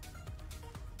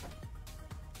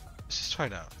 Let's just try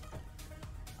it out.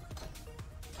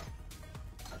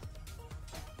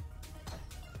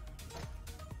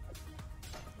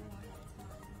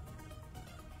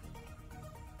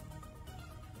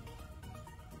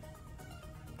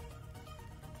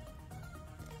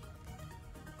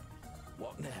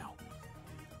 What now?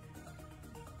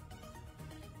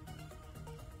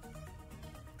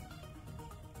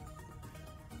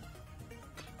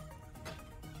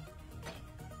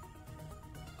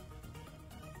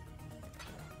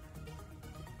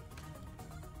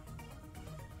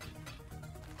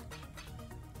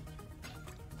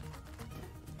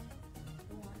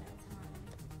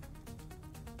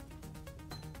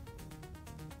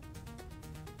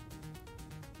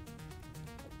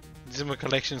 These are my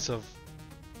collections of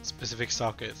specific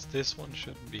sockets. This one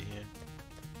shouldn't be here.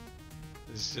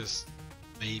 This is just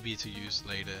maybe to use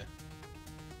later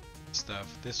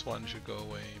stuff. This one should go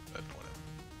away, but whatever.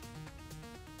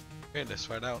 Okay, let's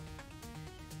try it out.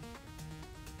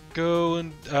 Go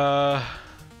and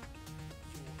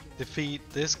defeat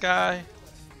this guy.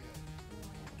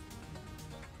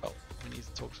 Oh, we need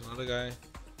to talk to another guy.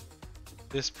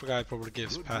 This guy probably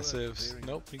gives passives.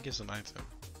 Nope, he gives an item.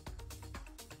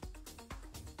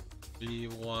 We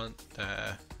want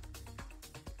the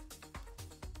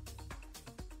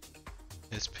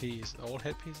SPs, all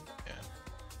headpieces? Yeah.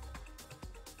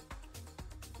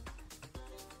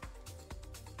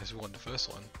 Guess we want the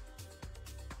first one.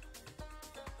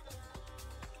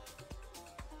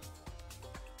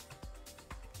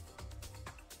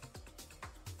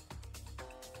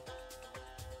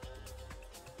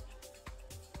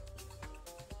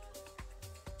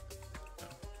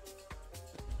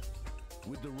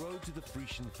 With the road to the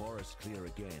Frisian forest clear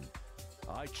again,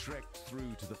 I trekked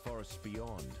through to the forests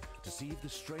beyond to see if the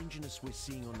strangeness we're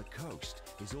seeing on the coast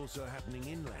is also happening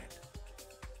inland.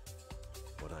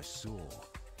 What I saw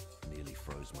nearly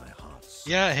froze my heart.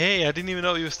 Yeah, hey, I didn't even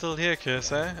know you were still here,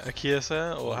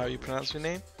 Kirsa, or how you pronounce your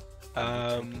name.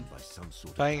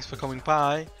 Thanks for coming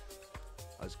by.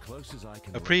 As close as I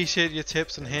can appreciate your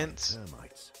tips and hints.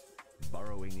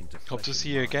 Hope to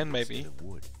see you again, maybe.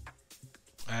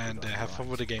 And have fun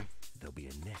with the game. There'll be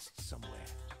a nest somewhere,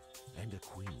 and a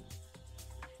queen.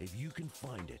 If you can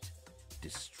find it,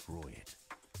 destroy it.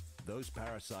 Those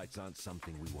parasites aren't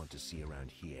something we want to see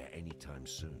around here anytime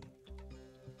soon.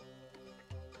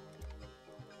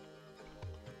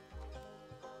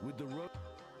 With the rope,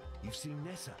 you've seen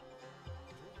Nessa.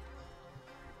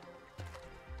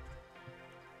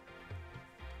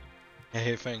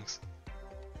 Hey, thanks.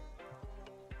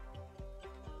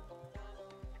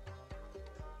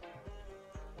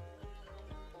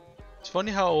 It's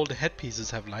funny how all the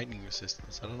headpieces have lightning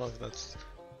resistance. I don't know if that's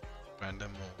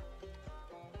random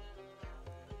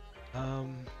or...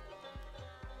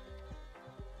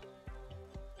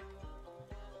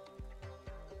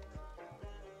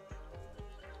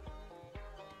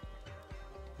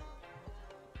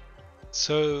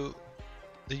 So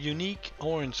the unique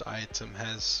orange item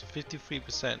has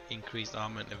 53% increased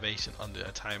armor and evasion on the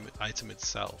item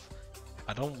itself.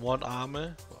 I don't want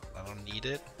armor, well, I don't need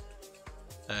it,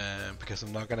 because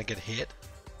I'm not gonna get hit,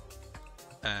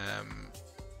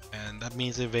 and that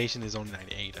means evasion is only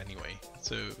 98 anyway,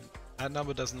 so that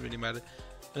number doesn't really matter.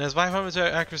 And there's 500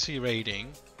 accuracy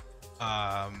rating,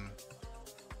 and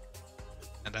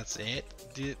that's it.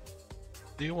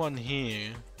 The one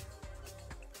here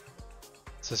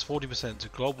says 40% to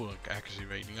global accuracy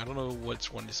rating. I don't know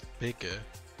which one is bigger.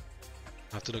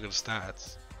 I have to look at the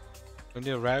stats.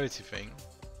 Only a rarity thing.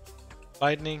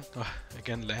 Lightning,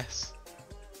 again less.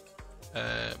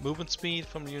 Movement speed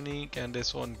from unique, and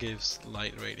this one gives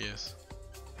light radius.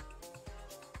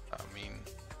 I mean,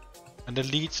 and the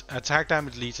leech attack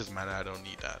damage leech doesn't matter. I don't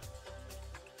need that.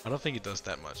 I don't think it does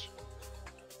that much.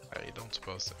 I don't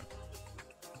suppose so.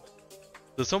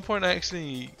 So at some point, I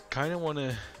actually kind of want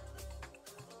to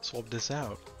swap this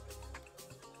out.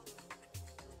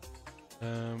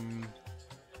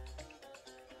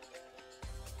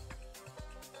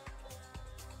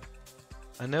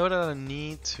 I know that I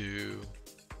need to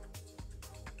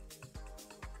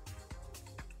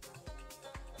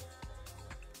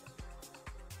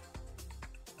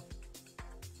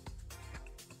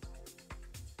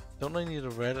don't I need a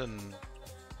red and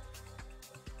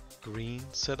green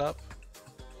setup?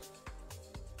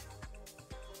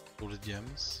 All the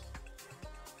gems.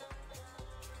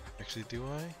 Actually, do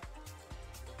I?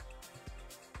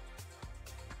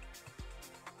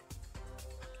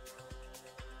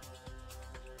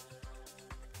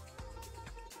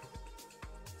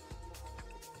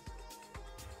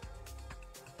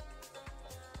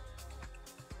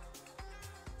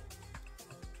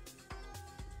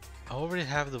 I already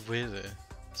have the wither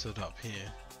set up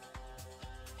here.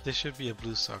 This should be a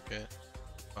blue socket,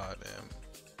 but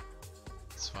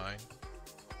it's fine.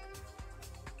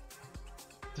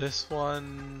 This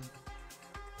one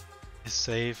is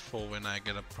safe for when I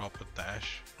get a proper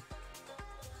dash.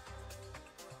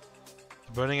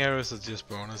 The burning arrows are just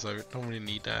bonus, I don't really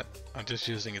need that. I'm just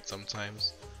using it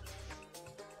sometimes.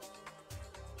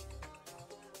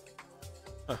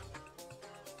 Huh.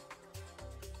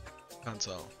 Can't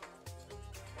tell.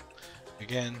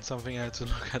 Again, something I have to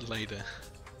look at later.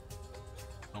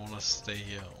 I want to stay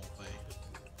here all day.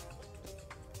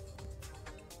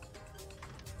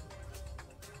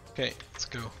 Okay, let's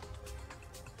go.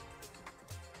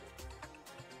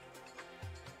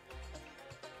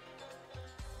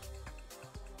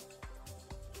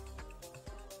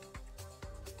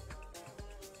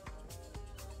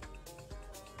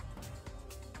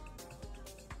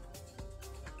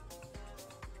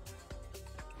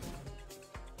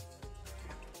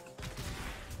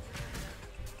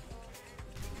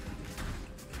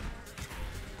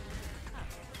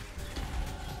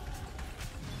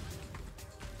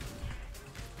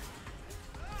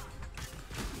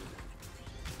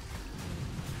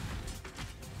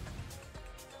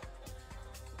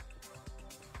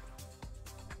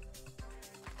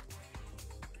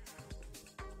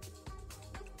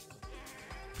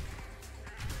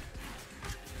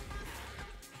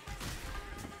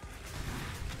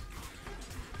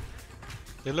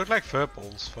 They look like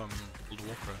furballs from World of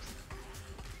Warcraft.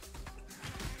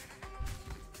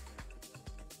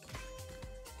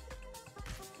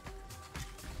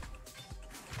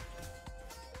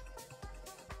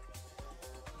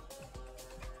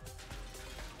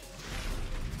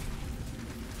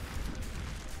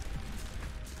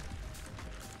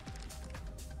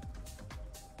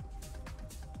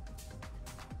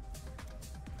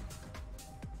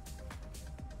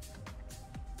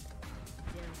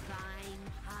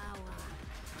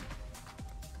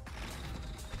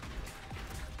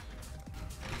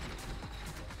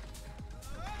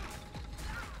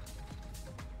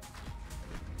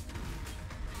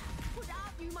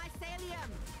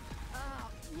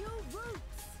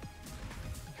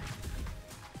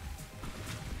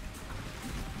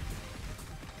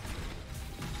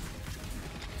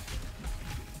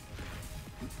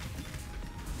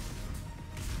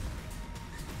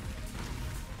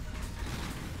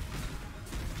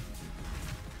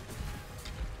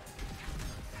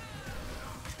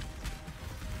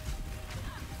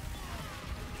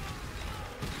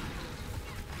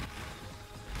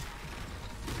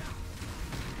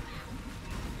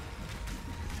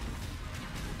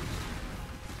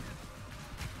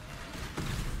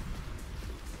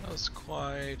 That's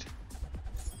quite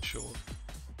short.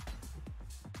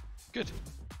 Good.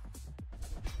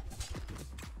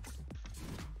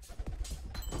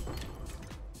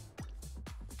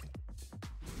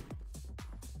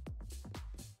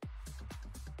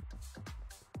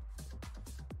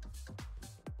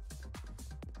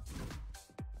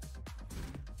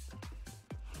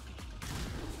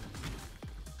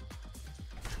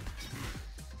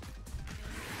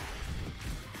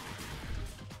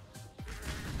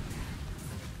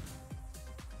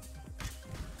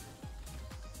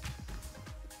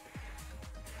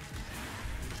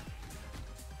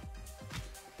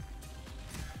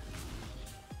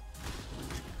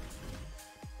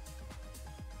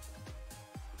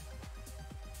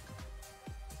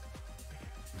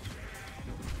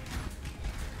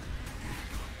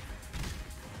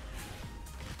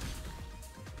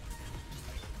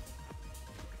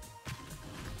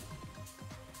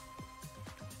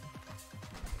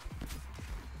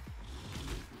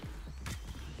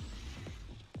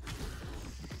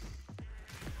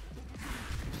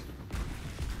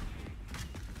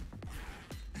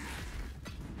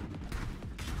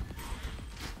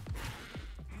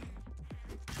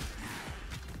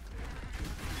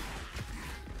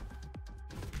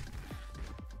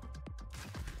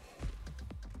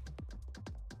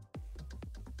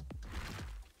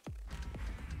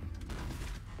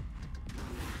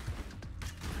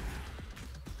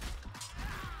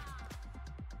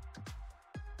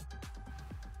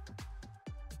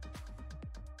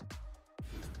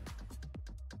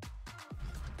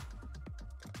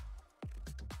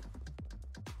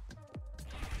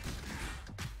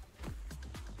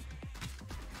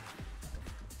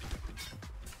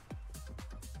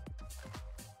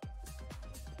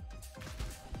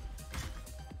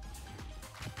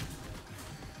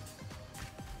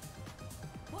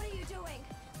 What are you doing?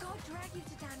 God drag you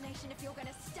to damnation if you're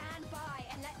gonna stand by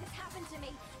and let this happen to me,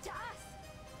 to us!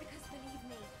 Because believe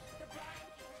me, the Brian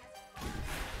King has...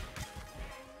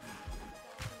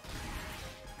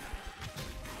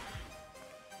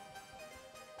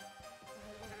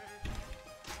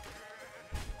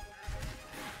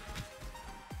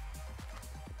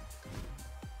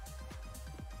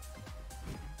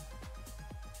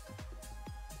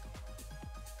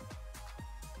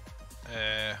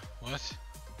 What?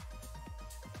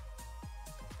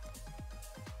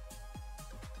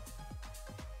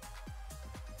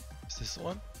 Is this the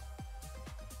one?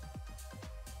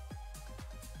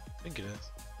 I think it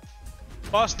is.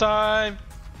 Boss time!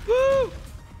 Woo!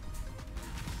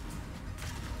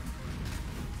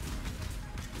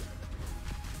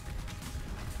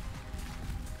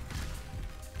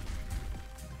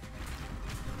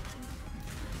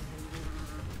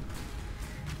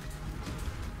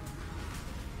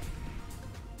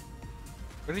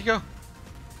 Where'd he go?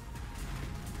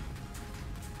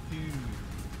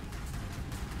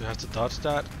 You have to dodge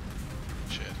that?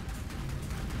 Shit.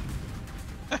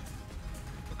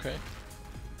 Okay.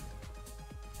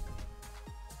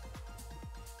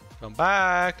 Come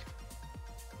back!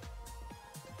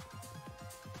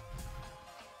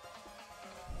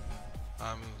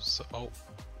 Oh.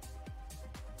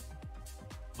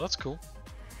 That's cool.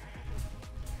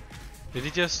 Did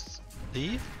he just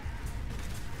leave?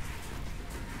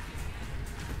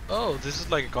 Oh, this is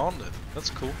like a gauntlet. That's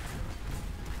cool.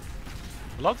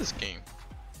 I love this game.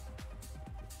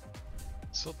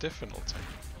 It's so different all the time.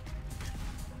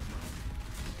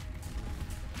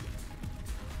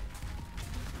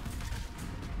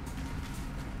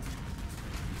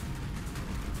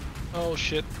 Oh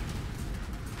shit.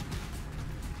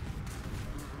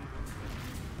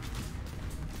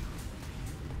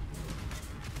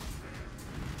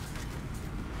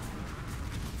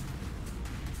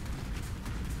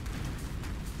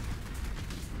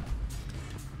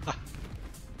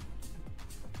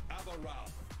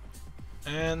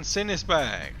 And Sin is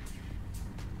back.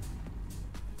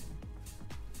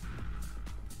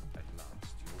 At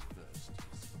last, your thirst is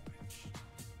quenched.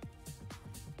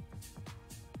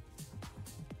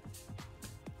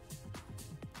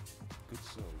 Good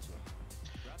souls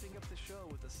are Wrapping up the show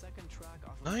with the second track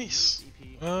off of Nice. the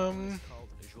newest EP called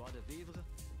Joie de Vivre,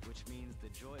 which means the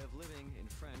joy of living in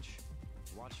French.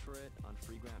 Watch for it on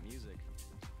Freegrant Music.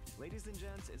 Ladies and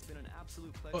gents, it's been an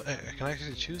absolute pleasure. Oh, I can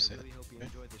actually choose I it. really hope you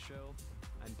enjoyed the show.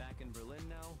 I'm back in Berlin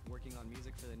now, working on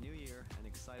music for the new year, and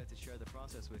excited to share the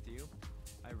process with you.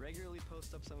 I regularly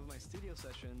post up some of my studio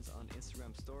sessions on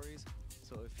Instagram stories,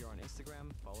 so if you're on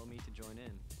Instagram, follow me to join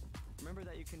in. Remember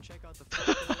that you can check out the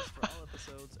photos for all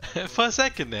episodes. For a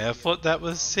second there, I thought that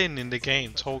was Sin in the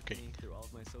game talking.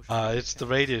 It's the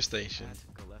radio station.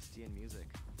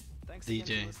 Thanks DJ.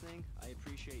 again for listening. I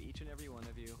appreciate each and every one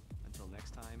of you. Until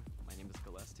next time, my name is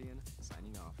Galestian,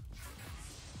 signing off.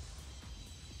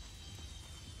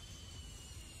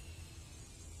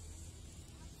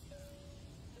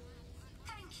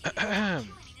 I'm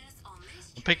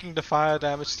picking the fire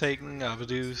damage taken,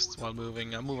 reduced while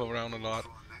moving. I move around a lot.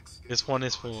 This one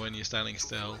is for when you're standing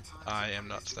still. I am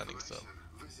not standing still.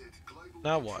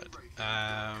 Now what?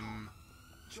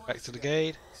 Back to the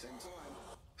gate.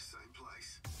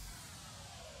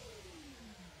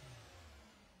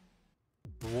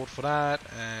 Reward for that,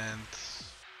 and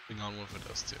bring on one for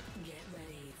those two. Get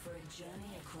ready for a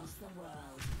journey across the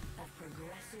world of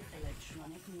progressive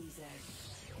electronic music.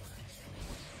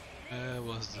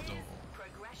 Was the door.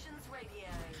 Progressions Radio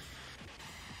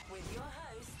with your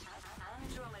host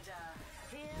Andromeda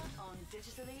here on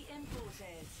Digitally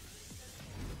Imported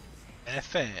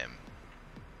FM.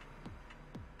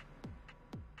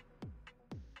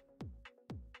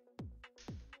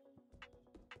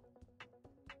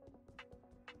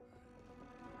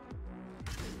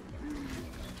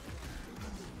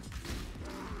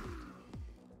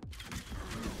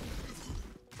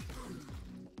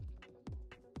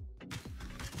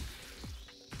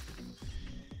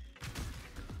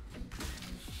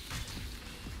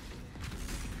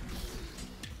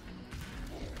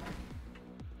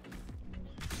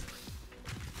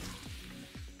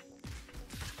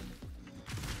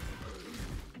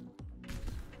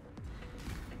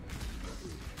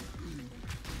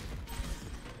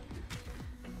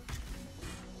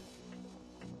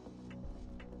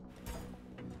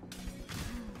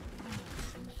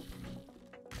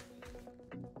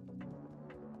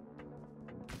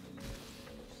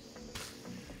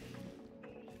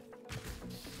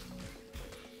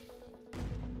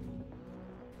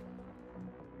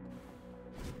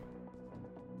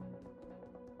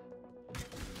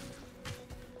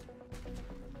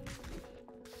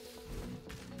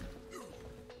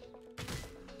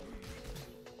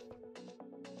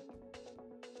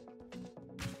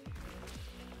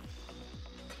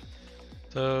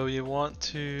 So you want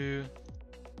to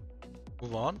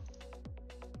move on?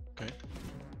 Okay.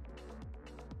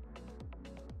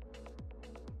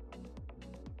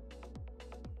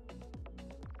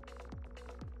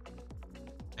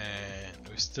 And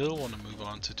we still want to move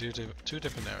on to two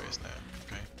different areas now.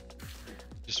 Okay.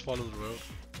 Just follow the road.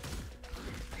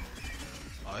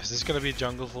 Oh, is this gonna be a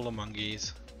jungle full of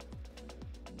monkeys?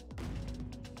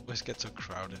 Always get so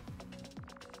crowded.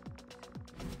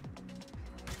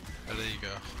 Oh, there you go.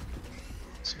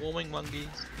 Swarming monkeys.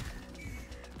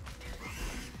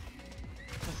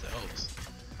 What's those?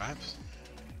 Crabs?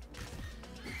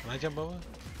 Can I jump over?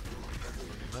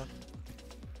 No.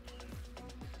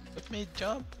 Let me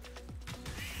jump!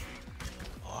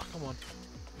 Oh, come on.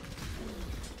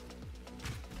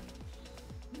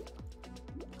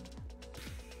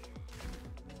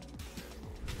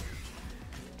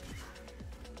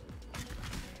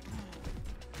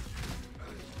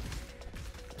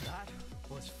 That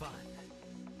was fun.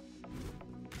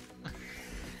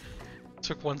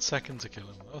 Took 1 second to kill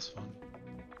him. That was fun.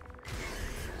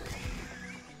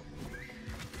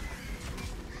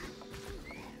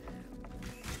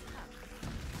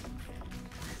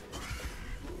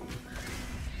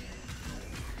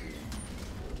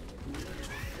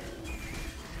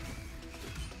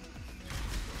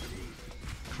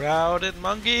 Crowded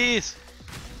monkeys!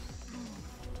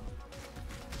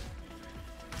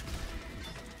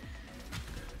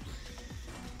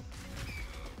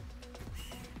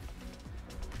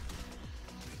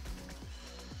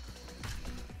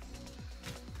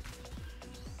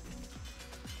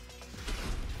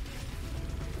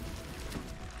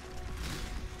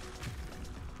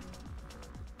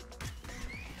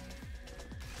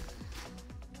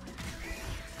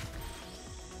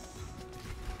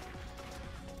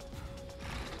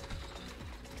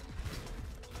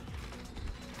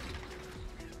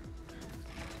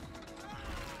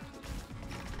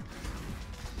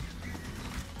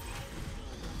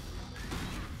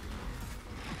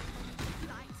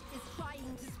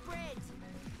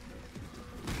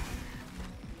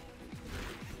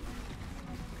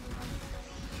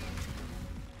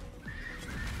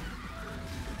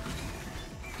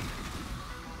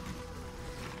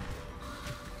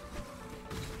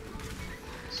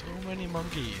 So many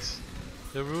monkeys.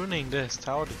 They're ruining this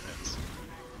tower defense.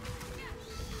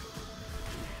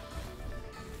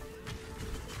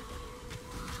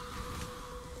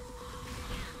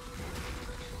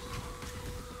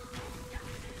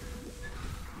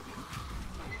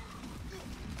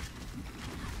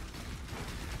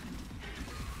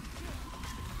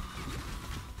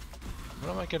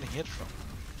 Where am I getting hit from?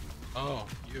 Oh,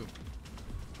 you.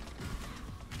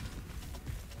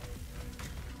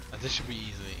 This should be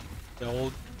easy. They're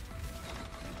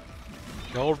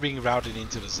all being routed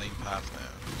into the same path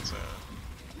now, so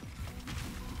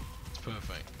it's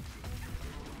perfect.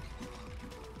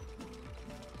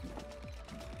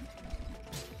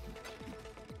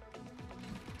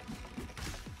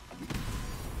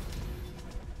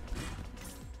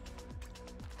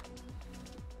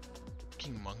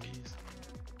 Fucking monkeys.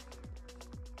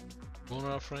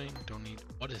 Vulnerable frame, don't need.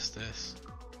 What is this?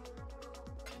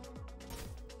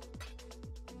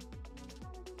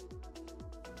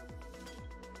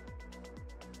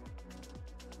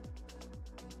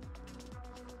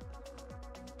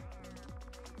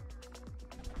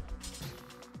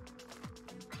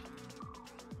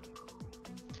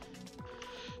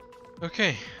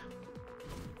 Okay.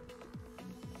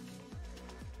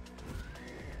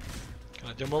 Can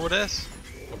I jump over this?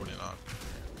 Probably not.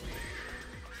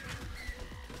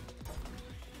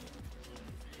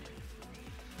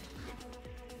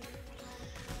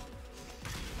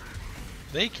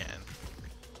 They can.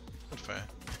 Not fair.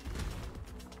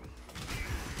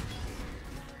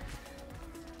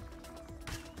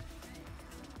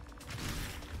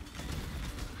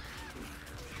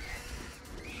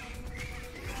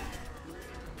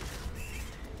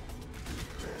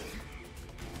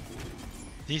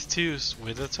 These two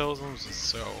wither totems are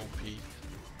so OP,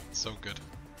 so good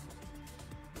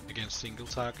against single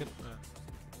target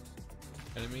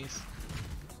enemies.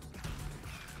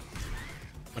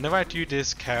 Whenever I do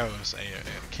this chaos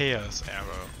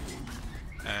arrow,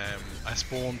 I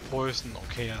spawn poison or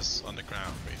chaos on the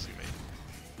ground basically.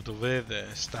 But the wither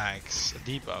stacks a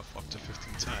debuff up to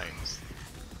 15 times,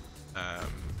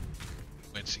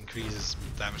 which increases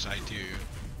the damage I do.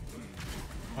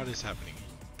 What is happening?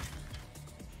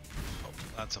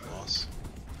 That's a boss.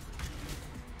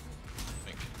 I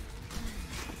think.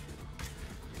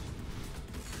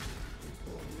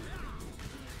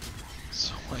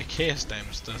 So my chaos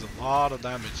damage does a lot of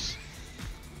damage.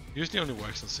 Usually only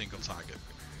works on single target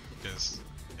because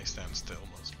they stand still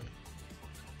mostly.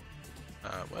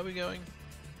 Where are we going?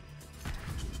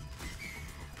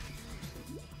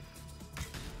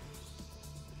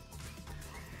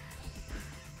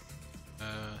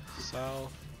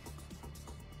 South.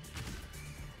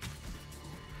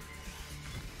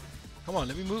 Come on,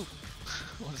 let me move.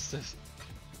 What is this?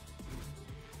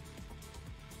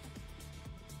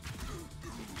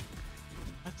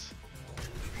 What?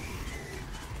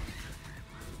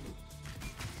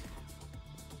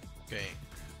 Okay.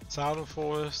 Southern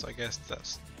Forest, I guess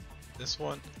that's this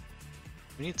one.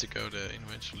 We need to go there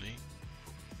eventually.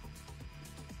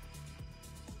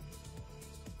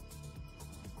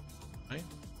 Right?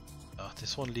 Oh,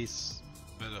 this one leads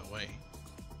better way.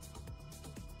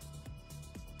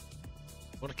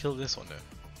 I want to kill this one though.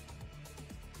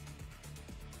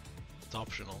 It's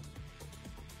optional.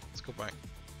 Let's go back.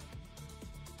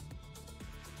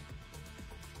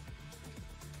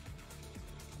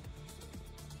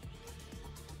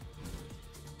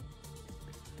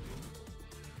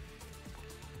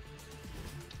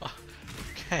 Oh,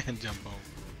 can't jump over.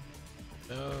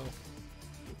 No.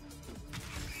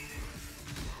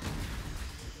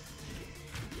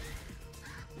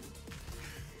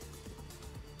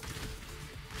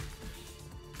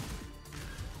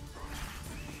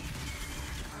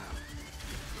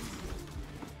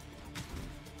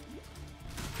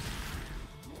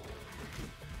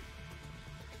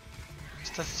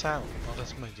 What's that sound? Oh,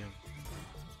 that's my jump.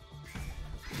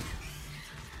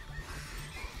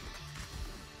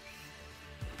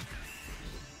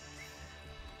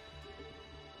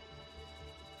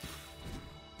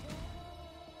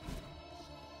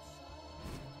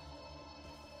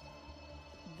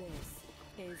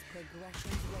 This is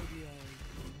Progression Radio.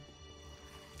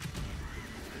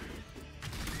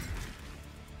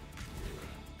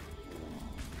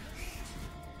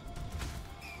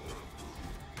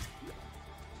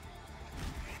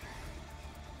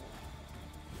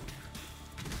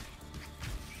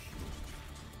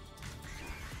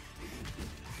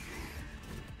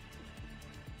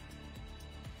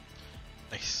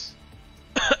 Nice.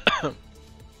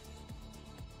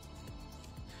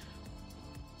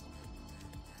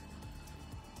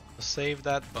 Save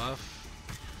that buff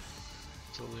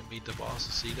till we meet the boss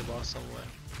or see the boss somewhere.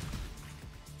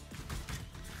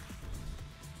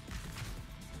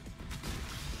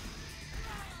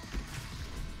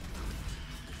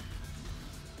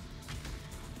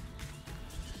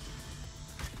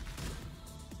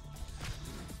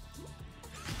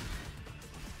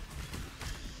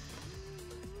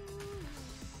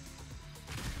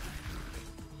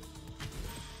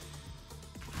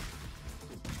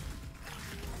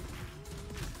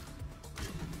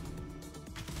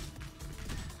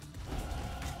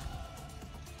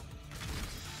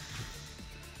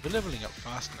 We're leveling up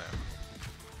fast now.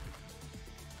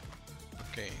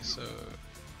 Okay, so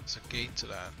there's a gate to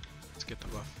that. Let's get the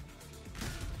buff.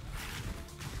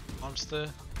 Monster,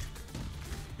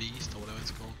 beast, or whatever it's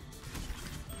called.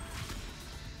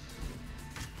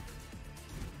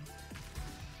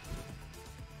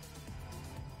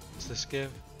 What's this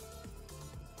give?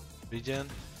 Regen?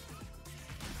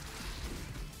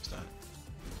 What's that?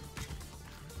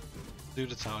 Do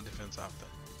the tower defense after.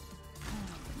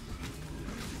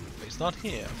 It's not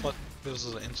here. I thought there was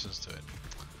an entrance to it.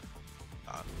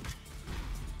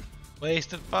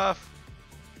 Wasted buff.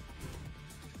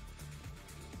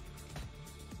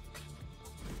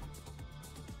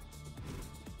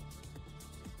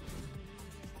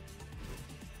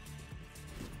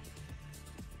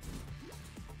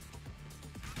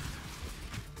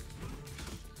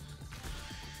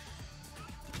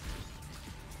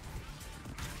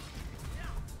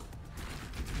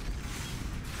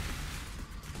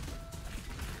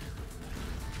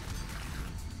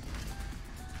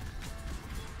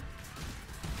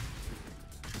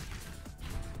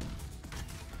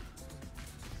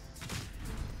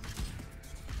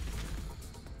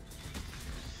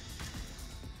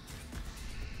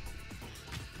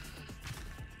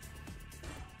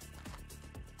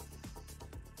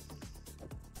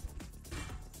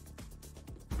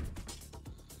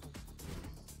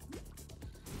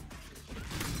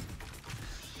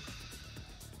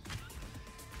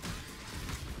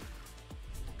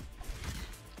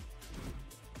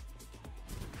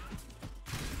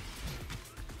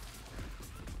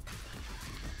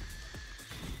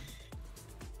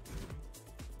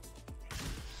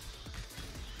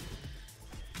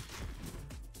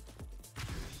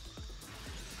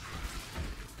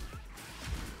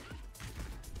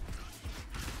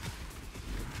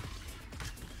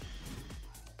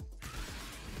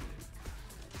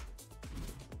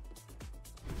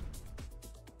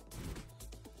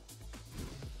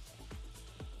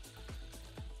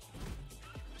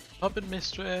 Puppet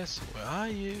Mistress, where are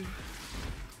you?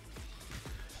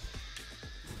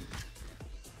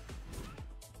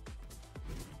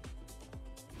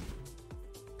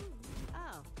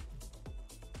 Oh.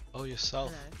 Oh, yourself.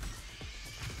 Hello.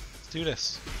 Let's do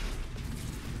this.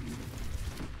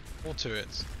 More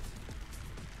turrets.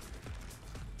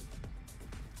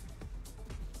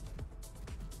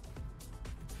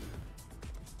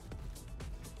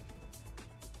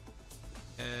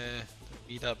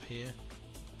 Beat up here.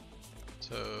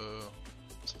 So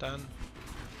it's done.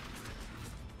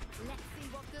 Let's see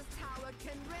what this tower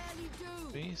can really do.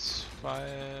 Please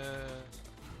fire.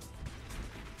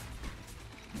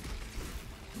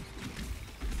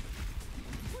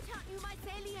 Put out new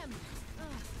mycelium.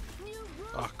 New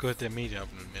rules. Oh good, they're meeting up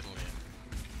in the middle here.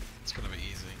 It's gonna be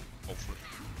easy, hopefully.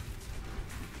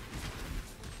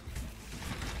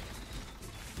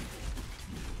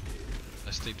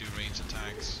 Unless they do range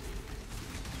attacks.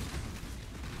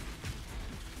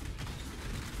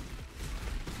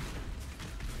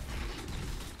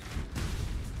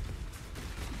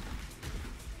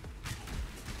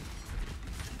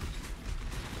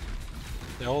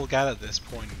 They all gather at this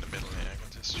point in the middle here. I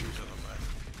can just shoot at them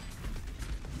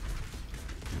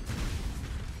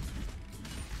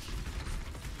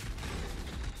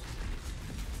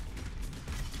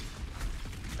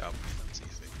there. Yep, that's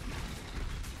easy.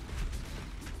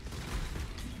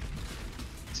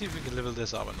 Let's see if we can level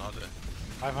this up another.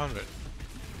 500.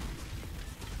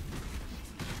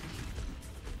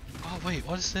 Oh wait,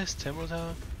 what is this? Temporal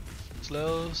Tower?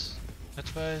 Slows?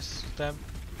 Petrifies? Stamp?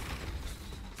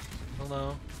 Oh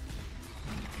no.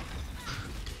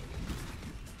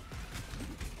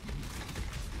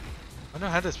 I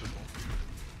never had this before.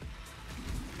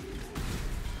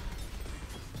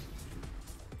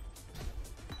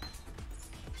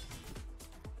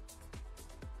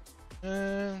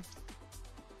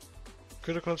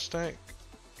 Critical stack.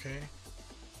 Okay.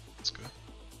 That's good.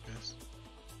 Yes.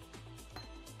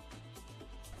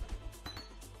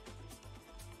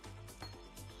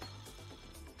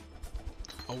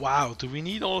 Oh wow, do we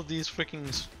need all of these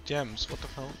freaking gems? What the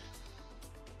hell?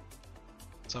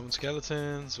 Summon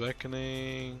skeletons,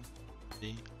 reckoning,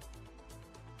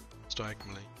 strike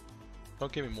melee.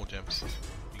 Don't give me more gems.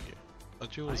 Thank you. A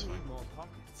jewel is fine. More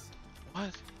pockets.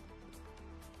 What?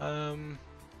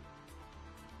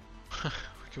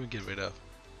 What can we get rid of?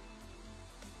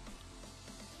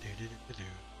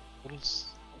 Portals.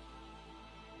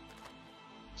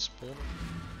 Spawn.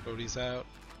 Throw these out.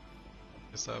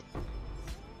 This up.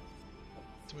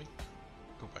 To me.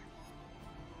 Go back.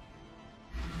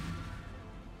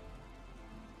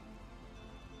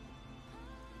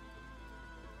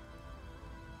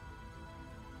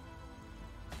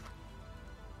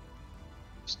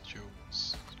 Just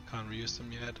jewels. Can't reuse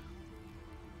them yet.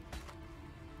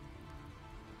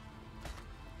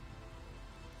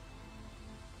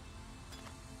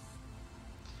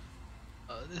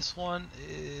 This one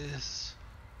is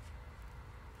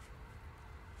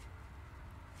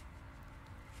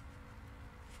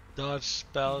dodge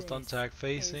spells, don't attack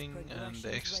facing, and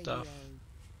the extra stuff.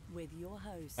 With your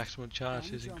host, Maximum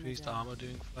charge is increased armor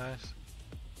during flash.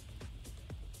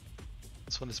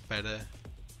 This one is better.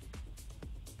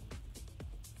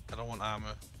 I don't want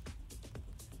armor.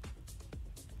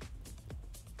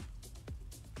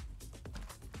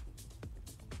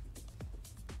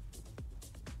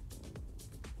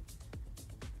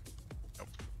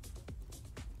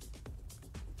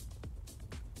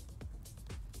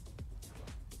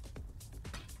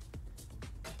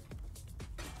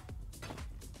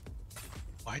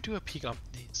 Why do I pick up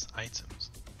these items?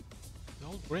 They're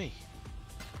all grey.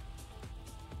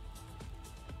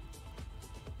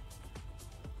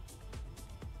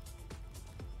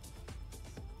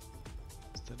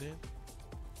 Is that it?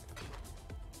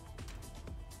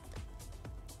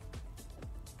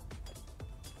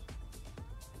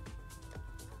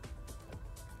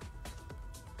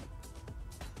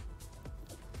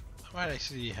 I might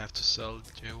actually have to sell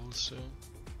jewels soon.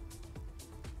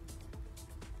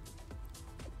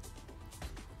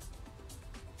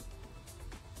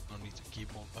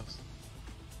 Keep all those.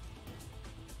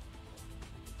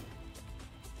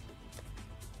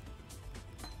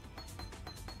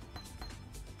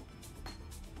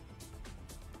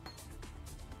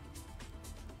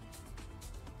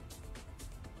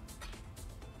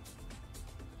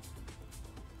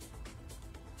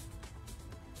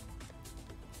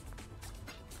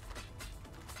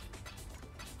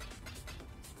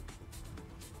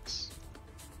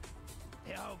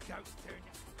 The old goat's turned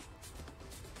up.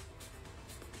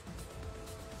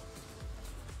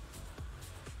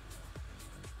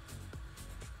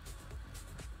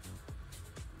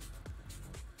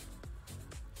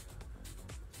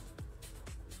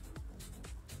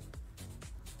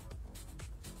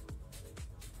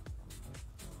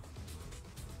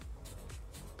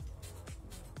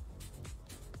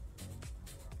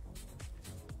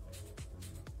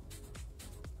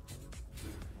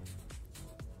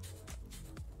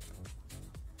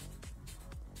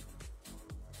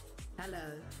 Hello.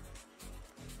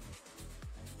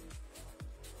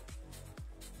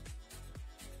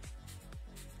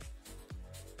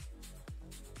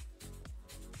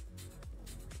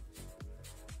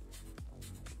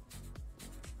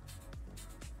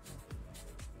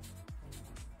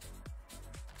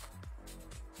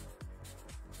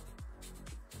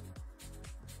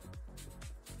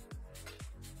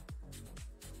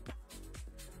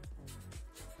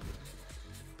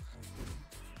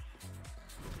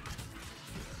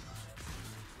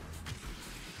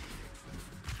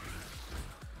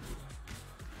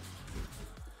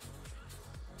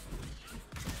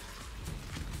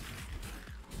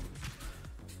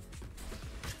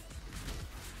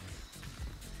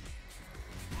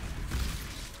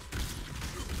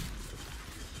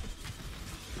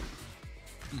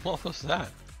 What was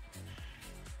that?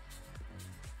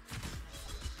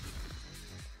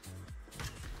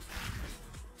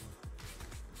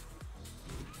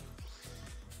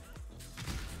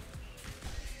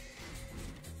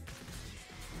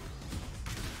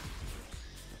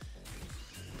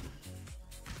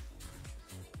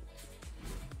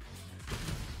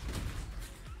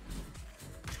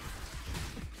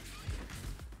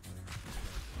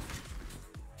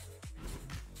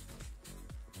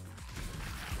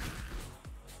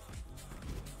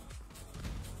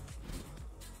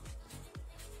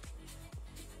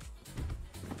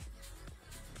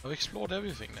 I've explored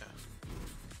everything now.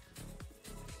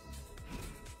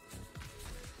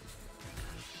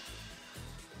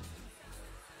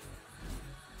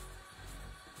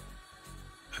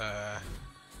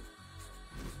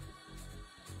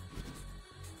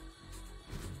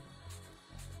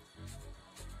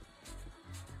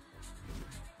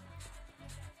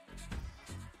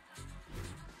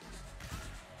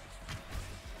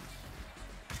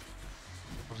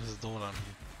 What is the door down here?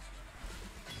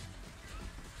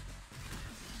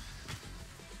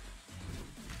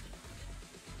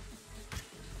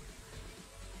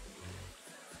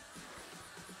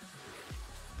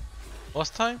 Boss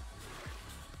time?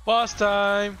 Boss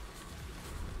time!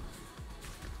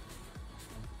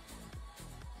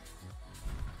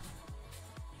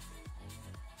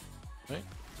 Right?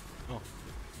 Oh.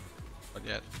 Not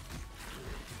yet.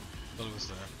 Thought it was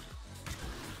the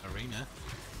arena.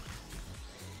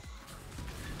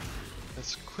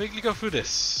 Let's quickly go through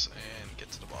this and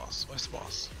get to the boss. Where's the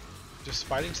boss? Just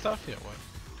fighting stuff here? What?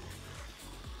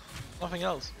 Nothing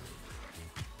else.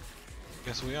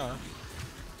 Guess we are.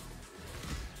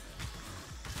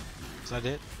 Is that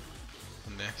it?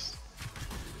 The nest.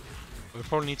 We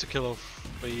probably need to kill off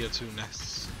 3 or 2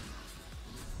 nests.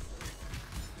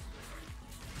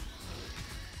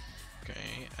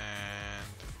 Okay, and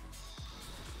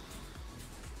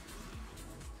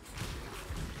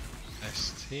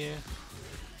nest here.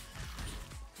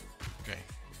 Okay.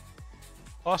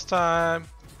 Boss time!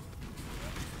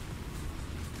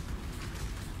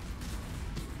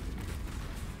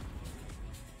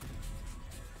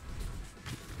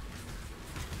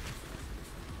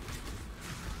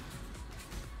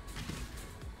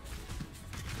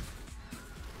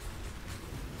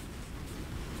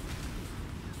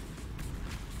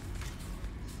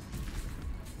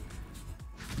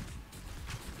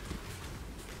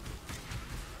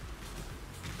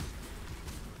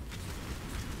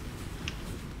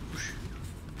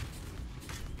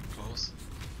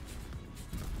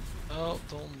 Oh,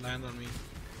 don't land on me.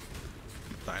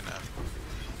 Die now.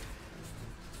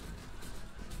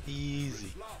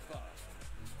 Easy.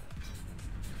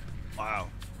 Wow.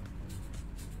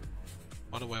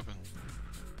 What a weapon.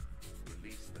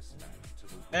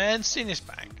 And Sin is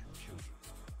back.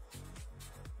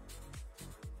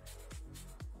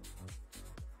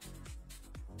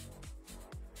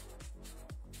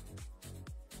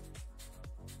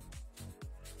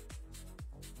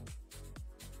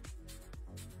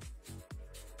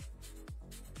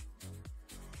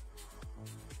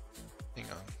 Hang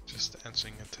on, just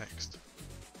answering a text.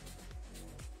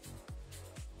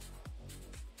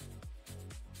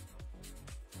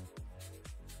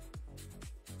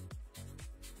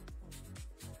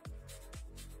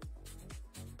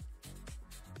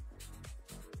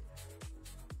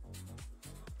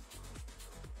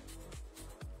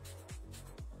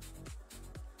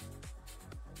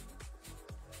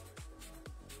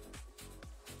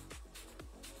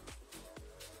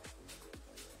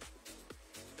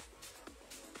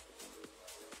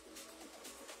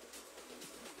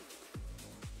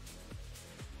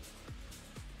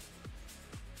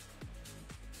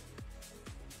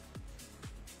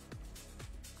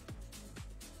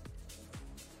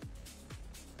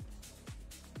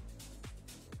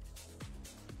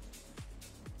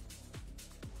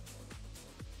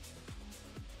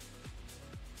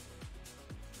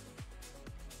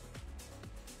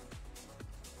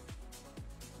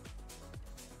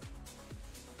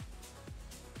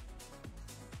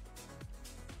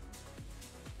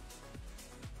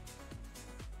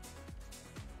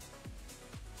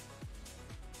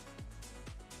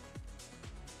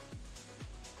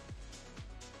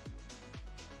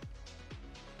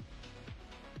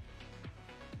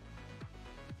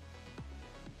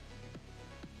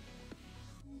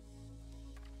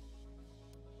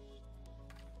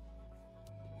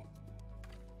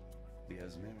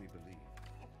 as Mary believed.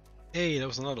 Hey, that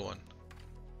was another one.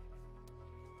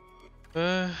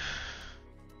 I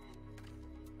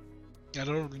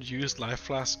don't use life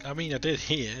flask. I mean, I did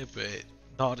here, but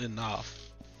not enough,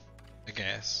 I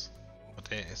guess. But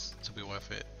this to be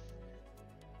worth it.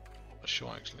 Not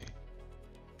sure actually.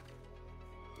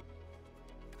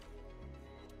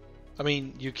 I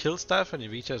mean, you kill stuff and you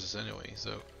recharges anyway,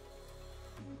 so.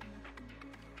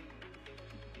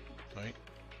 Right.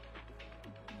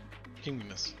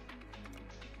 Kingdoms.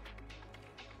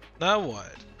 Now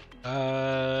what?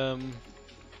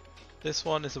 This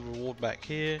one is a reward back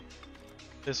here.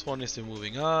 This one is the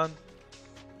moving on.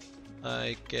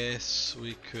 I guess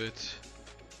we could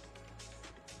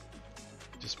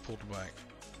just pull it back.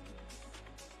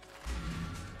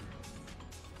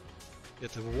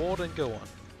 Get the reward and go on.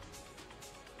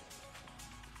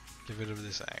 Get rid of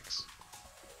this axe.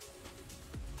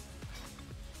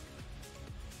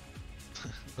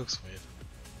 Looks weird.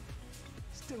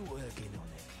 Still working on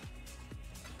it.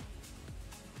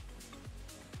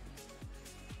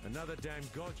 Another damn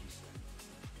god, you say?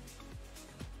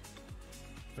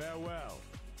 Farewell.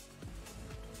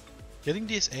 Getting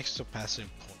these extra passive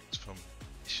points from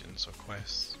missions or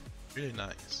quests, really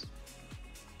nice.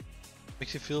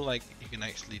 Makes you feel like you can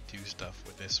actually do stuff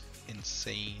with this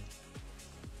insane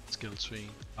skill tree.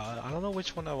 I don't know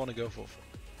which one I want to go for.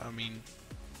 I mean,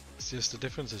 it's just the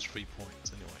difference is 3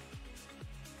 points anyway.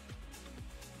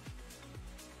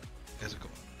 There's a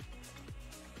goal.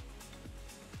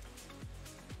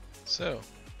 So,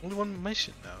 only one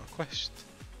mission now, quest.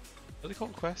 What are they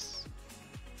called, quests?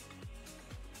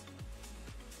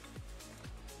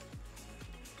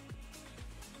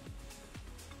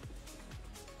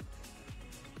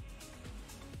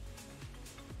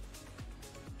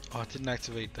 Oh, I didn't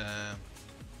activate the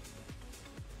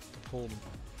pull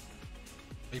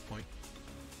waypoint.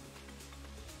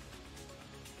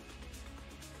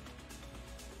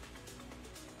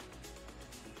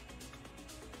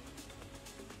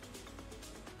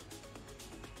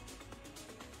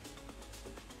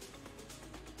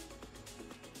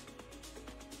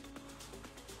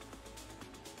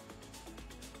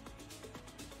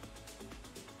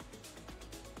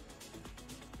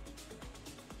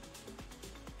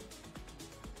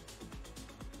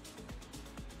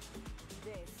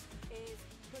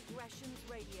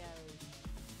 Radio.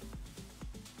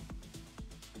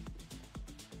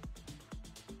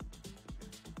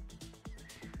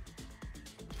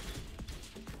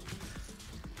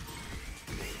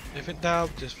 If in doubt,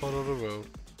 just follow the road.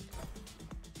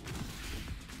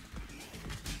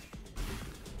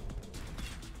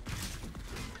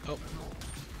 Oh.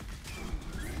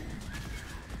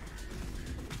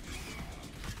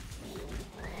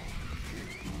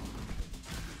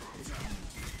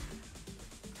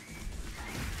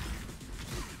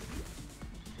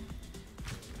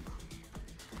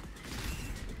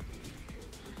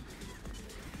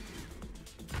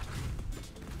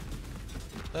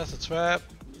 That's a trap.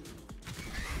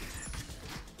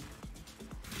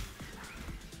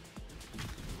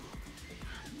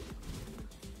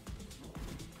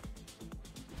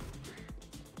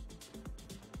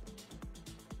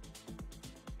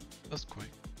 That's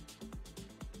quick.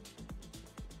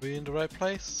 We in the right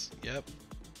place? Yep.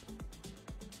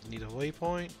 Need a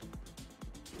waypoint.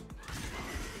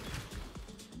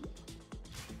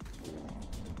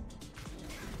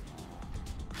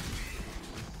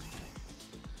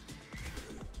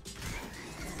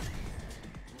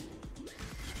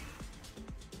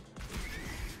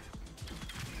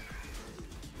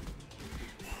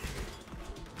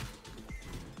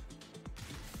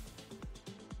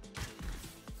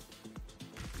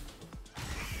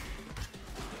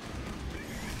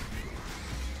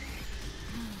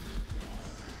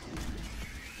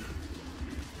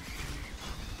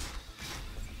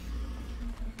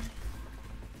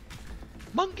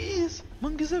 Monkeys!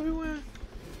 Monkeys everywhere!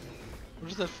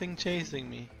 What is that thing chasing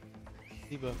me?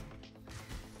 Debuff.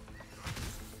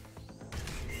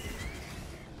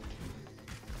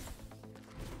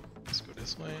 Let's go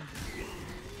this way.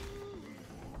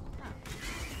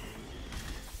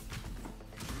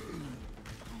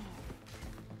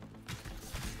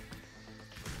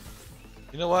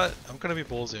 You know what? I'm gonna be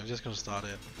ballsy, I'm just gonna start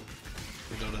it.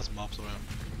 Even though there's mobs around.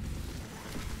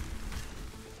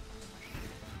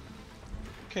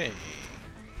 Okay.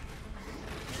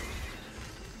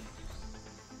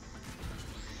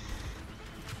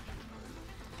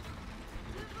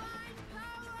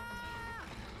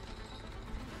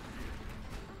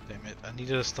 Damn it, I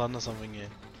needed a stun or something here.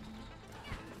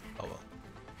 Oh well.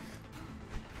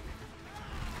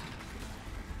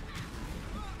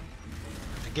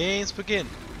 The games begin.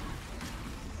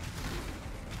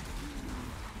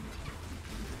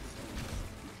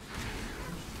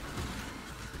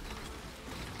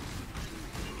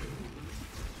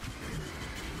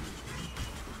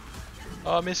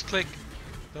 Oh, misclick.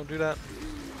 Don't do that.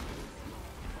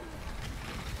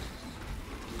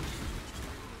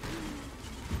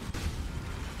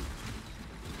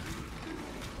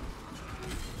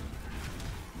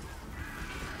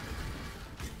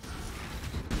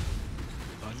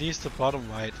 At least the bottom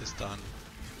right is done.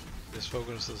 This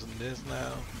focuses on this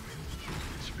now.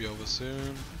 Should be over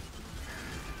soon.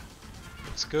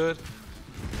 Looks good.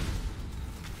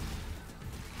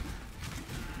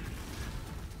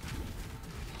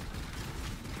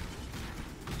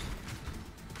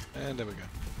 And there we go.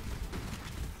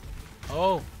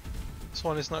 Oh! This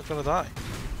one is not gonna die.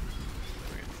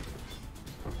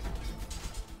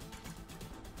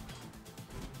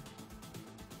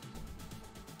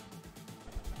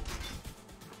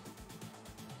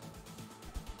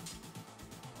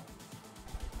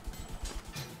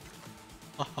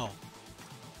 Oh,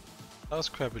 that was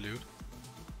crappy loot.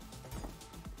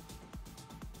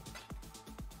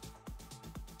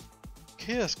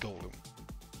 Chaos Golem.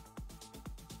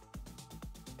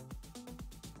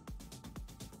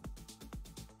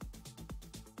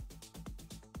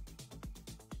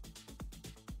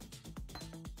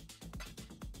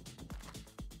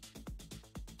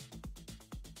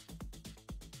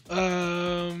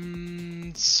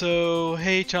 So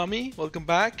hey Tommy, welcome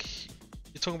back.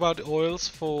 You're talking about the oils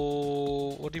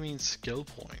for, what do you mean skill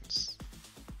points?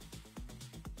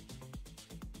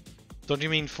 Don't you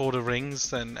mean for the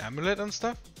rings and amulet and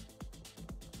stuff?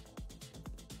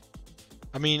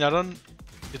 I mean, I don't,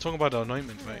 you're talking about the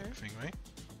anointment thing, right?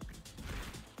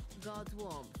 God's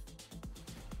warmth.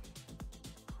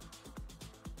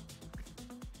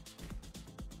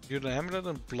 You're the amulet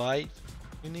and blight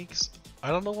uniques? I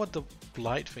don't know what the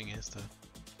blight thing is though.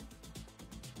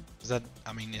 Is that,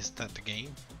 I mean, is that the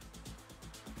game?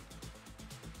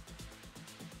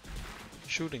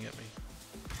 Shooting at me.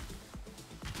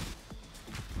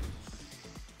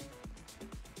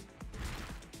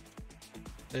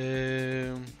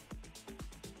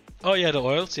 Oh yeah, the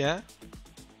oils, yeah.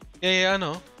 Yeah, I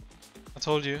know. I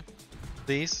told you.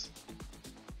 These.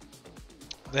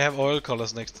 They have oil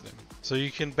colors next to them. So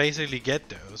you can basically get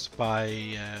those by,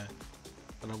 I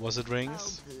don't know, was it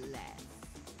rings?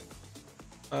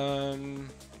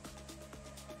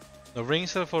 The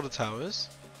rings are for the towers.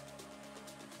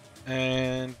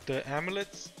 And the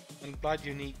amulets and blight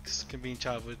uniques can be in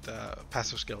charge with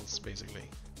passive skills, basically.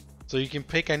 So you can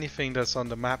pick anything that's on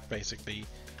the map, basically,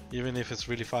 even if it's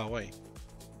really far away.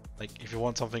 Like, if you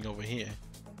want something over here.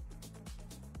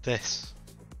 This.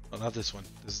 Oh, not this one.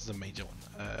 This is the major one.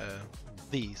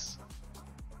 These.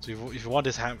 So if you want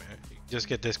this hammer, you just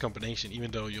get this combination,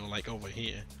 even though you're like over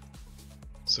here.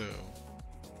 So,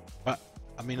 but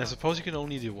I mean, I suppose you can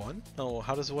only do one. Or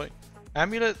how does it work?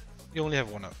 Amulet, you only have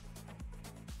one of.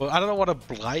 But I don't know what a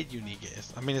blight unique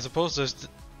is. I mean, I suppose there's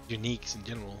uniques in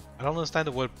general. I don't understand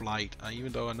the word blight,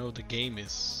 even though I know the game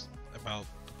is about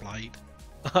the blight.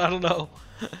 I don't know.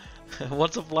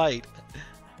 What's a blight?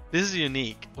 This is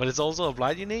unique, but it's also a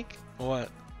blight unique, or what?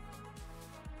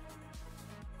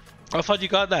 I thought you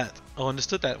got that. I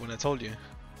understood that when I told you.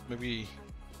 Maybe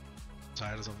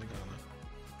tired or something. I don't know.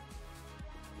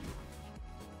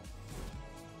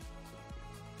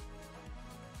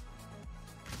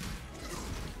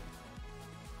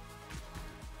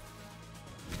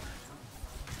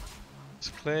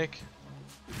 Just click.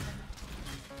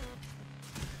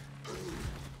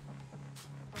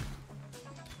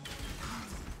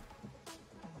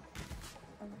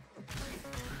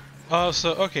 Oh,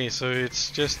 so okay, so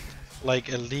it's just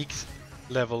like a league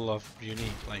level of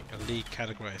unique, like a league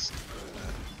categorized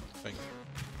thing.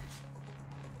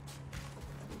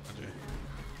 Okay.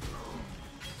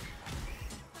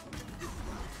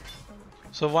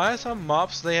 So why are some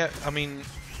mobs they have, I mean,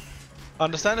 I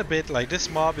understand a bit, like this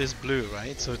mob is blue,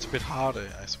 right? So it's a bit harder,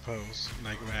 I suppose,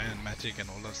 like rare and magic and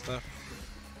all that stuff.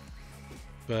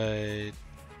 But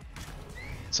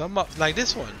some mob, like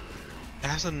this one, it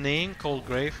has a name called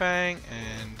Greyfang,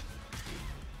 and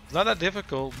it's not that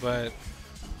difficult, but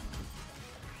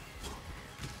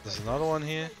there's another one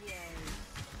here.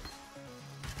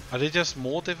 Are they just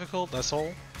more difficult, that's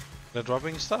all? They're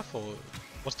dropping stuff, or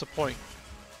what's the point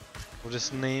of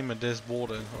this name and this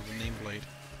border of the nameplate?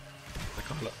 The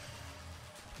color.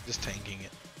 Just tanking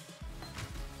it.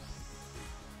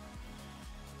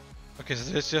 Okay,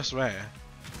 so it's just rare.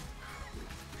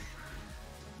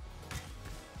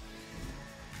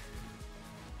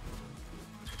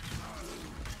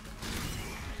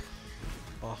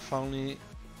 Oh, finally.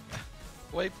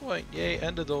 Waypoint, yay,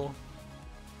 and the door.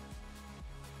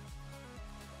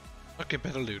 Okay,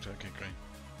 better loot, okay, great.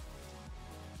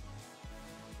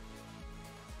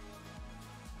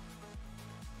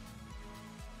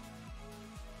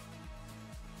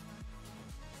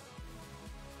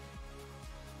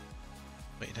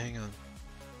 Wait, hang on.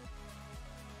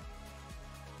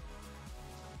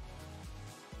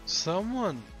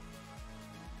 Someone.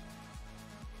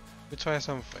 Let me try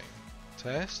something.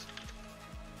 Test.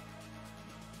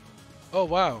 Oh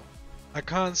wow, I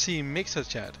can't see mixer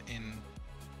chat in.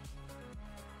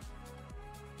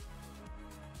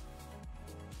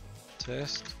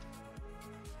 Test.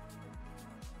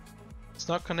 It's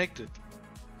not connected.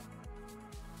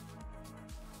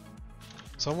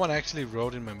 Someone actually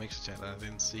wrote in my mixer chat and I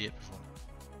didn't see it before.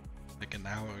 Like an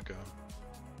hour ago.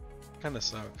 Kinda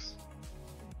sucks.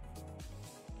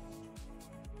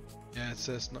 Yeah, it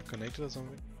says not connected or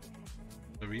something.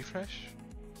 A refresh?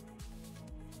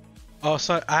 Oh,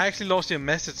 sorry, I actually lost your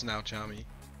message now, Charmy.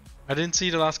 I didn't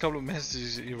see the last couple of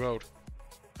messages you wrote.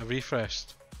 I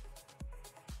refreshed.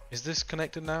 Is this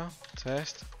connected now?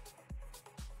 Test?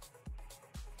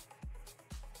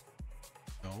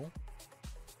 No.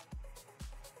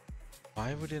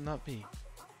 Why would it not be?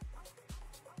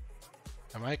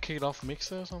 Am I kicked off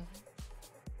Mixer or something?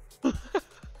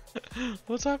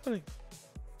 What's happening?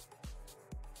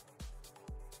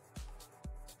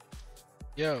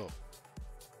 Yo.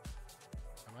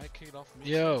 Am I kicked off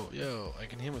Mixer? Yo, I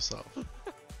can hear myself.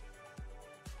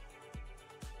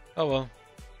 Oh well.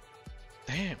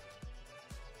 Damn.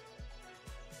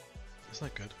 That's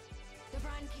not good. The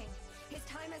Brand King, his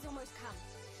time has almost come.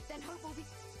 Then hope will be...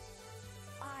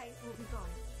 I will be gone.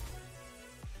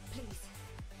 Please,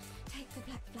 take the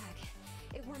black flag.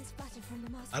 It once fluttered from the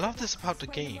master. I love this about the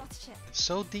game. It's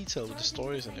so detailed with the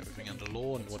stories and everything and the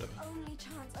lore and whatever. Only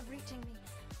chance of reaching me.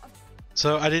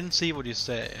 So I didn't see what you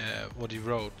said, what you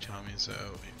wrote, Charmy. So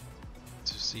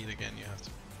to see it again, you have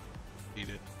to read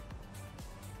it.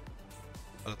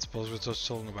 But I suppose we're just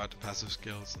talking about the passive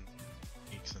skills and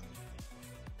techniques. And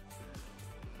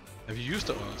have you used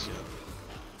the oils yet?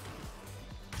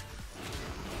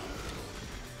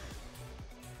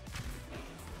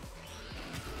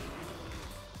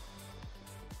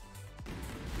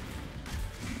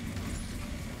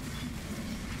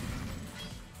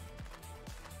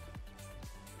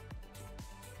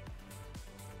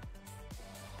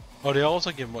 Oh, they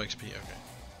also give more XP, okay.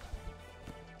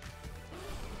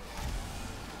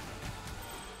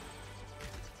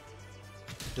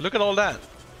 You look at all that.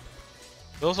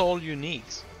 Those are all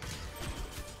uniques.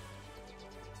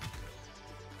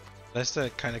 That's the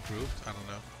kind of grouped, I don't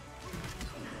know.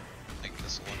 Like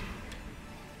this one.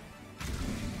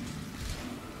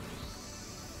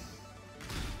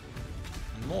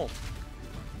 And more.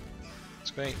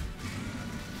 It's great.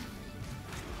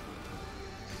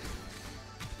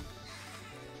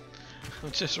 I'm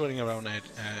just running around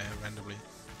randomly.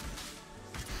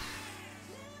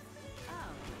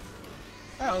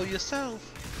 Oh, yourself.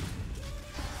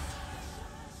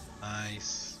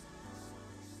 Nice.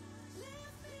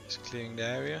 Just clearing the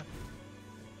area.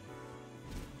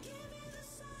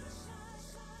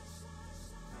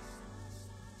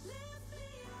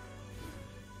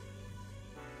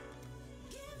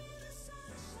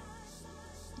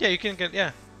 Yeah, you can get,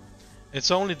 yeah.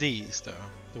 It's only these though,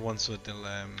 the ones with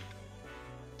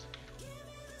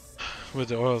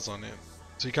the oils on it.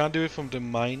 So you can't do it from the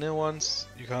minor ones,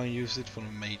 you can't use it from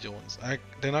the major ones.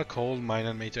 They're not called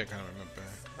minor and major, I can't remember.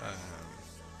 I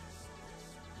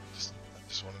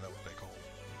just want to know what they're called.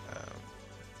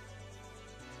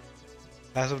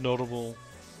 Passive, notable,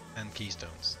 and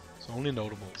keystones. So only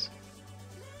notables.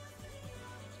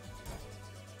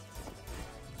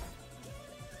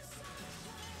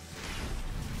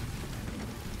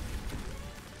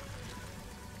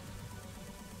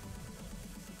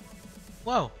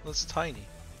 Wow, that's tiny.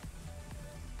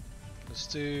 Let's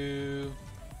do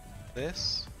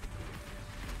this.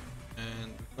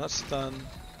 And not stun,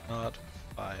 not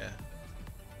fire.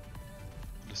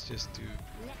 Let's just do...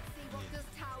 Let's see what this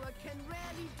tower can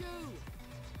really do.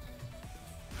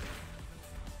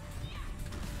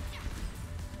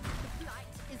 The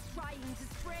light is trying to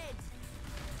spread.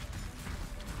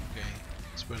 Okay,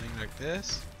 spreading like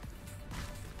this.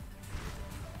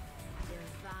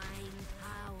 Divine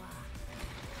power.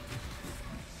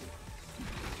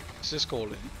 Let's just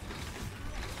call it.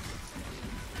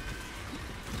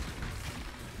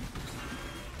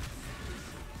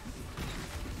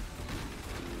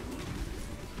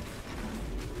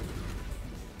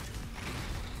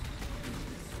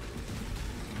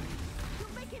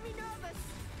 You're making me nervous.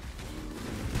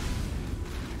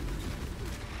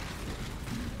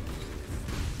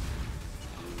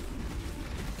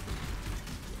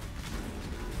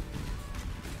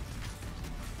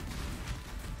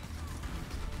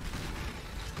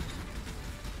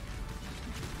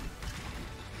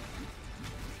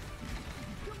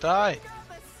 Die!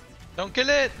 Don't kill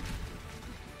it!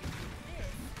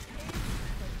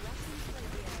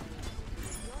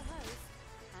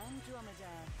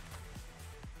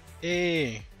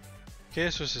 A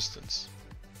chaos resistance.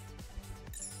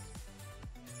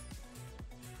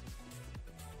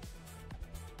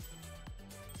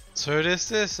 So there's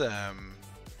this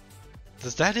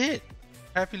does that it?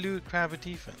 Crappy loot, crappy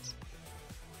defense.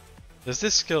 There's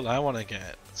this skill I want to get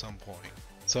at some point.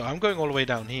 So I'm going all the way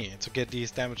down here to get these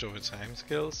damage over time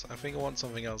skills. I think I want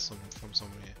something else from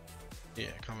somewhere. Yeah,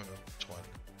 I can't remember which one.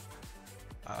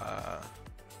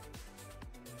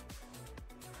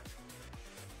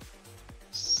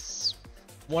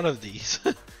 One of these.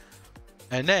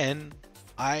 And then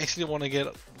I actually want to get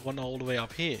one all the way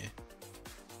up here.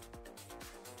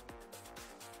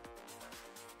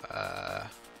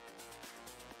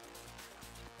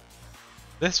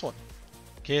 This one.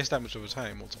 Chaos damage over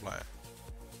time multiplier.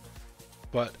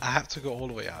 But I have to go all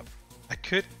the way up. I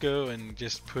could go and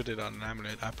just put it on an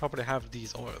amulet. I probably have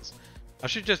these oils. I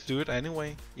should just do it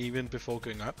anyway, even before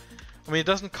going up. I mean, it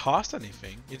doesn't cost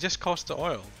anything. It just costs the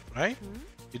oil, right?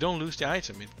 You don't lose the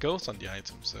item. It goes on the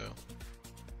item, so...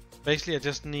 Basically, I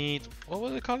just need... What were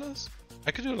the colors?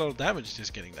 I could do a lot of damage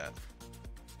just getting that.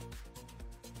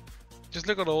 Just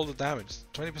look at all the damage.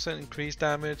 20% increased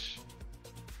damage.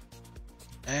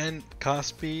 And cast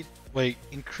speed. Wait,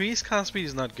 increased cast speed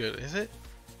is not good, is it?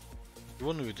 You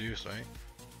want to reduce, right?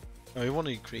 No, you want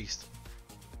to increase.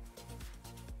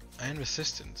 And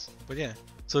resistance. But yeah.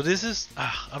 So this is...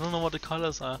 I don't know what the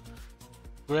colors are.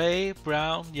 Gray,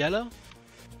 brown, yellow?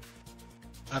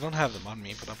 I don't have them on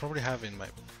me, but I probably have in my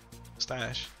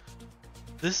stash.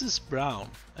 This is brown.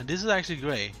 And this is actually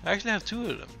gray. I actually have two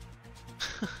of them.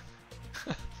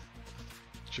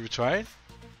 Should we try it?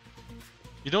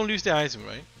 You don't lose the item,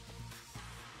 right?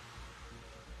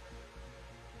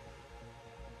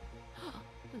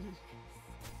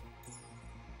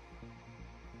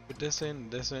 Put this in,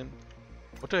 this in.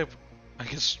 What do I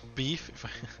guess beef? If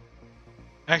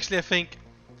Actually, I think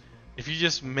if you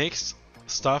just mix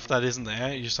stuff that isn't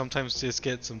there, you sometimes just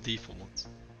get some default ones.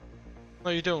 No,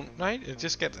 you don't, right? It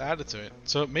just gets added to it.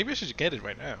 So maybe I should get it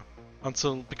right now.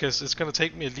 Because it's gonna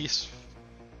take me at least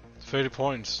 30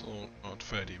 points, or not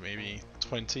 30, maybe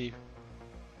 20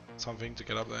 something to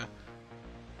get up there.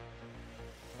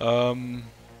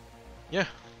 Yeah.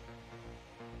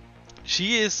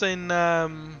 She is in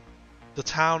the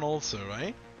town also,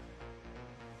 right?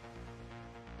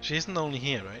 She isn't only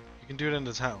here, right? You can do it in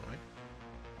the town, right?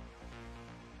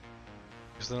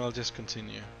 Because then I'll just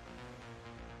continue.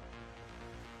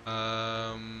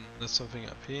 There's something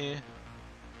up here.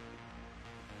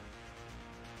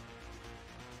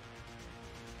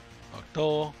 Locked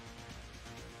door.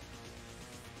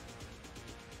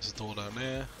 There's a door down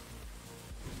there.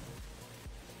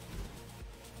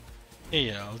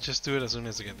 Yeah, I'll just do it as soon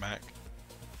as I get back.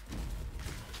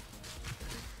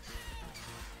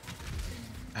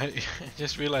 I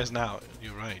just realized now,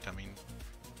 you're right, I mean,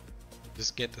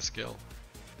 just get the skill.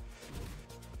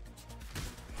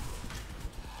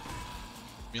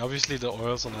 I mean, obviously the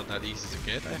oils are not that easy to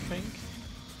get, I think.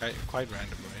 Quite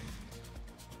random, right?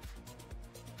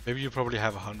 Maybe you probably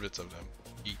have hundreds of them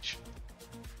each.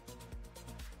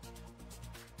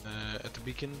 At the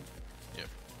beacon, yep.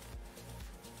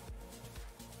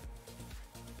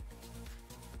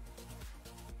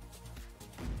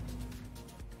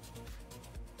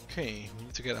 Okay, we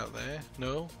need to get out there.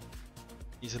 No,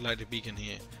 need to light the beacon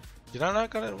here. Did I not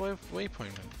got a waypoint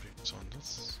on the previous one?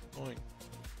 That's annoying.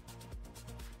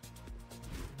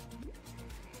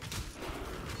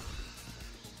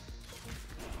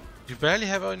 You barely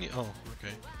have any. Oh,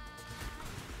 okay.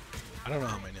 I don't know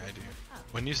how many I do.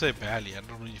 When you say barely, I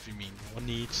don't know if you mean 1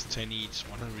 each, 10 each,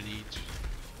 100 each.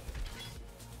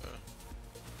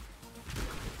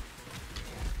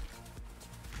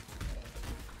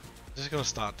 Just gonna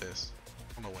start this.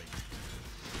 On the way.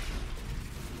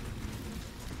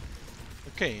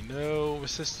 Okay, no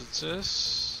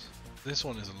resistances. This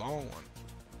one is a long one.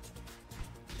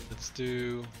 Let's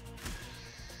do.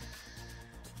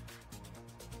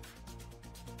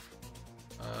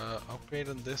 Upgrade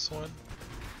on this one.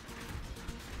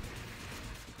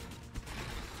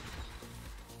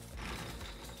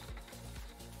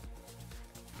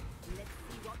 Let's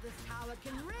see what this tower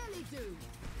can really do.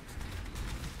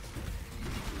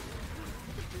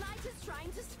 The blight is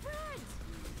trying to spread.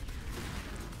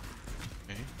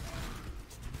 Okay.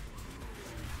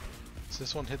 Does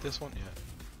this one hit this one? Yeah.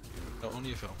 No,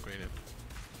 only if I upgrade it.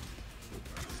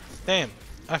 Damn!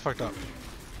 I fucked up.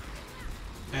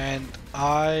 And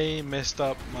I messed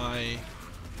up my...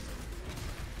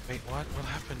 Wait, what? What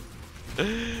happened?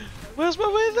 Where's my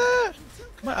wither?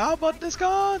 My R button is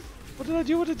gone! What did I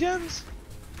do with the gems?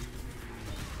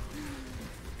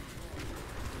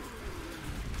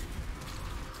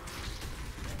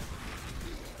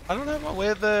 I don't have my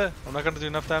weather. I'm not gonna do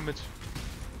enough damage.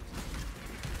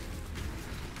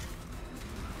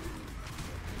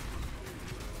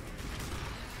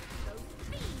 Those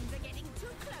fiends are getting too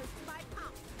close to my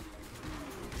pump.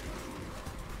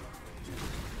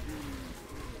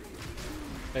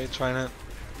 Hey, trying it.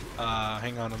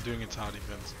 Hang on, I'm doing a tower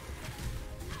defense.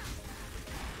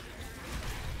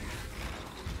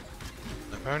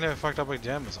 Apparently I fucked up a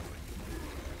gem or something.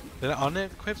 Did I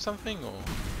unequip something or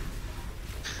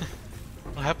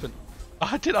what happened? Oh,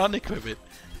 I did unequip it.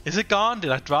 Is it gone?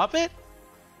 Did I drop it?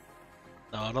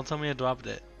 No, don't tell me I dropped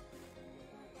it.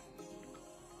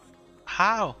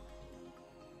 How?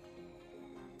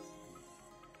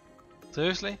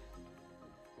 Seriously?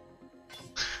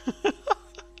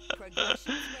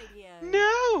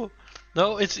 No!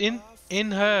 No, it's in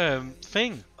her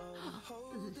thing.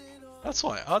 That's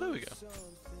why. Oh, there we go.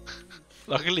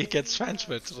 Luckily it gets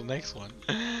transferred to the next one.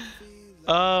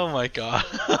 Oh my god.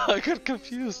 I got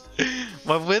confused.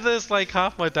 My wither is like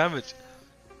half my damage.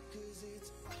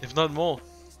 If not more.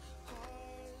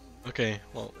 Okay,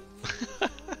 well.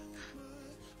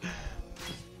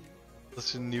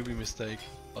 Such a newbie mistake.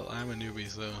 Well, I'm a newbie,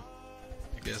 so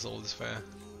I guess all is fair.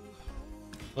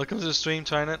 Welcome to the stream,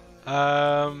 China.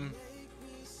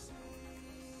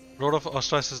 Road of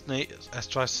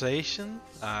ostracization.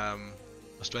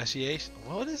 Ostracization.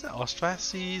 What is that?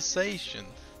 Ostracization.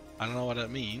 I don't know what that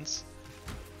means.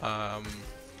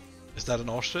 Is that an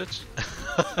ostrich?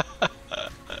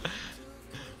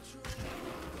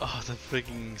 Oh, the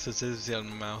freaking sensitivity on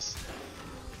my mouse.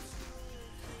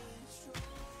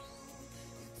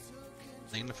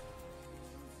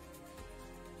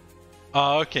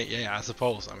 Oh, okay, yeah, I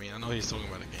suppose. I mean, I know he's talking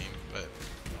about a game, but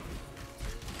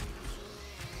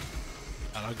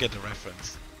I don't get the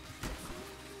reference.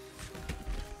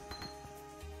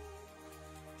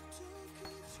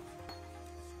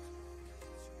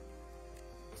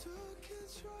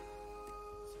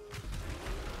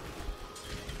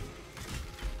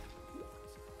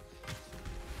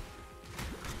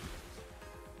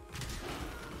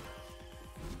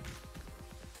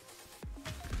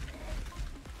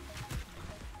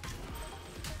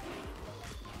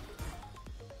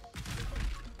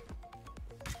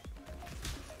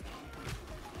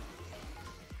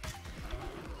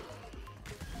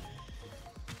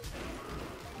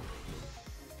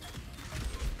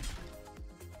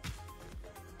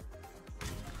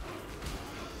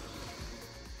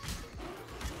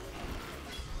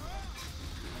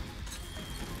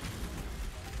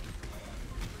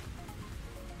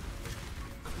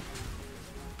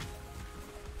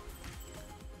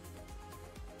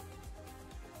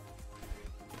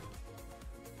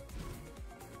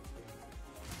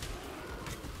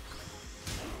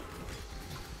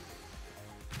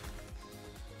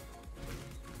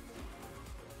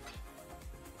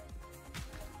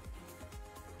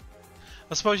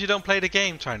 I suppose you don't play the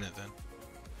game, China, then?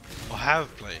 Or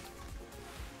have played?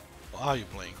 Or are you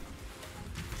playing?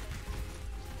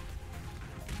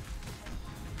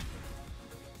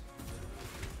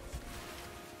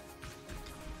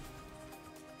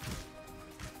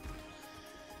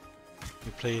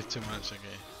 You play it too much, okay.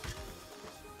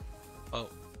 Oh.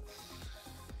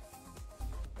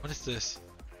 What is this?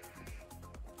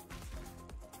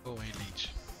 Go away, leech.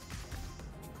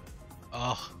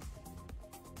 Oh.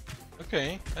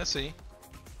 Okay, I see.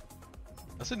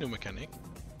 That's a new mechanic.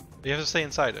 You have to stay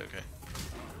inside, okay.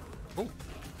 Ooh.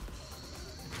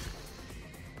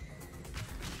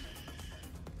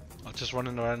 I'll just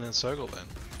running around in a circle then.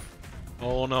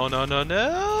 Oh no no no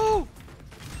no!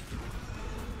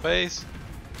 Face!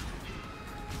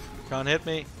 Can't hit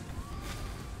me.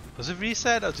 Does it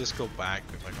reset? I'll just go back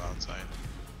if I go outside.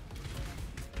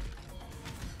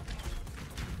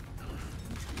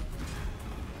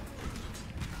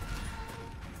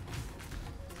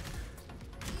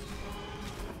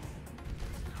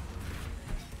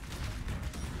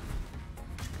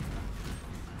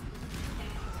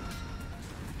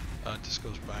 It just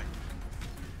goes back.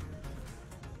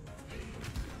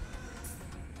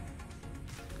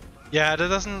 Yeah, that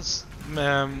doesn't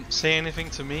say anything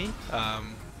to me.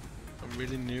 I'm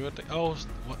really new at the. Oh,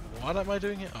 what am I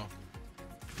doing here? Oh,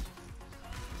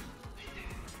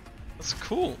 that's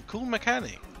cool. Cool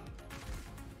mechanic.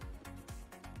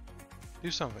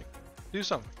 Do something. Do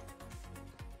something.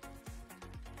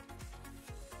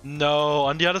 No,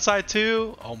 on the other side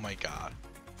too. Oh my god.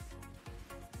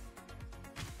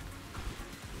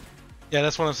 Yeah,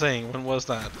 that's what I'm saying. When was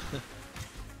that?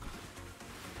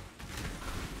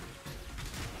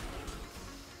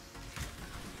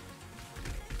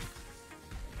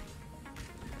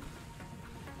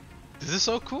 This is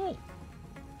so cool.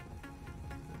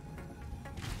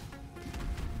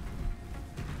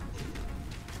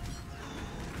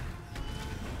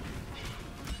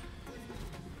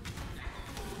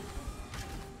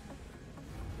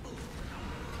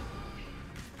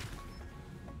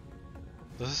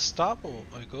 Does it stop or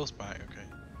it goes back? Okay.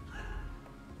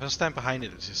 If I stand behind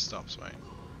it, it just stops, right?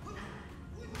 Yeah.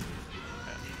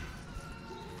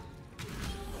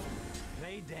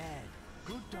 Play dead.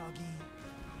 Good doggy.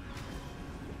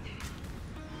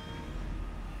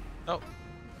 Oh.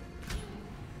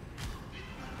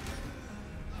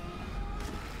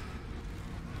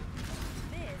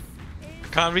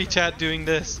 Can't reach out doing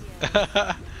this.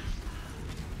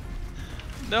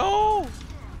 No!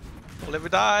 Don't let me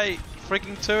die!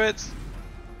 Freaking turrets!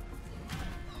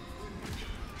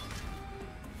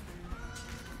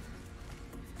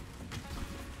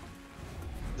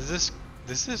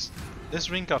 This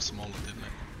ring got smaller, didn't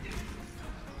it?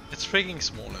 It's freaking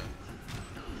smaller.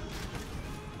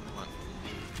 Come on.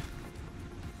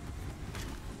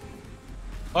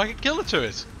 Oh, I can kill the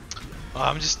turrets! Oh,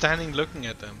 I'm just standing looking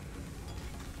at them.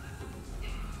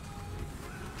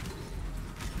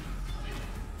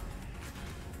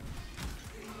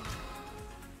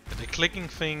 The clicking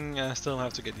thing I still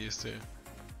have to get used to.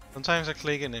 Sometimes I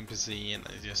click an NPC and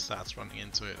it just starts running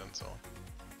into it and so on.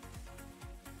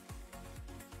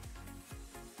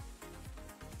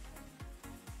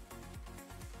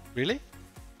 Really?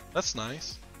 That's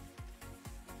nice.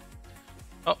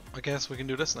 Oh, I guess we can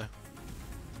do this now.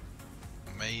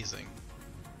 Amazing.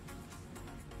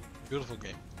 Beautiful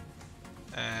game.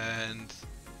 And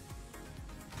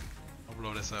I'll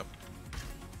blow this up.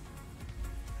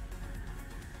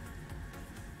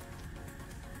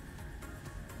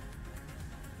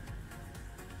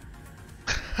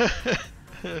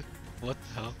 What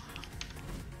the hell?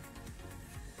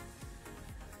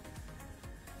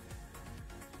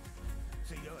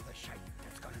 So you're the shape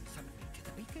that's gone and summoned me to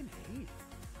the beacon, eh?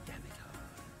 Damn it all.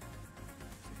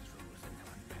 These rules are no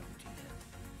unbound here.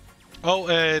 Oh,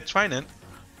 Trinant.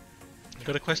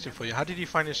 Got a question for you. How did you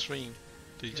find your stream?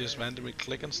 Did you just randomly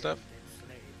click on stuff?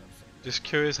 Just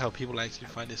curious how people actually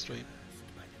find the stream.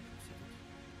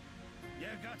 You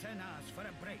got an ass for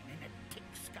a brain in a tick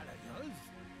skull of yours?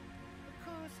 Of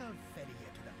course I'll ferry you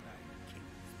to the Prime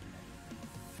King's plane.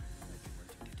 I've been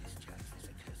wanting to discharge this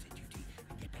accursed duty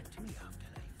and get back to me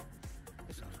afterlife.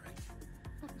 It's not right.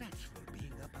 Not natural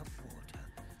being above water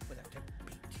without a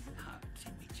beating heart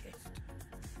in me chest.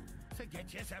 So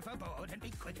get yourself aboard and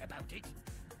be quick about it.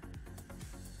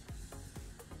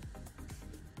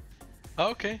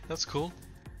 Okay, that's cool.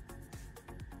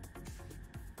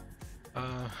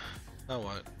 Now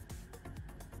what?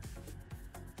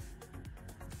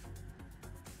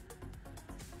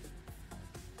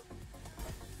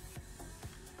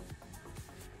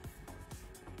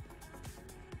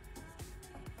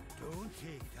 Don't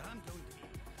take time, don't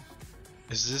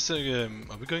take. Is this a,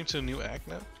 are we going to a new act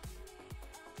now?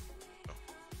 Oh,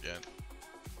 yeah.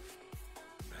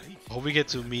 Right. I hope we get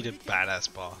to meet a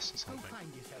badass boss or something.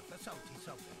 Find yourself a salty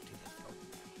something to the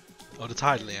throat. Oh, the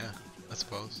title, yeah, I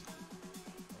suppose.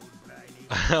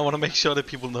 I want to make sure that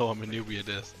people know I'm a newbie at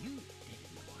this.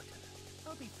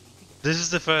 This is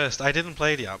the first. I didn't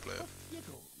play Diablo.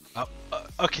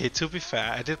 Okay, to be fair,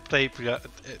 I did play.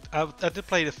 I did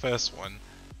play the first one,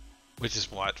 which is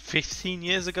what 15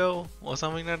 years ago or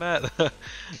something like that.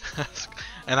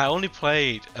 And I only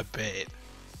played a bit.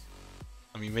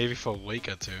 I mean, maybe for a week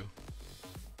or two.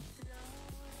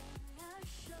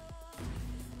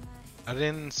 I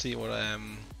didn't see what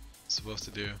I'm supposed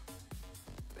to do.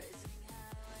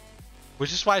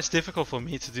 Which is why it's difficult for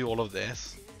me to do all of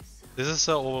this. This is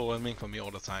so overwhelming for me all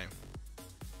the time.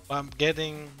 But I'm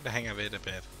getting the hang of it a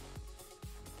bit.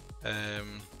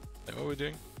 Like what are we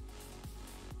doing?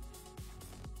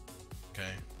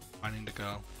 Okay, finding the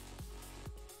girl.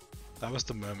 That was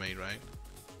the mermaid, right?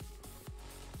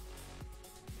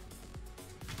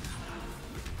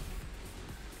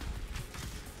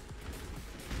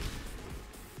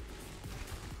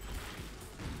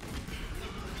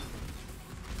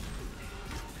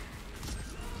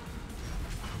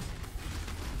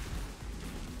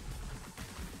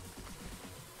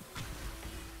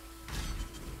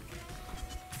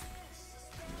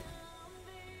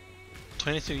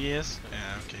 $22 years?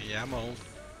 Yeah, okay, yeah, I'm old.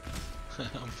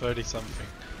 I'm 30 something.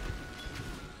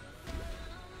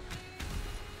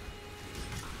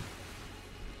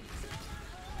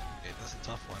 Okay, that's a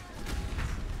tough one.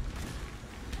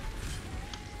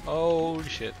 Oh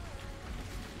shit.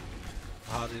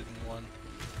 Harder than one.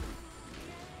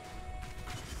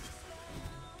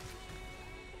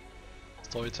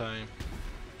 Story time.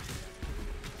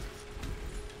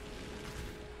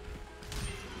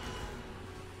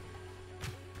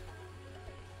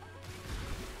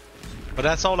 But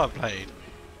that's all I played.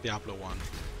 Diablo 1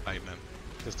 back then.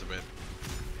 Just a bit.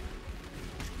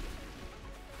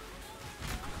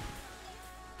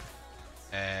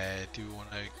 Do you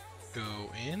wanna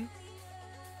go in.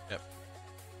 Yep.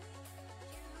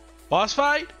 Boss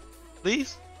fight,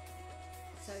 please.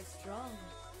 So strong,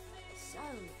 so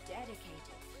dedicated.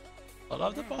 I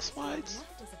love the boss fights.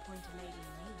 Not disappoint a lady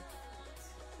in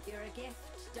need. You're a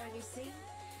gift, don't you see?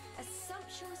 A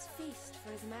sumptuous feast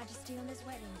for His Majesty on his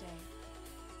wedding day.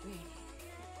 Really,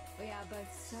 we are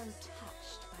both so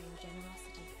touched by your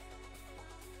generosity.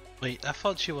 Wait, I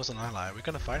thought she was an ally. We're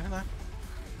gonna fight her now?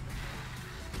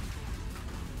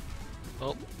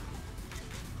 Oh.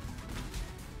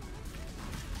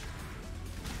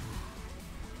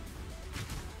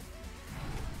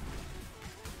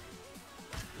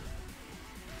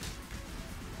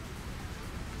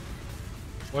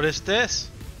 What is this?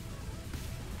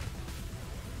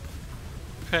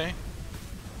 Okay.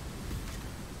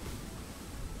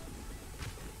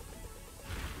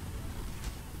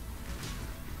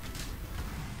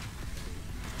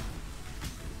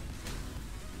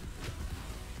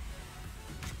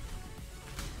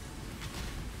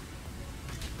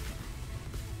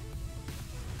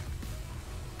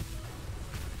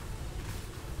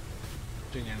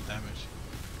 Doing any damage.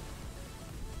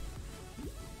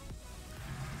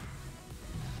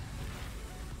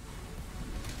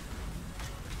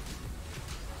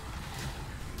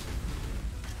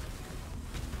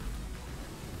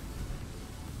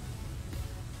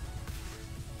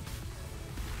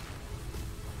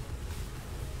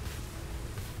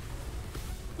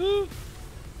 Woo.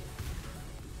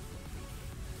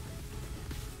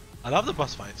 I love the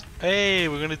boss fights. Hey,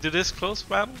 we're gonna do this close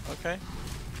battle? Okay.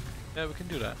 Yeah, we can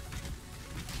do that.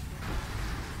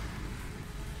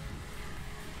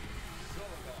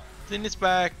 Then it's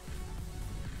back.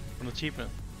 An achievement.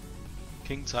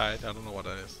 King side, I don't know what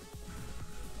that is.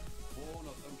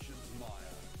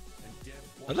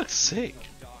 That looks sick.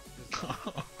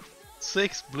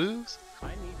 6 blues?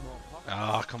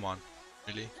 Ah, oh, come on.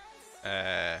 Really?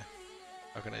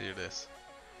 How can I do this?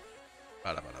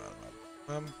 No.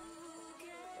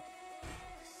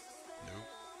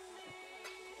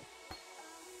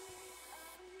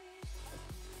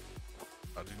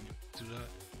 I didn't do that.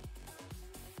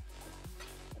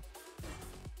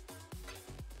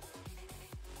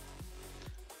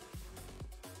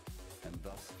 And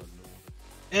thus the Lord.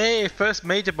 Hey, first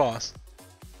major boss.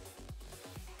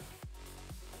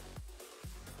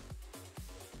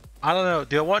 I don't know.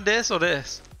 Do I want this or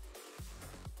this?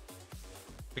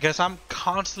 Because I'm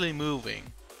constantly moving.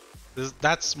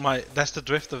 That's the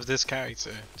drift of this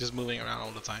character, just moving around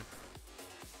all the time.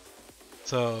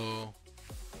 So.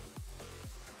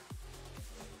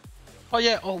 Oh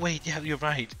yeah. Oh wait. Yeah, you're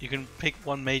right. You can pick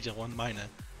one major, one minor.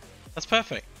 That's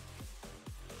perfect.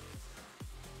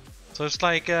 So it's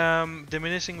like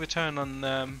diminishing return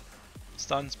on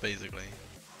stuns, basically.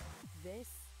 This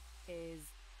is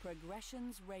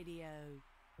Progressions Radio.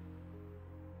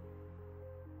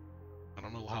 I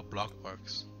don't know how block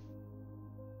works.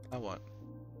 Now what?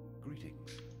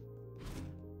 Greetings.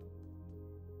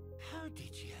 How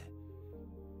did you?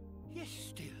 You're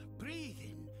still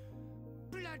breathing.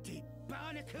 Bloody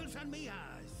barnacles on me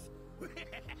eyes.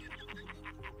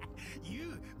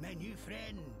 You, my new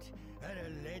friend, are a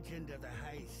legend of the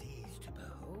high seas to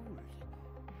behold.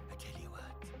 I tell you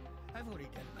what, I've already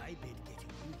done my bit getting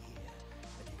you here,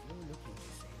 but if you're looking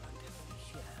to sail on to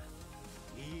Felicia,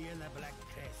 me and the Black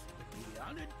Crest would be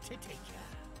honored to take you.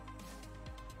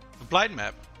 The blind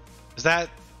map. Is that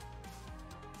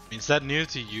new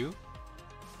to you?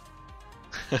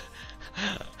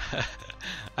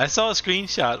 I saw a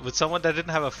screenshot with someone that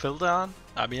didn't have a filter on.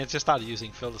 I mean, I just started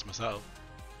using filters myself.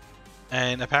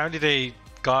 And apparently they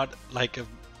got like a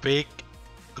big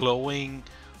glowing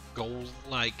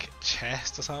gold-like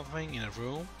chest or something in a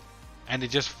room. And they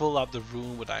just fill up the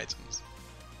room with items.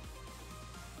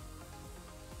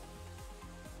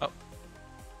 Oh.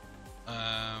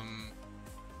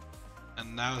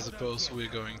 And now I suppose we're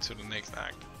going to the next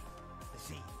act. The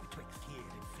sea betwixt here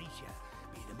and Frisia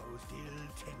be the most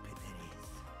ill-tempered there is.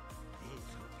 There's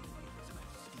hoping there as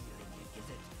much steel in your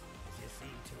gizzard as you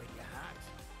seem to in your heart.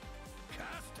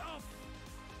 Cast off!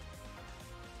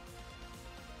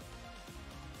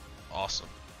 Awesome.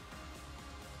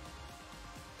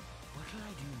 What'll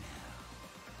I do now?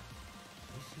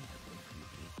 This boy from the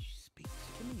bridge speaks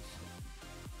to me soon.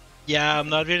 Yeah, I'm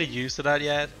not really used to that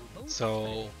yet,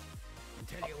 so...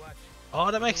 Oh,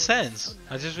 that makes sense.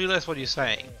 I just realized what you're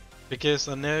saying. Because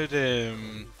I know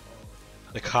the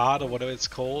card or whatever it's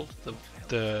called,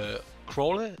 the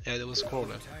crawler? Yeah, it was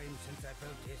crawler.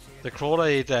 The crawler,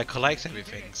 it collects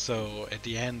everything, so at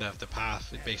the end of the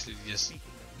path, it basically just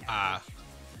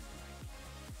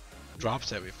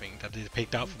drops everything that it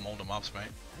picked up from all the mobs,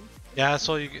 right? Yeah, I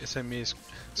saw you send me a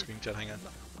screenshot, hang on.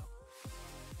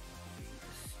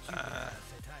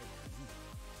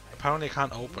 Apparently I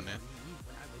can't open it.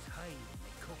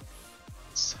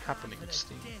 What's happening with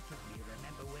Steam?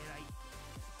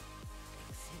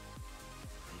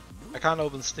 I can't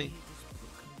open Steam.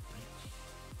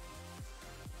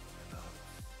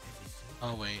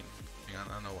 Oh wait, hang on,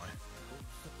 I know why.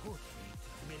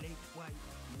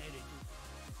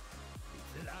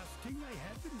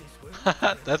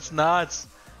 That's nuts.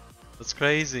 That's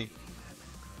crazy.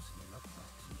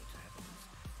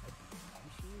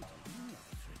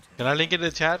 Can I link it in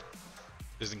the chat?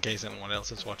 Just in case anyone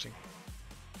else is watching.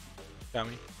 Got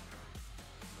me.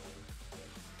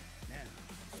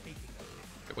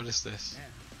 What is this?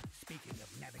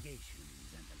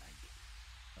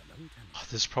 Oh,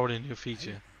 this is probably a new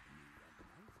feature.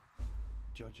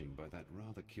 Judging by that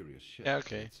rather curious ship, yeah,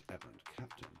 okay. Errant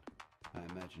Captain, I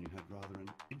imagine you had rather an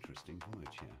interesting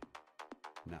voyage here.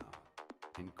 Now,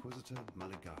 Inquisitor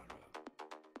Maligaro,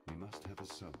 we must have a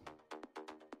soul.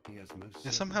 He has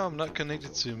most somehow I'm not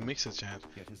connected to Mixer chat.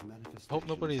 Hope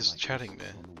nobody's chatting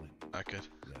there. Not good.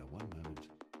 One moment,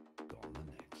 gone the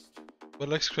next. But it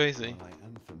looks crazy. While I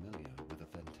am familiar with the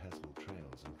phantasmal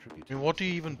trails and tributaries, I mean, what do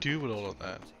you even do with all of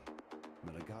that?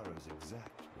 Maligaro's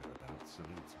exact whereabouts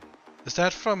salutes me. Is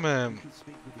that from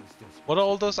what are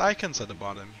all those icons at the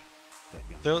bottom?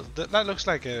 That looks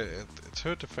like a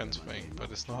turret defense thing, but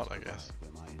it's not, I guess.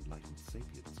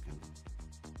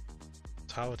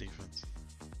 Tower defense.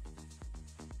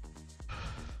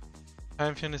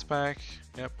 Champion is back.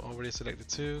 Yep, already selected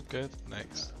 2. Good.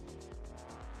 Next.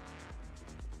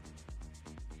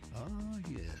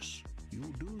 Yes.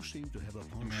 You do seem to have a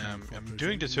I'm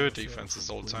doing the turret defenses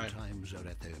all the time. Times are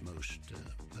at their most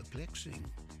perplexing.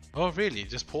 Oh really?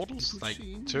 Just portals? Like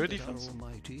turret defense?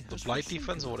 The blight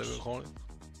defense or whatever you call it?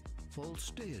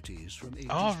 False deities from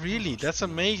oh really? That's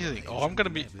amazing. Oh, I'm gonna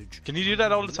be... Can you do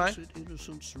that all the time?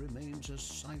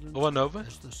 Over and over?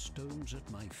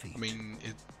 I mean,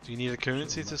 do you need a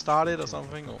currency to start it or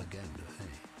something? Or?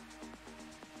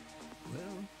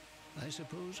 Well, I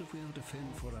suppose if we are to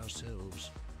fend for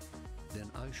ourselves,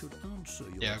 then I should answer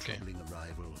your troubling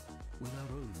arrival with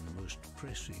our own most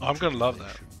pressing. Oh, I'm gonna love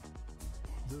that.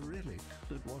 The relic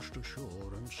that washed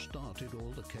ashore and started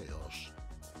all the chaos.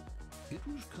 It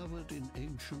was covered in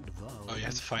ancient vows. Oh, you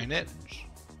have to find it?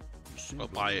 I'll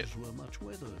buy it. Were much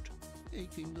weathered,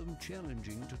 making them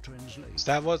challenging to translate. Is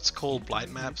that what's called blight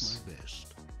maps?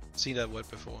 Seen that word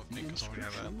before, I think.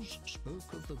 Inscriptions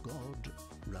spoke of the god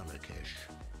Ralakesh.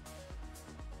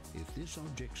 If this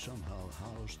object somehow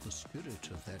housed the spirit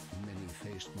of that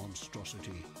many-faced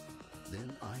monstrosity,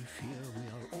 then I fear we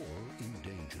are all in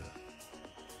danger.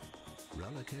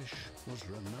 Ralakesh was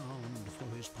renowned for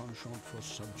his penchant for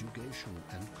subjugation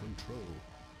and control.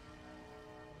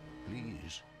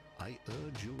 Please, I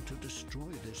urge you to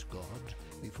destroy this god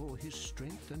before his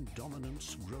strength and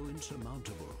dominance grow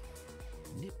insurmountable.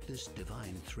 Nip this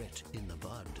divine threat in the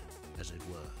bud, as it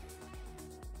were.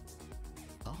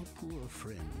 Our poor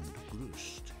friend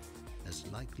Grust has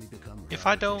likely become if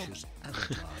I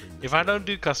don't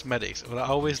do cosmetics, it will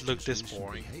always look this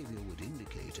boring.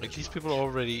 Like these people are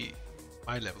already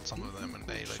high level, some of them, and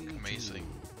they look amazing.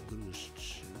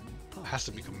 It has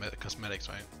to be cosmetics,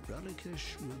 right?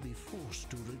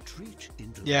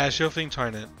 Yeah, sure thing,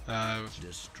 Toynet.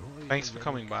 Thanks for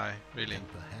coming by, really.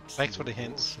 Thanks for the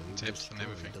hints, and tips, and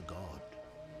everything.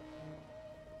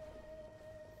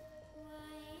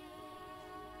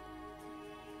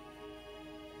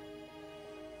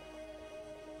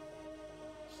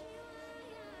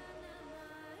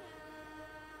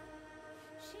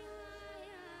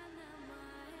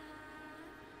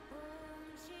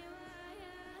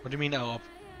 What do you mean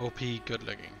OP good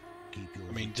looking?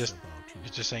 I mean you're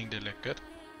just saying they look good?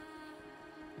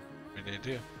 What do they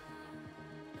do?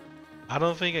 I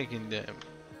don't think I can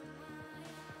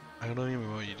I don't even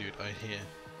know what you do it right here.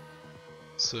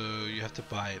 So you have to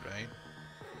buy it, right?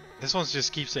 This one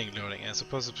just keeps saying loading, and I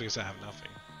suppose it's because I have nothing.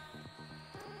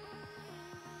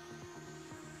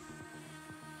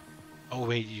 Oh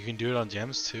wait, you can do it on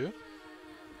gems too?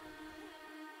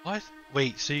 What?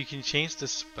 Wait, so you can change the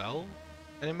spell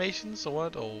animations or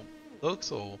what? Or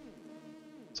looks or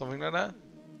something like that?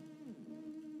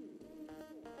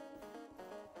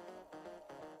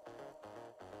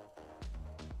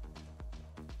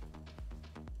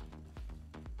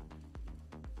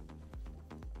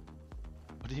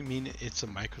 What do you mean it's a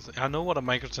microtransaction? I know what a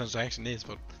microtransaction is,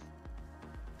 but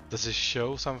does it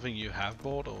show something you have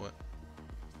bought or what?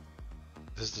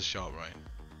 This is the shop, right?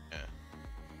 Yeah.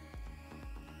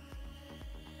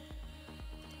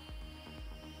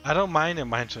 I don't mind the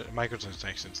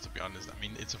microtransactions, to be honest. I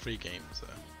mean, it's a free game, so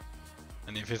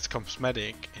And if it's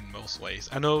cosmetic in most ways,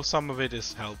 I know some of it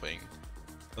is helping,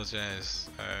 such as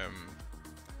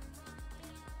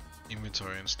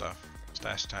inventory and stuff,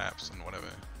 stash tabs and whatever.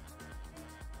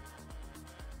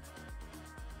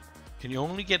 Can you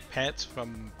only get pets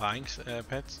from buying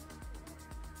pets?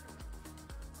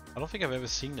 I don't think I've ever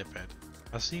seen a pet.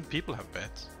 I've seen people have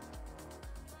pets.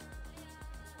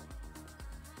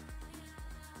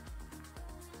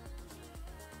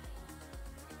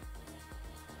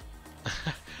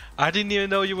 I didn't even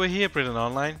know you were here, Britain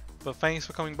Online, but thanks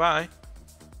for coming by.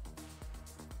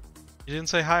 You didn't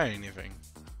say hi or anything.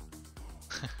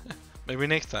 Maybe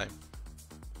next time.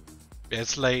 Yeah,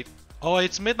 it's late. Oh,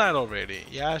 it's midnight already.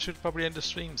 Yeah, I should probably end the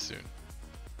stream soon.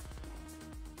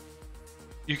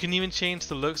 You can even change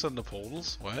the looks on the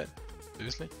portals. What?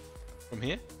 Seriously? From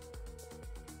here?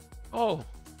 Oh,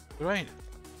 right.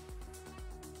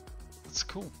 That's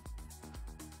cool.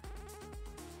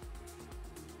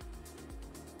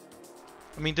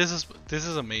 I mean, this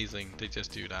is amazing. They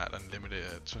just do that and limit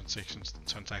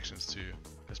transactions to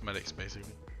cosmetics,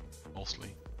 basically,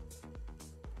 mostly.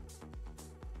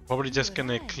 Probably just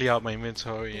gonna clear out my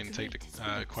inventory and take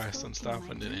the quest and stuff,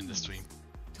 and then end the stream.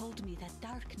 Told me that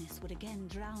darkness would again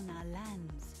drown our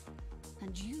lands,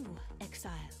 and you,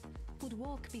 exile, would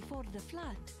walk before the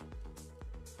flood.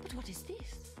 But what is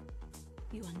this?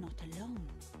 You are not alone.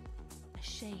 A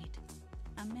shade,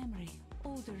 a memory,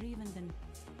 older even than...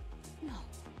 No.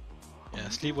 Yeah,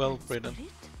 sleep well, Brayden.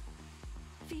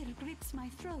 Fear grips my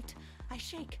throat. I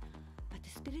shake, but the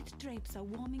spirit drapes a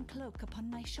warming cloak upon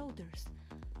my shoulders.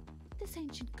 This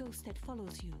ancient ghost that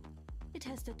follows you, it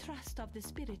has the trust of the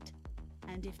spirit.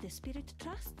 And if the spirit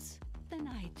trusts, then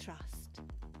I trust.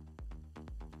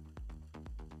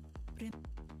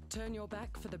 Turn your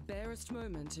back for the barest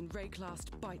moment and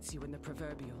Rayclast bites you in the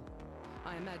proverbial.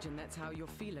 I imagine that's how you're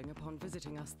feeling upon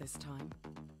visiting us this time.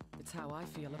 It's how I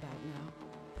feel about now.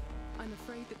 I'm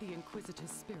afraid that the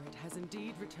Inquisitor's spirit has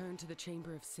indeed returned to the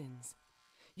Chamber of Sins.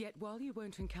 Yet while you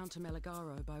won't encounter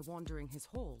Meligaro by wandering his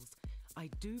halls, I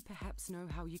do perhaps know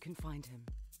how you can find him.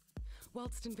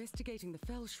 Whilst investigating the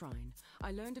Fell Shrine,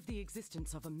 I learned of the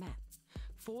existence of a map,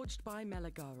 forged by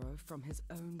Meligaro from his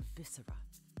own viscera.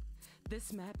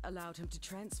 This map allowed him to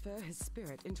transfer his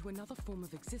spirit into another form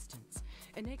of existence,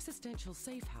 an existential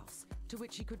safe house to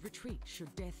which he could retreat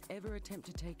should death ever attempt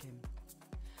to take him.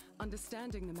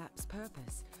 Understanding the map's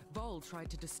purpose, Vol tried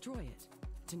to destroy it,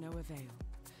 to no avail,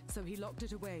 so he locked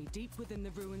it away deep within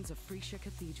the ruins of Frisia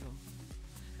Cathedral.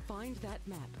 Find that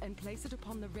map and place it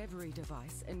upon the Reverie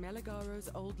device in Meligaro's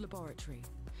old laboratory,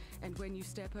 and when you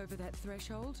step over that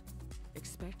threshold,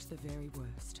 expect the very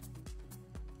worst.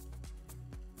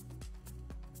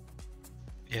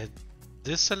 Yeah,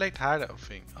 this select hideout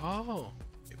thing. Oh,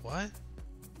 wait, what?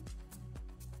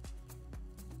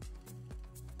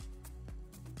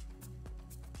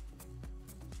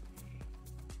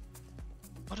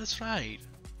 Oh, that's right.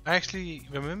 I actually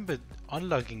remembered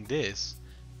unlocking this,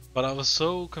 but I was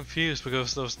so confused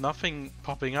because there was nothing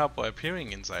popping up or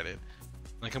appearing inside it.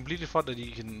 And I completely thought that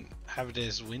you can have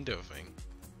this window thing.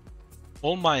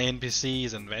 All my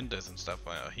NPCs and vendors and stuff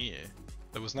are here.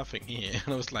 There was nothing here,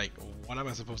 and I was like, what am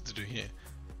I supposed to do here?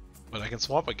 But I can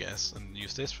swap, I guess, and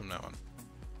use this from now on.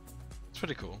 It's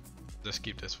pretty cool. Just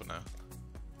keep this for now.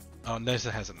 Oh, unless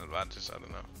it has an advantage, I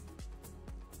don't know.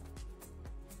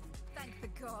 Thank the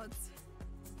gods.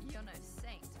 You're no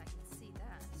saint, I can see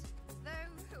that.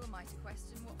 Though, who am I to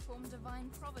question what form divine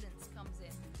providence comes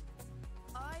in?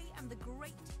 I am the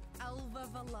great Alva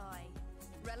Valai,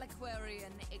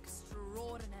 reliquarian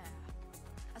extraordinaire,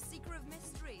 a seeker of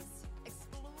mysteries,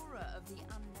 explorer of the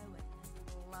unknown,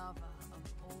 lover of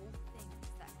all things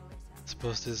that glitter. I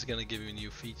suppose this is gonna give you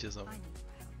new features of it.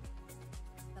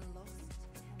 The lost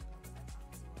temple of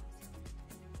Axolotl.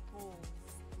 Halls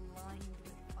lined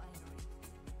with finery,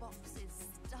 boxes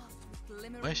stuffed with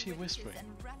glimmering Why is she riches whispering?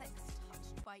 and relics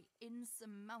touched by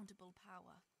insurmountable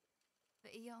power.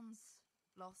 The eons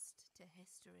lost to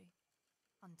history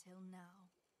until now.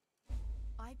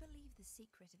 I believe the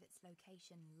secret of its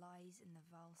location lies in the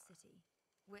Val City,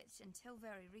 which until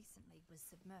very recently was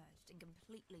submerged and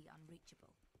completely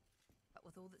unreachable. But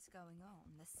with all that's going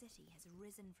on, the city has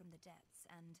risen from the depths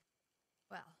and,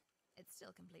 well, it's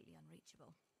still completely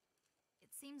unreachable.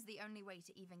 It seems the only way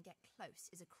to even get close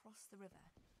is across the river,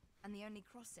 and the only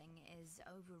crossing is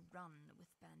overrun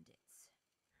with bandits.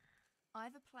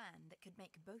 I've a plan that could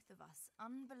make both of us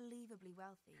unbelievably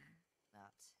wealthy,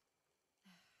 but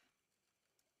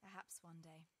perhaps one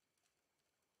day.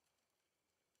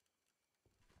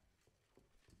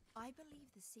 I believe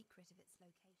the secret of its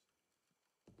location.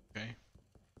 Okay.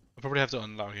 I'll probably have to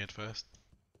unlock it first.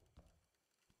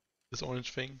 This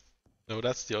orange thing. No,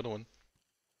 that's the other one.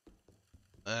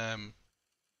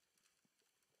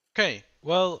 Okay,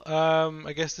 well,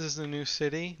 I guess this is a new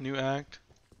city, new act,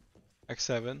 Act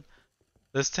 7.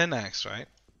 There's 10 acts, right?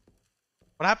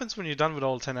 What happens when you're done with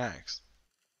all 10 acts?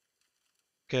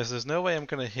 Because there's no way I'm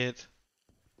gonna hit.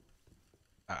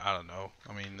 I don't know.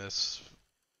 I mean, there's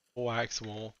 4 acts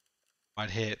more.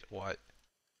 Might hit what?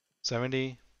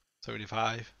 70,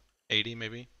 75, 80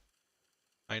 maybe,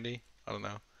 90. I don't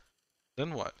know.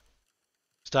 Then what?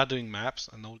 Start doing maps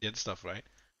and all the other stuff, right?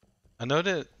 I know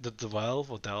that the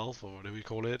delve or whatever we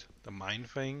call it, the mine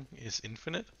thing is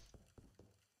infinite.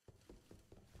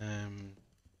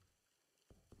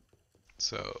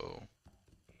 So,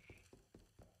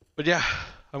 but yeah,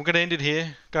 I'm gonna end it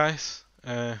here, guys.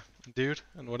 Dude,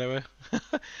 and whatever. I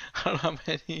don't know how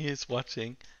many is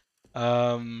watching.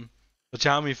 But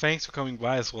Xiaomi, thanks for coming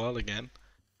by as well again.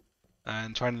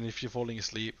 And trying to, if you're falling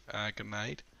asleep, good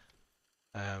night.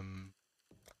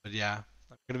 But yeah,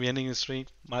 I'm gonna be ending the stream.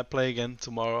 Might play again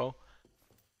tomorrow.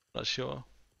 Not sure.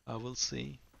 I will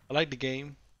see. I like the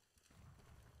game.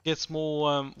 Gets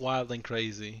more wild and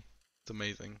crazy. It's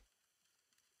amazing.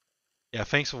 Yeah,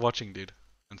 thanks for watching, dude.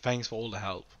 And thanks for all the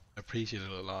help. I appreciate it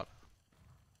a lot.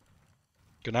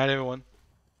 Good night, everyone.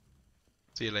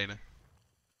 See you later.